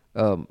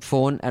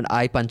phone and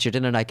I punch it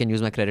in and I can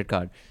use my credit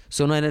card.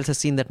 So no one else has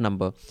seen that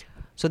number.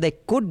 So there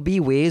could be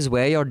ways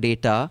where your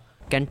data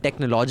can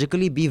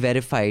technologically be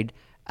verified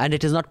and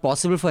it is not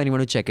possible for anyone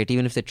to check it,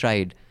 even if they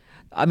tried.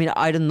 I mean,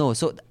 I don't know.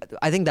 So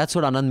I think that's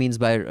what Anand means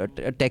by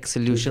a tech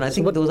solution. I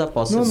think those are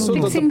possible. So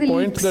the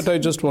point that I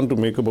just want to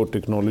make about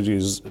technology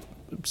is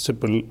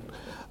simple.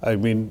 I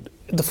mean,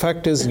 the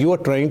fact is you are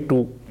trying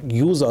to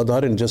use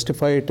Aadhaar and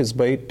justify it is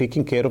by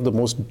taking care of the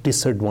most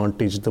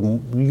disadvantaged, the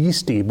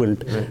least able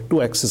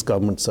to access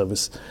government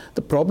service.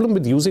 The problem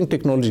with using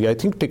technology, I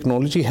think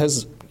technology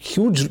has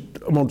huge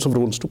amounts of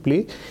roles to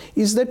play,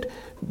 is that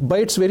by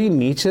its very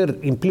nature,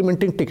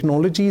 implementing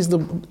technology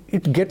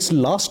it gets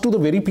last to the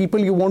very people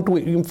you want to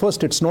aim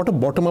first. It's not a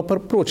bottom-up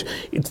approach.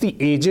 It's the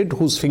aged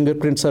whose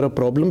fingerprints are a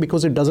problem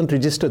because it doesn't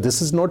register.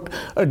 This is not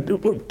a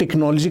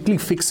technologically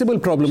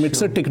fixable problem.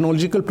 It's a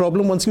technological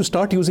problem once you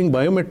start using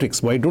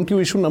biometrics. Why don't you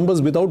issue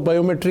numbers without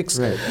biometrics?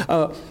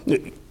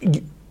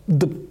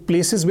 The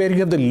places where you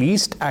have the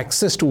least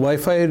access to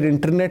Wi-Fi and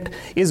internet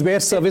is where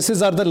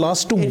services are the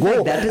last to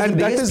go. Fact, that is the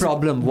biggest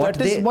problem.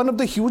 That is one of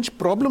the huge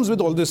problems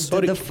with all this.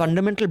 The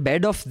fundamental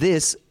bed of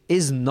this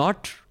is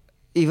not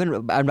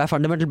even, and by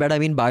fundamental bed I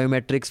mean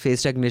biometrics,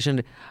 face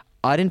recognition,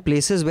 are in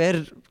places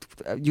where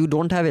you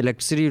don't have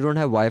electricity, you don't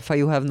have Wi-Fi,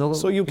 you have no...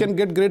 So you can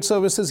get great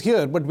services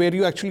here, but where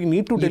you actually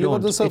need to deliver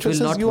the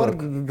services, you are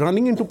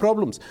running into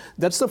problems.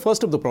 That's the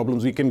first of the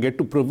problems. We can get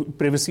to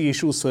privacy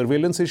issues,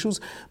 surveillance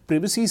issues.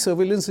 Privacy,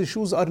 surveillance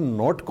issues are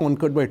not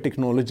conquered by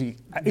technology.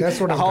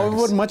 That's what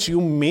However much you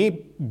may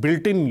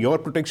build in your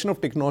protection of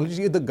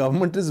technology, the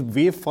government is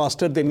way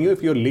faster than you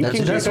if you're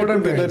linking that's what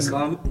I'm together.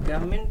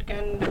 Government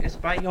can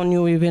spy on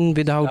you even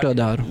without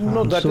Aadhaar.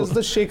 No, that is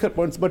the shaker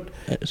points. But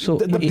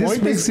the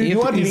point is,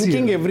 you are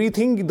linking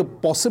everything, the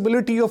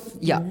possibility of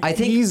I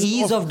think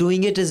ease of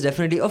doing it is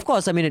definitely, of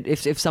course, I mean,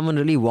 if someone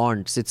really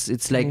wants,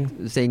 it's like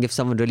saying if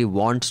someone really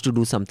wants to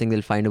do something,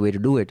 they'll find a way to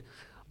do it.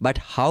 But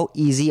how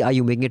easy are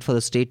you making it for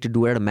the state to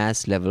do it at a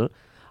mass level?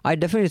 I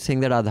definitely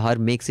think that Aadhaar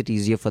makes it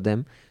easier for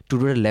them to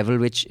do it at a level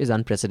which is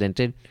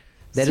unprecedented.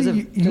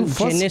 The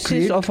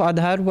genesis of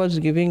Aadhaar was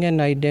giving an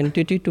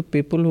identity to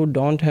people who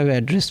don't have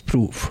address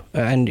proof,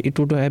 and it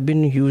would have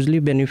been hugely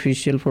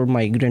beneficial for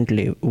migrant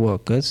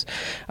workers.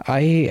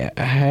 I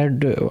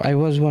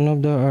was one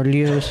of the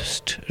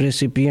earliest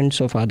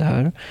recipients of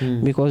Aadhaar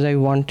because I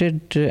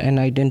wanted an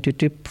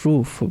identity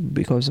proof,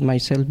 because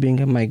myself being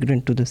a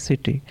migrant to the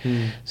city.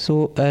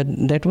 So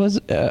that was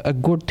a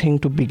good thing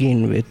to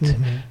begin with.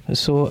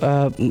 So,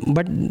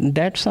 but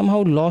that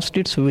somehow lost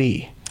its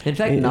way. In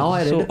fact, now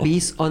I read a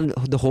piece on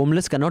the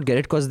homeless cannot get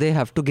it because they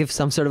have to give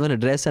some sort of an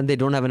address and they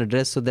don't have an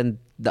address. So then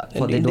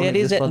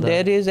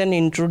there is an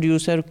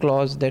introducer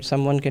clause that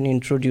someone can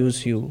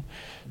introduce you.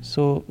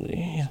 So,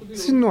 yeah.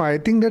 See, no, I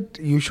think that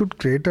you should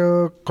create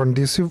a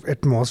conducive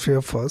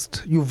atmosphere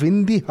first. You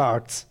win the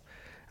hearts.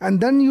 And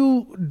then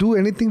you do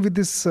anything with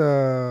this.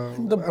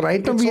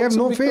 Right now, we have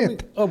no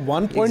faith. A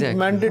 1 point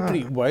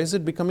mandatory. Why is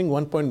it becoming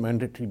 1 point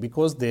mandatory?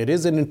 Because there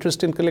is an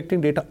interest in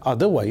collecting data.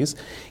 Otherwise,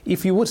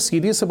 if you were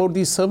serious about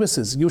these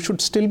services, you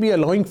should still be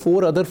allowing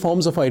 4 other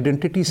forms of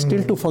identity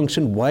still to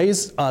function. Why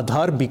is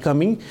Aadhaar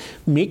becoming?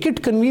 Make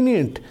it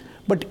convenient.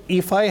 But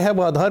if I have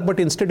Aadhaar, but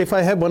instead if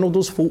I have one of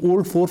those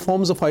old 4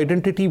 forms of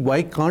identity,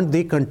 why can't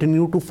they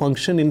continue to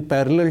function in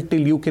parallel till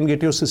you can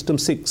get your system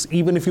 6,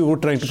 even if you were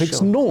trying to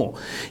fix? No.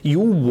 You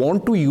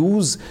want to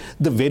use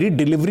the very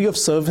delivery of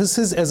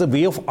services as a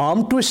way of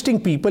arm twisting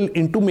people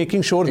into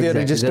making sure they are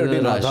registered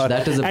in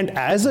Aadhaar. And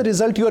as a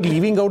result, you are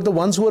leaving out the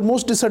ones who are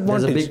most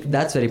disadvantaged.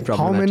 That's very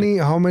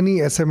problematic. How many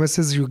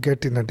SMSs you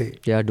get in a day?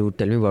 Yeah, dude,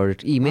 tell me about it.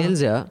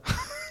 Emails,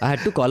 I had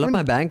to call up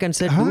my bank and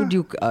said,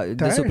 dude,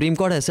 the Supreme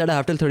Court has said I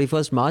have till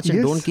 31st March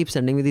and don't keep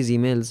sending me these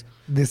emails.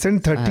 They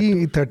send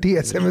 30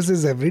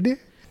 SMSs every day?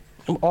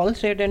 All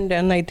said and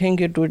done, I think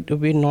it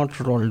would be not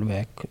rolled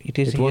back.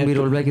 It won't be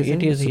rolled back,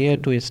 it is here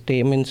to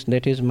stay. Means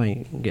that is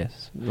my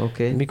guess.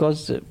 Okay.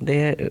 Because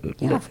they...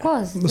 of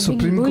course. The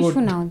Supreme Court...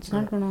 now. It's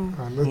not going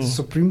to... The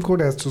Supreme Court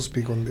has to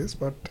speak on this,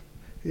 but...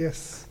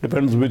 Yes.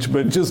 Depends which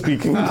bench is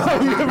speaking.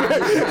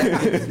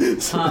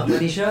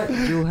 Manisha,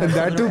 you have... And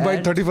that too by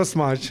 31st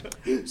March.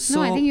 So,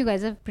 no, I think you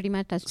guys have pretty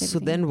much touched everything. So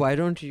then why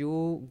don't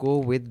you go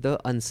with the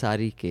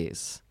Ansari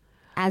case?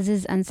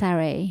 Aziz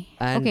Ansari.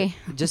 And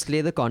just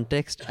lay the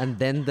context and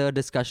then the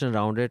discussion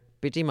around it.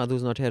 Pity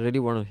Madhu's not here. I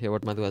really want to hear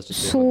what Madhu has to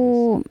say.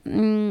 So,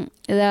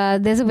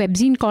 there's a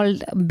webzine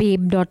called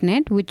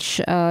babe.net which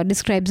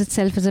describes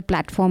itself as a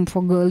platform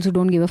for girls who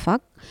don't give a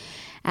fuck.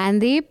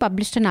 And they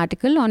published an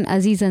article on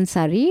Aziz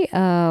Ansari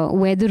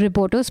where the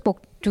reporter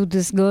spoke to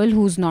this girl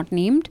who's not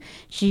named.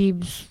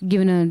 She's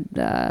given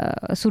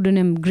a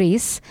pseudonym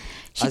Grace.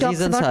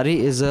 Aziz Ansari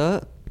is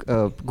a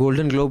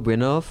Golden Globe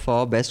winner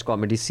for Best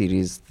Comedy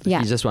Series. Yeah.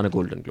 He just won a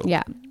Golden Globe.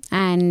 Yeah.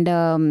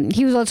 And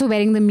he was also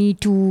wearing the Me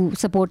Too,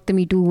 support the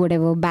Me Too,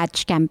 whatever,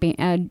 badge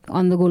campaign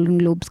on the Golden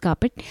Globes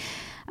carpet.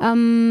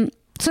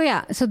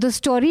 So the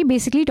story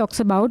basically talks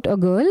about a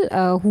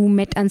girl who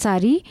met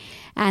Ansari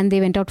and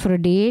they went out for a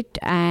date,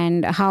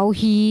 and how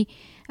he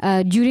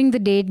during the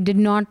date did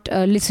not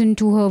listen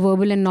to her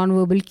verbal and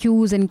non-verbal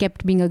cues and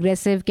kept being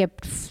aggressive,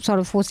 kept sort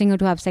of forcing her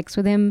to have sex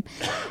with him,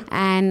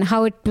 and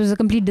how it was a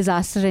complete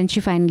disaster and she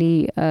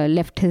finally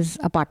left his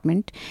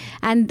apartment.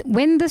 And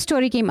when the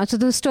story came out, so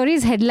the story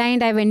is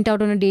headlined, I went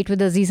out on a date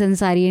with Aziz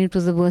Ansari and it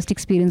was the worst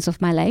experience of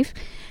my life.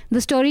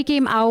 The story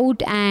came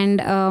out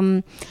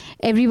and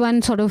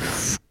everyone sort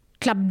of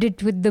clubbed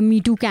it with the Me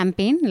Too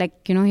campaign. Like,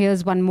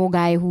 here's one more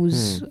guy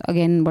who's,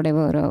 again,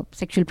 whatever, a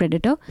sexual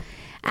predator.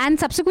 And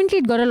subsequently,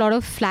 it got a lot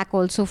of flack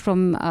also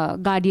from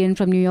Guardian,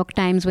 from New York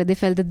Times, where they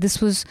felt that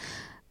this was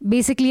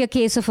basically a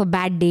case of a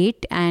bad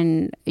date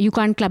and you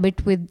can't club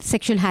it with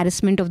sexual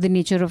harassment of the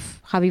nature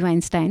of Harvey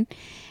Weinstein,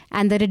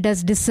 and that it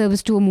does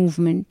disservice to a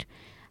movement.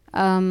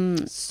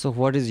 So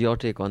what is your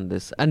take on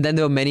this? And then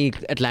there were many.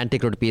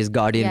 Atlantic wrote a piece,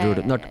 Guardian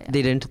wrote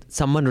they didn't.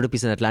 Someone wrote a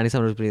piece in Atlantic,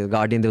 someone wrote a piece in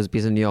Guardian, there was a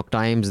piece in New York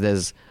Times,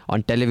 there's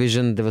on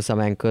television, there were some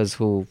anchors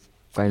who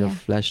kind of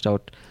flashed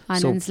out.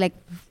 Anand's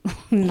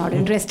not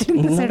interested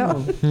in this at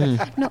all.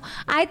 No,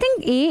 I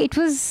think it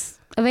was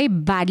a very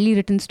badly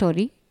written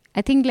story.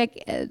 I think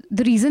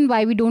the reason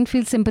why we don't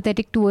feel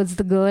sympathetic towards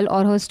the girl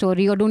or her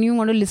story, or don't even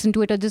want to listen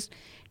to it or just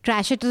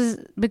trash it, is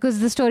because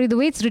the story, the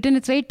way it's written,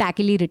 it's very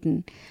tackily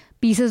written.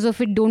 Pieces of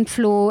it don't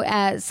flow.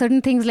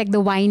 Certain things like the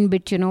wine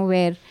bit,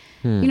 where,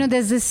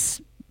 there's this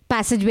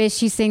passage where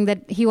she's saying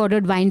that he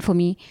ordered wine for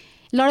me.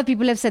 A lot of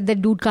people have said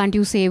that, dude, can't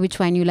you say which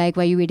wine you like?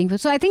 Why are you waiting for?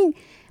 So I think,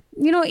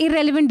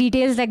 irrelevant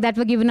details like that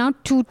were given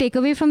out to take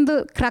away from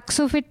the crux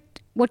of it.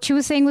 What she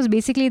was saying was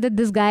basically that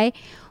this guy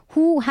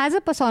who has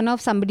a persona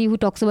of somebody who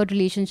talks about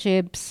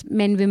relationships,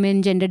 men,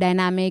 women, gender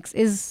dynamics,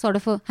 is sort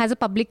of has a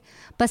public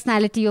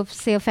personality of,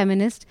 say, a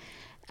feminist,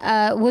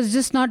 was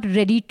just not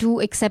ready to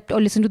accept or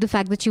listen to the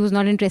fact that she was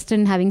not interested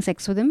in having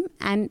sex with him,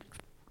 and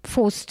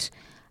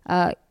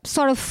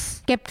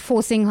kept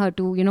forcing her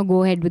to,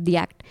 go ahead with the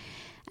act.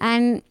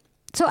 And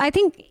so I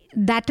think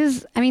that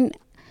is,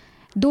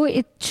 though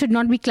it should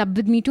not be clubbed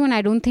with Me Too, and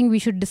I don't think we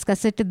should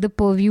discuss it at the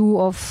purview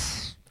of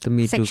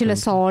the sexual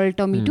assault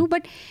or Me Too,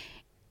 but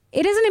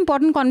it is an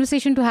important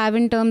conversation to have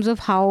in terms of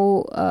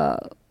how,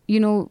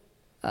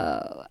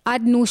 our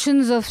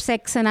notions of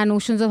sex and our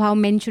notions of how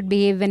men should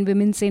behave when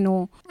women say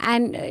no.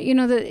 And,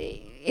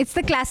 it's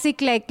the classic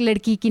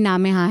ladki ki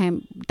naam hai haan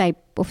hai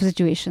type of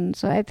situation.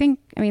 So I think,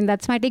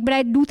 that's my take. But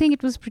I do think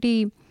it was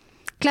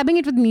clubbing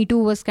it with Me Too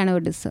was kind of a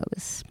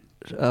disservice.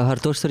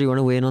 Hartosh sir, you want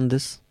to weigh in on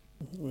this?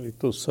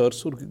 तो sir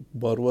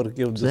बार-बार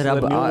के sir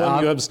अब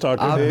आप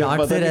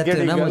डांटते रहते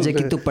हैं ना मुझे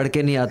कि तू पढ़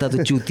के नहीं आता,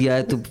 तू चूतिया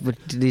है, तू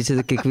नीचे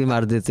से किक भी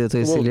मार देते हो, तो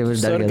इसलिए मैं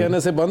डर गया। सर कहने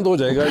से बंद हो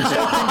जाएगा।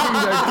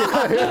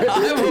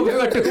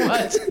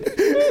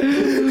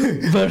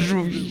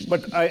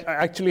 But I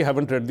actually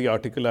haven't read the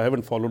article. I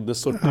haven't followed this.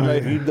 So till I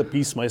read the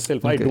piece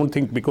myself, I don't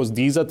think, because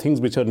these are things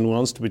which are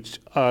nuanced, which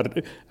are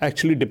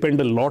actually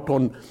depend a lot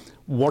on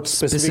what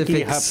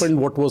specifically happened,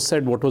 what was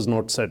said, what was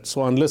not said.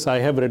 So unless I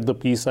have read the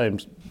piece, I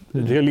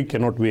really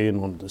cannot weigh in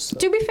on this.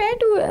 To be fair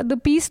to the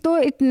piece, though,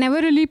 it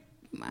never really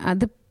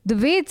the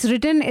way it's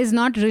written is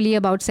not really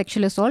about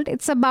sexual assault.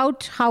 It's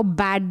about how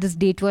bad this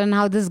date was and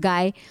how this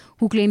guy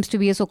who claims to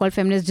be a so-called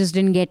feminist just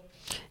didn't get.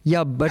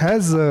 Yeah, but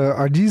has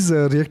Aziz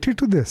reacted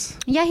to this?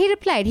 Yeah, he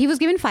replied. He was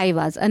given 5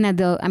 hours.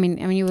 Another.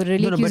 You were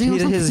really accusing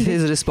him. But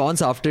his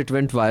response after it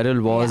went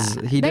viral was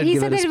he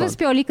said that it was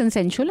purely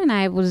consensual, and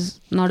I was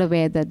not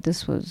aware that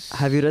this was.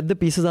 Have you read the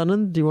pieces,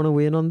 Anand? Do you want to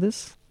weigh in on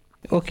this?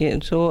 Okay,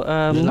 so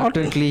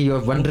reluctantly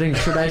you're wondering,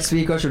 should I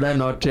speak or should I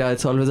not? Yeah,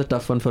 it's always a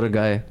tough one for a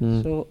guy.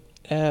 So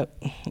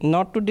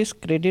not to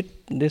discredit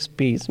this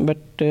piece, but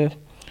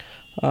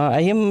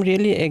I am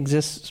really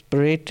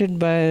exasperated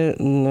by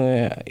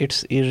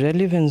its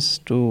irrelevance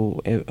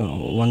to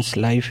one's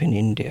life in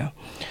India.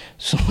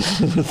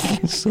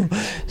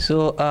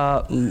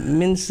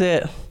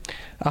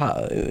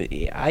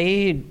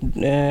 I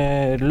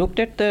looked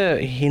at the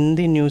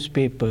Hindi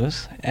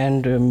newspapers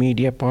and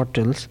media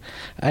portals.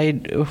 I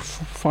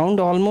found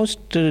almost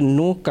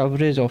no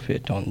coverage of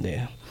it on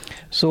there.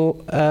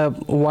 So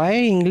why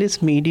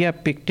English media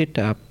picked it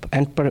up,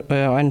 and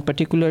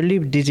particularly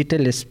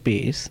digital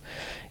space,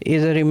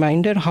 is a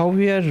reminder how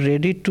we are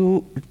ready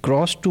to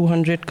cross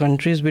 200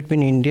 countries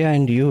between India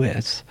and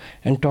US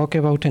and talk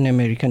about an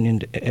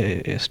American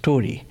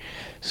story.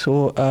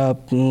 So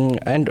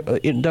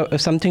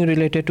something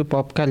related to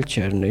pop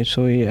culture.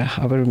 So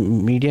our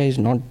media is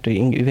not,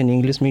 even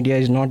English media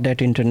is not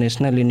that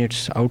international in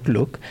its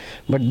outlook,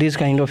 but this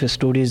kind of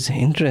stories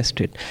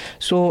interested.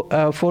 So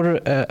for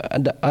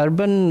the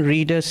urban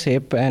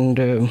readership and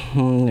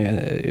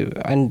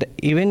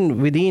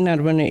even within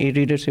urban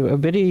readership, a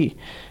very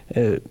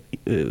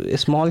a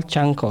small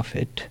chunk of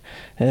it,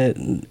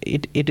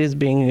 it is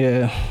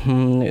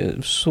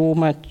being so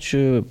much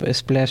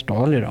splashed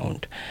all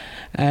around.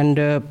 And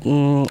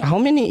how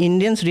many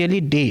Indians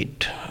really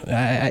date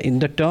in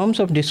the terms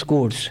of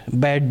discourse?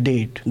 Bad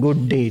date,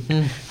 good date.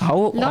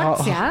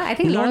 I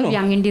think a lot of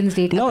young Indians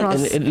date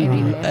across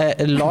everywhere.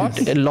 A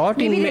lot.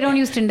 Maybe they don't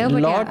use Tinder, but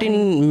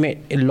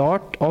a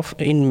lot of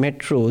in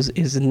metros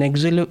is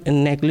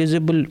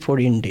negligible for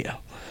India.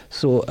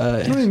 So,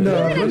 content,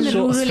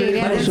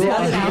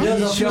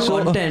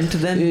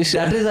 then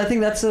that is, I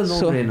think that's a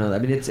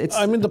no-brainer. It's.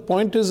 The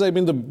point is,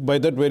 by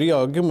that very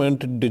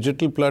argument,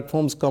 digital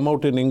platforms come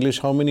out in English.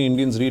 How many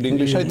Indians read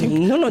English? I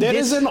think there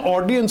is an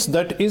audience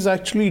that is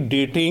actually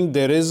dating.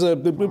 There is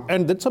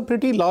and that's a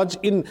pretty large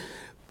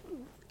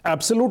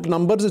absolute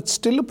numbers, it's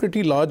still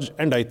pretty large,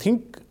 and I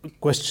think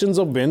questions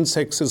of when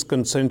sex is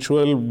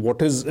consensual,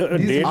 what is a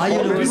date,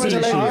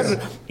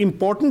 are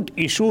important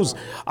issues.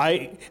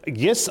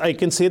 Yes, I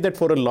can say that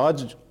for a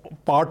large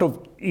part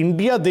of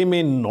India, they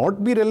may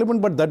not be relevant,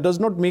 but that does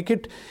not make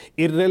it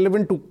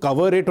irrelevant to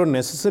cover it or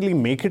necessarily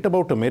make it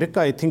about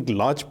America. I think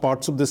large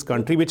parts of this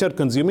country which are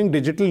consuming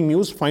digital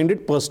news find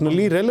it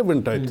personally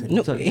relevant, I think.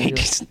 No,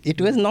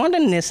 it was not a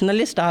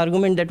nationalist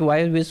argument that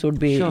why we should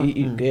be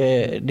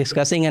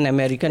discussing an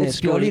American it's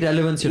story. Purely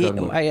relevance you're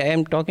talking about. I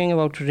am talking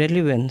about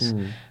relevance.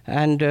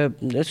 And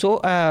as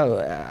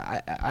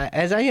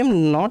I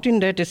am not in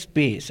that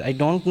space, I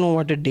don't know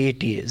what a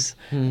date is.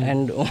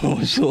 And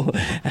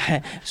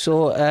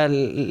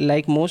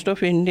like most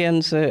of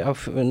Indians,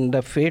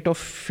 the fate of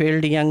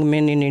failed young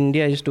men in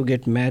India is to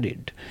get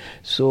married.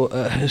 So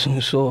when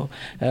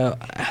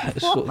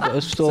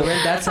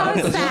that's how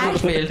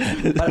failed.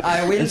 But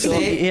I will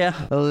say,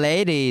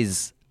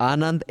 ladies,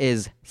 Anand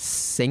is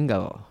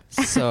single.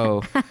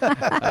 So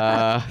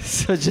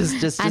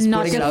just and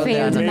not putting it a out there.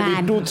 failed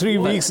man. Maybe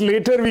 2-3 weeks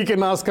later we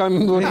can ask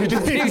Anand what he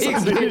thinks. 3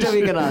 weeks later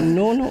we can ask.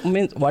 No,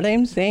 means what I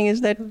am saying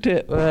is that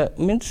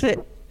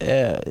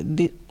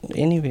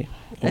anyway.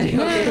 Okay.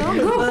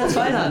 No, that's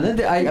fine, Anand.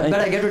 But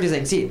I get what you're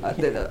saying. See,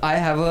 I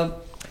have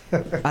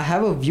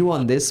a view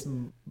on this,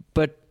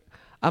 but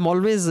I'm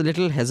always a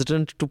little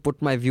hesitant to put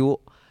my view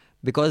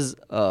because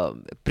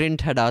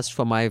Print had asked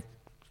for my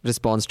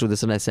response to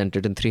this and I sent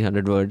it in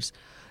 300 words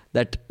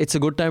that it's a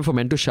good time for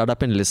men to shut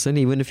up and listen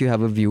even if you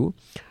have a view.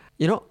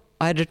 You know,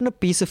 I had written a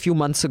piece a few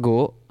months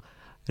ago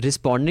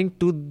responding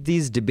to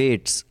these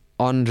debates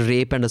on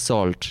rape and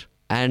assault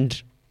and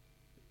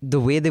the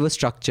way they were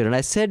structured. And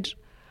I said,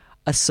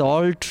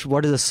 assault,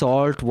 what is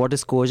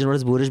coercion, what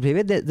is boorish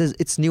behavior,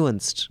 it's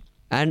nuanced.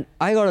 And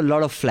I got a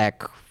lot of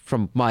flack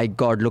from, my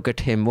God, look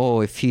at him.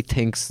 Oh, if he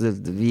thinks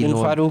that we know. In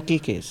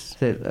Farooqi case.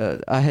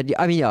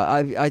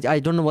 I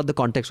don't know what the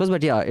context was,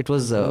 but yeah, it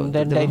was.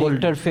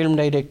 That film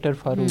director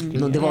Farooqi.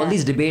 No, there were all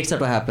these debates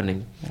that were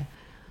happening. Yeah.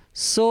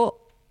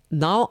 So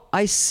now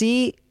I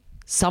see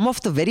some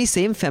of the very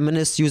same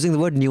feminists using the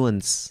word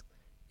nuance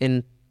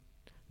in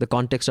the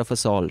context of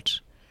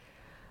assault.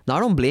 Now I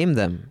don't blame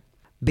them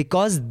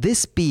because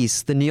this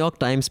piece, the New York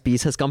Times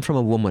piece, has come from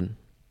a woman.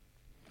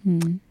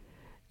 You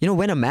know,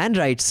 when a man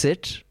writes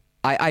it,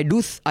 I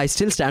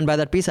still stand by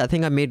that piece. I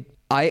think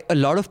a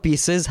lot of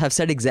pieces have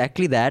said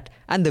exactly that,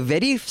 and the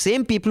very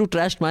same people who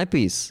trashed my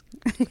piece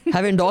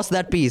have endorsed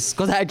that piece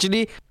because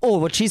actually,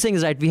 what she's saying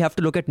is right. We have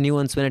to look at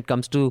nuance when it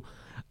comes to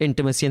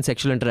intimacy and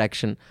sexual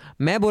interaction.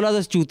 मैं बोला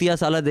था चूतिया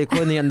साला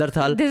देखो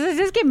Neanderthal. This is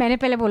just कि मैंने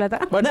पहले बोला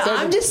था. But no,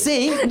 I'm just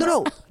saying.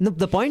 No.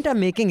 The point I'm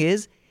making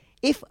is,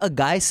 if a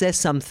guy says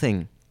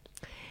something,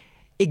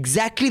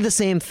 exactly the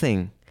same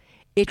thing,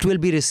 it will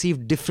be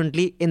received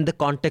differently in the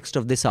context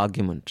of this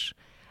argument.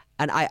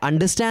 And I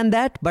understand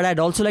that, but I'd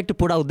also like to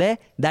put out there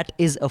that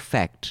is a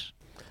fact.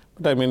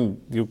 But I mean,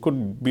 you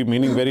could be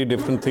meaning very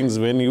different things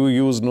when you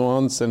use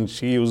nuance and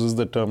she uses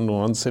the term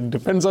nuance. It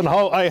depends on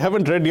how. I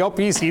haven't read your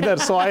piece either,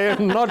 so I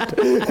am not.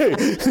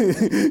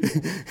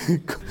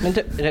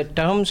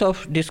 Terms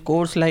of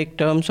discourse, like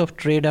terms of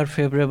trade, are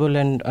favorable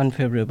and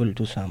unfavorable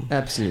to some.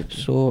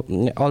 Absolutely. So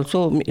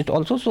it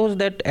also shows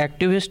that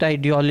activist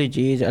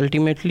ideology is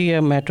ultimately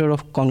a matter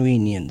of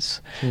convenience.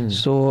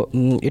 So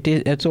it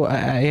is. So I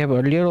have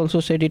earlier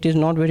also said it is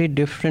not very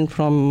different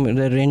from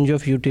the range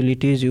of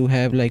utilities you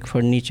have, like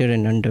furniture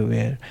and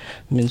underwear.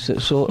 Means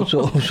so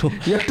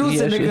you're too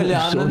cynical,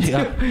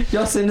 Anand.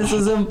 Your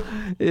cynicism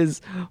is.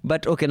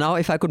 But okay, now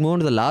if I could move on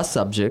to the last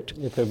subject.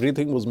 If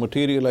everything was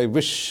material, I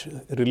wish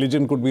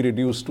religion could be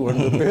reduced to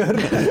underwear,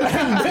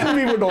 and then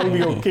we would all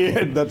be okay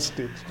at that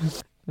stage.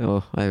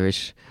 Oh, I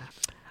wish.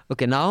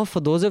 Okay, now for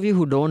those of you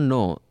who don't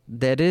know,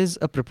 there is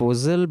a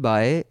proposal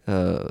by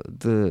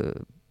the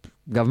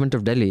government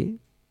of Delhi,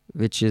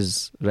 which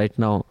is right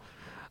now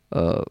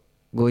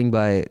going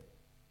by.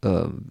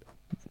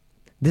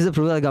 This is a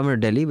proposal by the government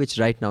of Delhi, which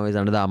right now is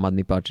under the Aam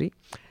Aadmi Party,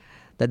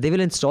 that they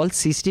will install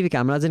CCTV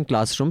cameras in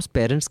classrooms.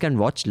 Parents can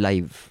watch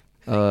live.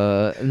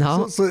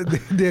 Now, so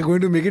they are going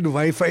to make it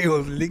Wi-Fi or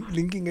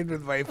linking it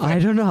with Wi-Fi. I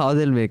don't know how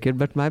they'll make it,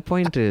 but my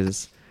point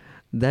is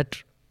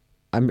that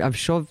I'm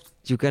sure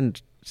you can.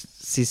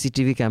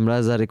 CCTV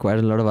cameras are required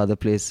in a lot of other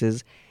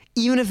places,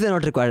 even if they're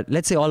not required.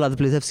 Let's say all other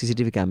places have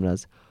CCTV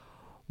cameras.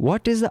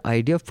 What is the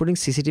idea of putting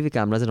CCTV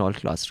cameras in all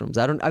classrooms?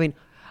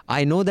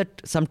 I know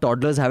that some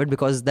toddlers have it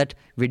because that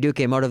video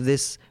came out of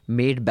this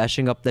maid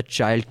bashing up that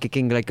child,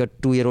 kicking like a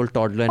 2-year-old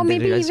toddler. Or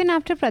maybe even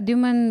after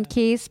Pradyuman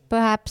case,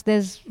 perhaps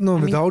there's...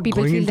 without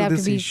going into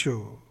this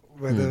issue,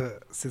 whether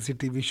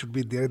CCTV should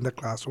be there in the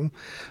classroom,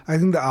 I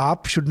think the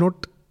AAP should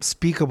not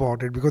speak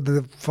about it because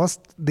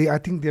I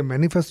think their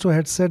manifesto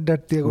had said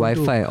that they are going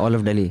Wi-Fi, all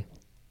of Delhi.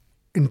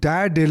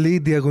 Entire Delhi,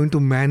 they are going to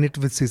man it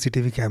with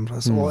CCTV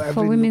cameras. So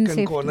for women's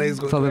safety. Corner is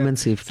going for to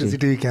women's safety.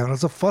 CCTV cameras.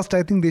 So first,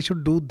 I think they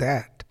should do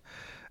that.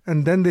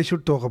 And then they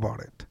should talk about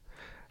it.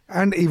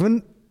 And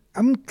even,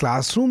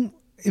 classroom,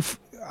 if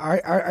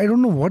I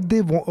don't know what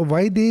they want,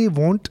 why they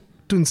want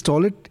to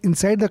install it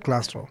inside the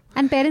classroom.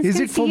 And parents Is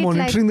can it for see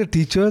monitoring the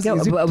teachers? Yeah,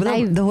 Is it but now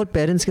live? the whole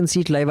parents can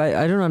see it live.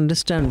 I don't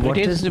understand what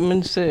it is.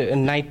 means a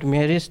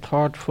nightmarish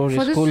thought for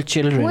the school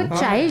children. poor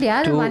child,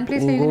 yeah, the to one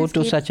place where you go can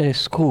to escape. such a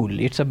school.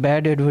 It's a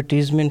bad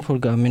advertisement for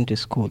government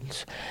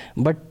schools.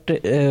 But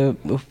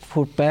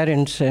for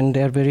parents, and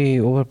they're very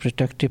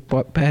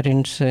overprotective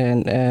parents,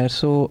 and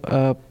so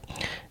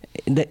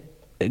the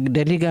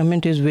Delhi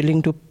government is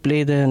willing to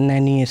play the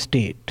nanny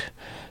state.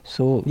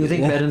 So You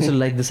think parents will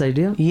like this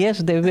idea?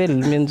 Yes, they will.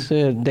 Means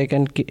they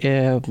can,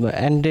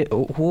 and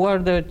who are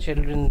the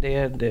children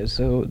there?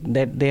 So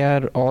that they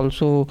are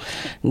also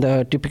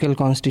the typical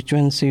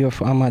constituency of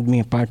Aam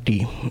Aadmi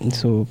Party.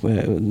 So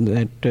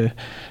the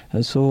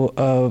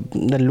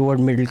lower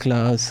middle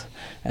class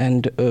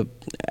and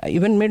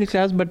even middle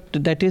class, but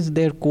that is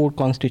their core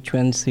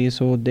constituency.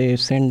 So they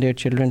send their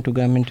children to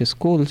government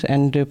schools,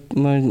 and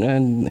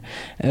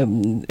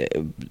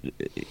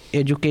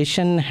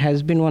education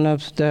has been one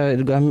of the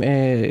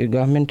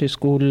government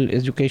school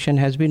education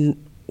has been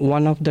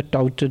one of the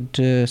touted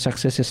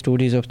success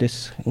stories of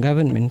this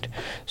government.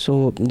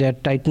 So they are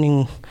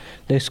tightening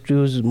the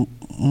screws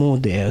more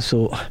there.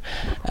 So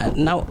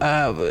now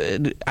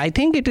I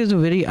think it is a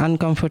very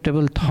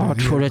uncomfortable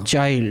thought for a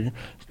child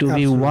to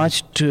be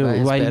watched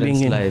while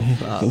being in life.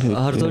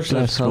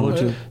 Hartosh, how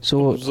about you?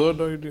 So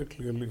Absurd idea,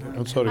 clearly.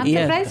 I'm sorry. I'm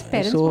surprised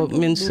parents so want to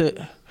means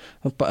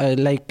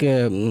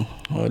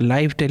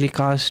live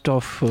telecast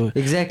of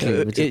Exactly.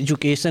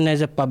 education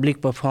as a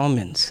public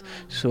performance.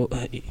 So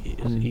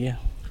yeah.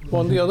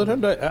 On the other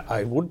hand,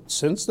 I would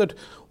sense that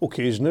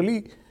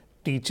occasionally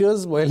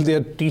teachers, while they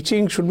are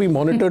teaching, should be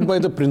monitored by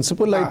the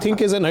principal. I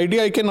think is an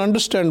idea I can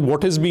understand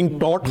what is being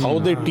taught, how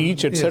they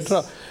teach,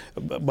 etc.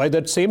 By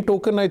that same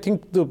token, I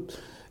think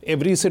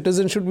every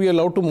citizen should be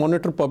allowed to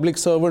monitor public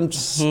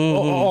servants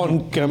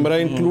on camera,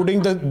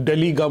 including the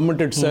Delhi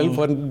government itself.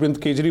 And when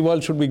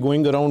Kejriwal should be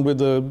going around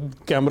with a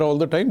camera all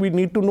the time, we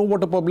need to know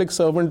what a public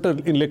servant,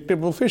 an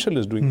elected official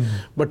is doing.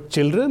 But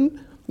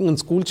children, and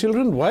school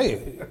children, why?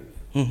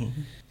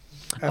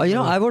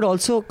 I would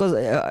also, because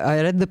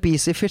I read the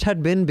piece, if it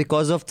had been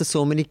because of the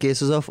so many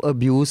cases of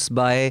abuse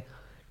by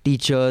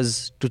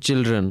teachers to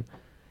children,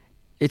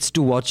 it's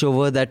to watch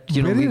over that,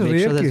 we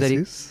make sure that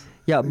cases.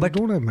 Yeah, You but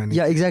don't have many.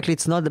 yeah, exactly.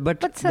 It's not,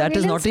 but that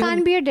is not surveillance even.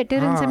 can't be a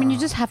deterrence. I mean, you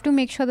just have to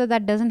make sure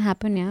that doesn't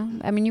happen. Yeah,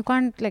 I mean, you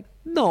can't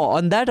No,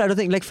 on that I don't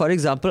think. Like, for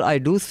example, I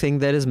do think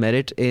there is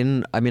merit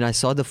in. I mean, I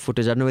saw the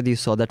footage. I don't know whether you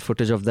saw that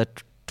footage of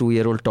that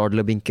 2-year-old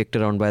toddler being kicked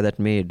around by that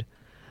maid.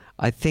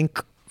 I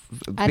think.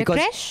 At a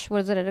crash?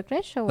 Was it at a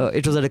crash? Or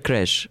It was at a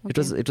crash.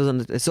 Okay. It was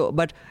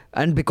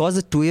and because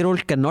the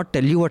 2-year-old cannot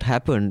tell you what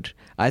happened,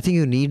 I think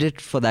you need it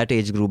for that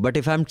age group. But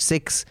if I'm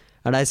 6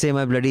 and I say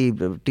my bloody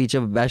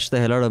teacher bashed the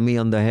hell out of me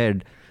on the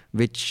head,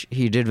 which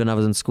he did when I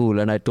was in school,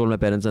 and I told my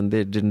parents and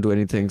they didn't do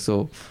anything,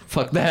 so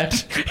fuck that.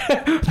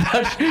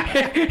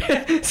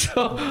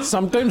 So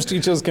Sometimes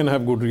teachers can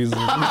have good reasons.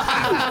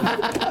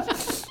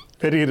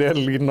 Very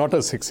rarely, not a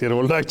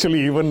 6-year-old.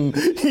 Actually, even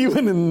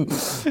in.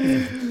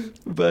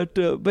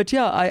 But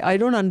yeah, I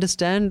don't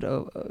understand.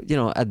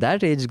 At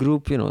that age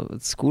group,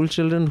 school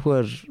children who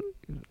are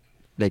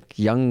like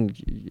young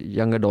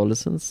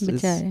adolescents.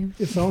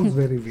 It sounds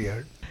very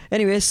weird.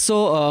 Anyway,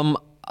 so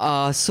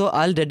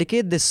I'll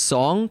dedicate this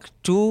song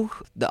to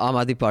the Aam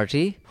Aadmi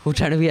Party who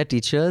try to be our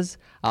teachers.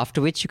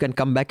 After which you can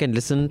come back and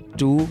listen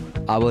to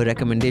our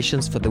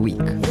recommendations for the week.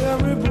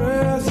 Every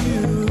breath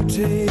you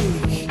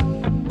take,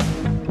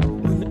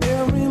 and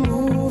every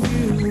move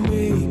you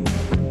make,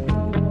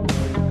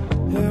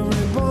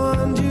 every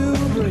bond you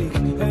break,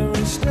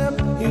 every step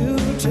you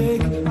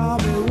take, I'll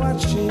be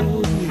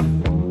watching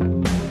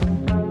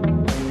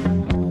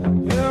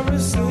you every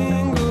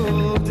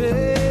single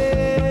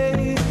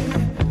day,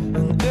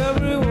 and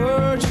every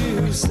word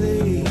you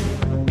say,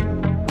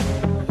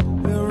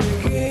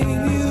 every game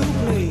you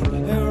play,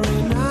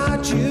 every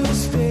night you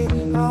stay,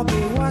 I'll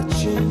be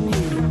watching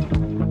you.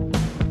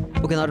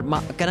 Okay,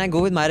 now can I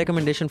go with my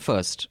recommendation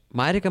first?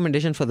 My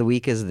recommendation for the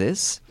week is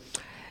this.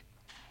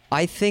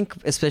 I think,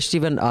 especially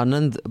when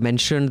Anand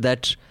mentioned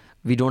that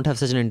we don't have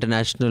such an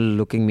international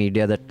looking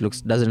media that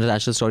does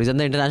international stories, and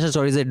the international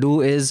stories they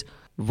do is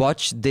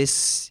watch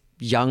this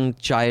young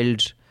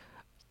child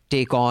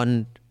take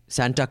on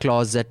Santa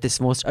Claus at this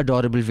most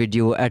adorable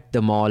video at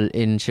the mall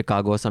in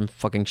Chicago or some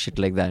fucking shit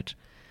like that.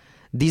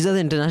 These are the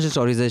international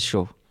stories they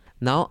show.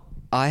 Now,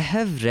 I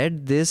have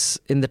read this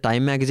in the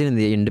Time magazine, in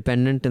the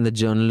Independent, in the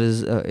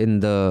journalist, in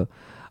the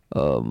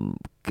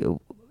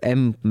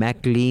M.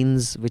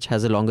 Maclean's, which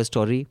has a longer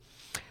story.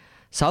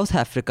 South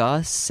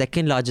Africa's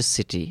second largest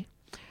city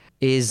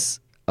is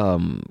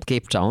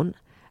Cape Town,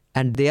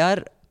 and they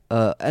are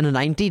in a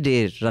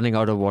 90-day running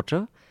out of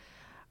water,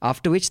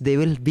 after which there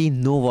will be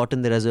no water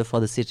in the reservoir for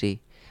the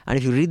city. And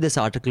if you read this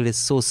article, it's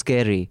so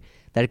scary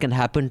that it can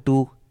happen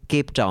to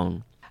Cape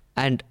Town.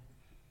 And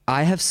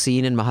I have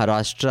seen in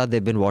Maharashtra, there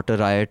have been water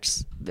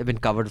riots. They've been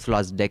covered for the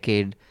last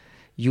decade.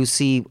 You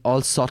see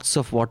all sorts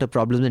of water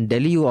problems. In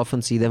Delhi, you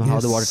often see them, how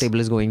the water table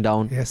is going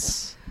down.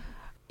 Yes.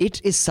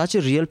 It is such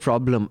a real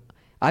problem.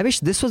 I wish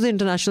this was the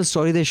international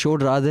story they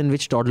showed rather than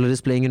which toddler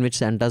is playing in which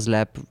Santa's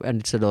lap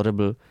and it's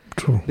adorable.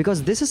 True.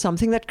 Because this is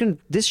something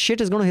this shit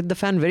is going to hit the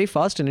fan very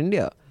fast in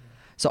India.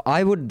 So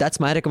that's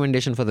my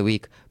recommendation for the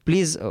week.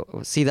 Please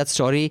see that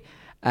story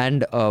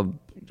and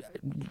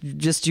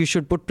you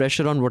should put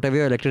pressure on whatever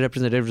your elected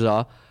representatives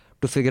are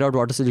to figure out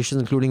water solutions,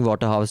 including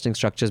water harvesting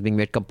structures being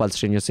made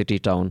compulsory in your city,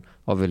 town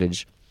or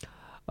village.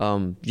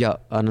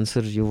 Anand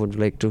sir, you would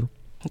like to?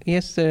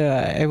 Yes,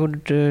 I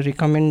would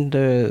recommend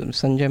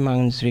Sanjay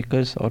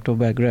Manjrekar's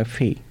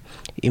autobiography,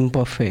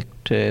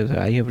 Imperfect.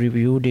 I have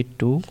reviewed it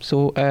too.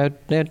 So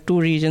there are two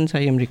reasons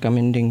I am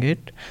recommending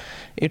it.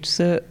 It's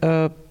rare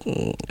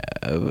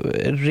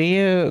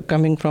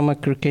coming from a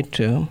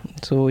cricketer.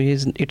 So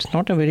it's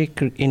not a very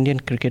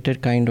Indian cricketer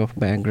kind of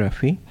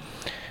biography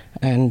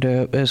and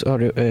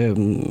or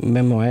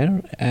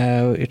memoir.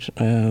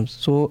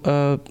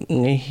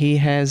 He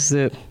has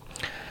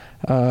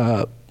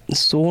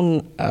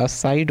shown a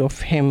side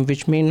of him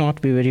which may not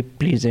be very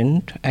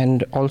pleasant,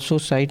 and also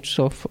sides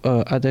of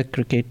other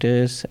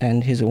cricketers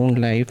and his own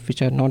life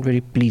which are not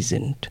very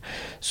pleasant.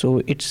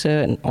 So it's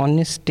an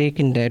honest take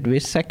in that way.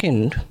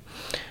 Second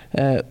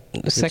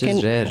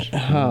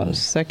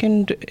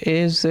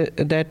is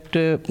that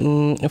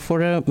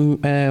for a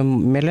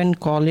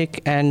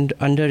melancholic and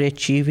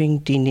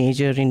underachieving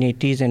teenager in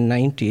 80s and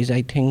 90s,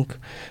 I think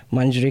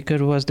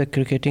Manjrekar was the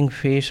cricketing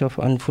face of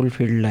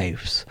unfulfilled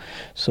lives.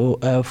 So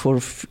I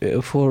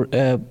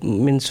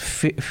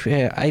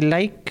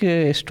like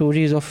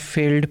stories of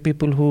failed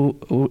people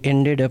who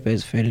ended up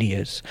as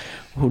failures,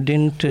 who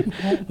didn't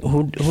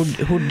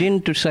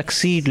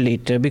succeed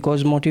later,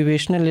 because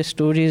motivational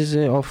stories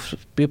of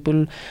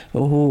people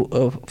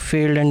who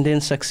failed and then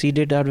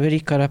succeeded are very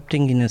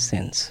corrupting in a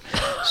sense.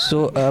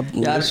 So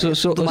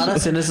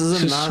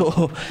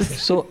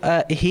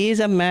he is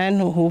a man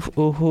who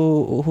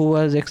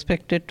was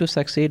expected to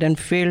succeed and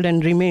failed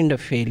and remained a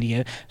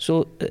failure.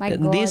 So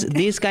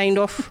these kind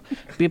of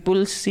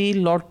people see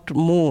a lot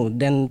more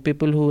than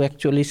people who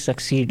actually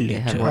succeed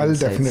later. I'll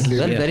definitely.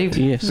 Well,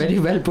 very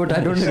well put.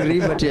 I don't agree,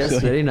 but yes,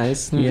 very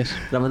nice. Yes,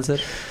 Raman sir.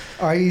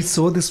 I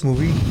saw this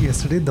movie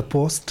yesterday, The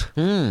Post,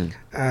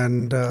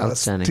 and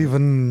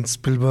Steven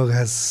Spielberg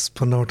has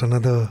spun out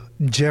another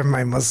gem,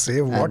 I must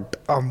say. What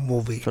a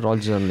movie. For all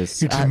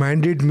journalists. It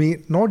reminded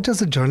me, not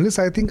just a journalist,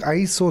 I think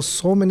I saw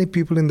so many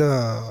people in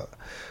the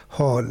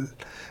hall.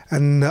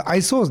 And I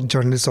saw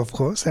journalists, of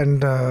course,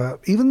 and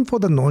even for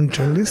the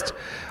non-journalists,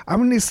 I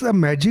mean, it's the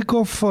magic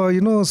of,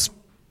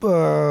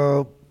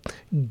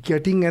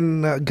 getting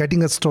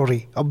a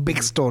story, a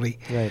big story.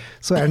 Right.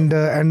 So and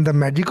the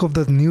magic of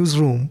the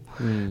newsroom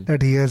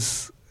that he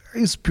has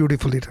is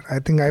beautifully done. I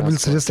think I will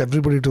suggest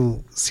everybody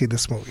to see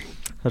this movie.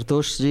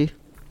 Hartosh ji?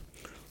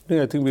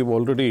 I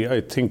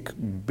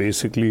think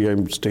basically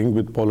I'm staying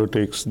with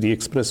politics. The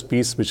Express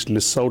piece which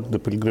lists out the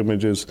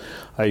pilgrimages,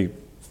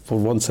 for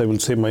once I will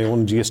say my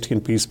own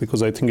GSTN piece,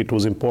 because I think it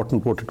was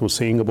important what it was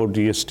saying about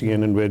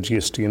GSTN and where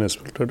GSTN has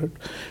filtered it.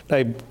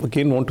 I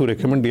again want to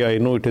recommend, I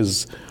know it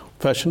is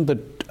fashion, that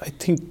I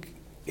think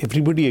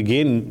everybody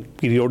again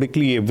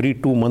periodically every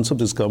 2 months of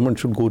this government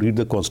should go read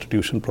the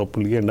Constitution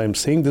properly. And I'm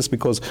saying this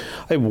because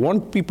I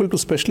want people to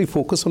specially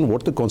focus on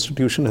what the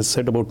Constitution has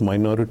said about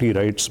minority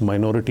rights,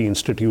 minority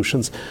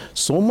institutions.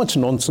 So much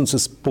nonsense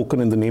is spoken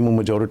in the name of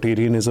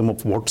majoritarianism,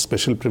 of what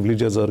special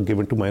privileges are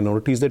given to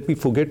minorities, that we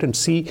forget and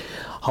see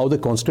how the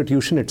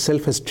Constitution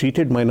itself has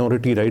treated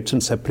minority rights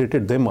and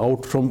separated them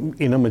out from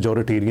in a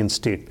majoritarian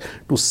state.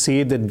 To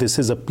say that this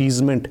is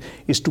appeasement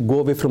is to go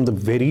away from the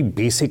very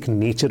basic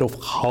nature of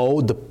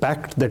how the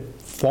pact that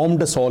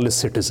formed us all as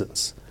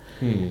citizens.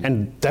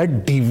 And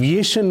that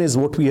deviation is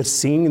what we are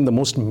seeing in the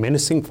most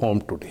menacing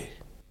form today.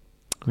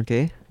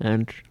 Okay,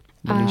 and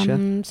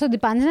Manisha? So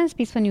Dipanjana's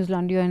piece for News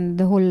Laundry and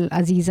the whole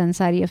Aziz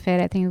Ansari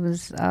affair, I think it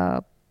was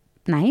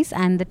nice,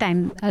 and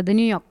the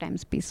New York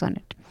Times piece on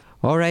it.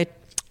 All right.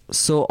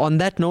 So on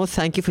that note,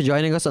 thank you for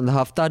joining us on the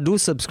Hafta. Do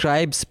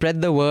subscribe,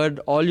 spread the word.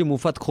 All you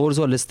Mufat Khors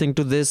who are listening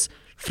to this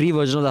free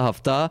version of the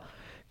Hafta,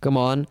 come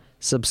on,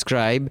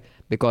 subscribe.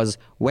 Because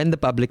when the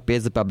public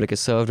pays, the public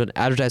is served. And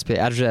advertise pay,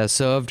 advertise is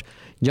served.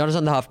 Join us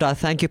on the Hafta.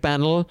 Thank you,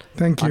 panel.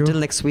 Thank you. Until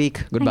next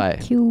week. Goodbye.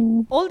 Thank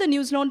you. All the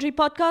News Laundry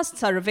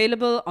podcasts are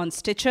available on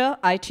Stitcher,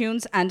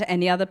 iTunes, and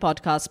any other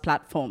podcast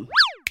platform.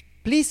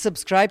 Please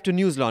subscribe to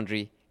News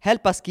Laundry.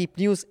 Help us keep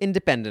news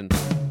independent.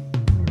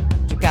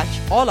 To catch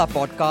all our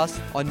podcasts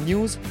on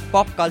news,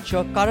 pop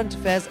culture, current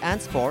affairs,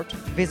 and sport,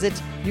 visit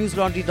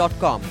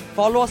newslaundry.com.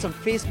 Follow us on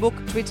Facebook,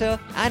 Twitter,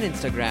 and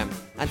Instagram.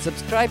 And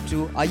subscribe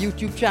to our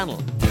YouTube channel.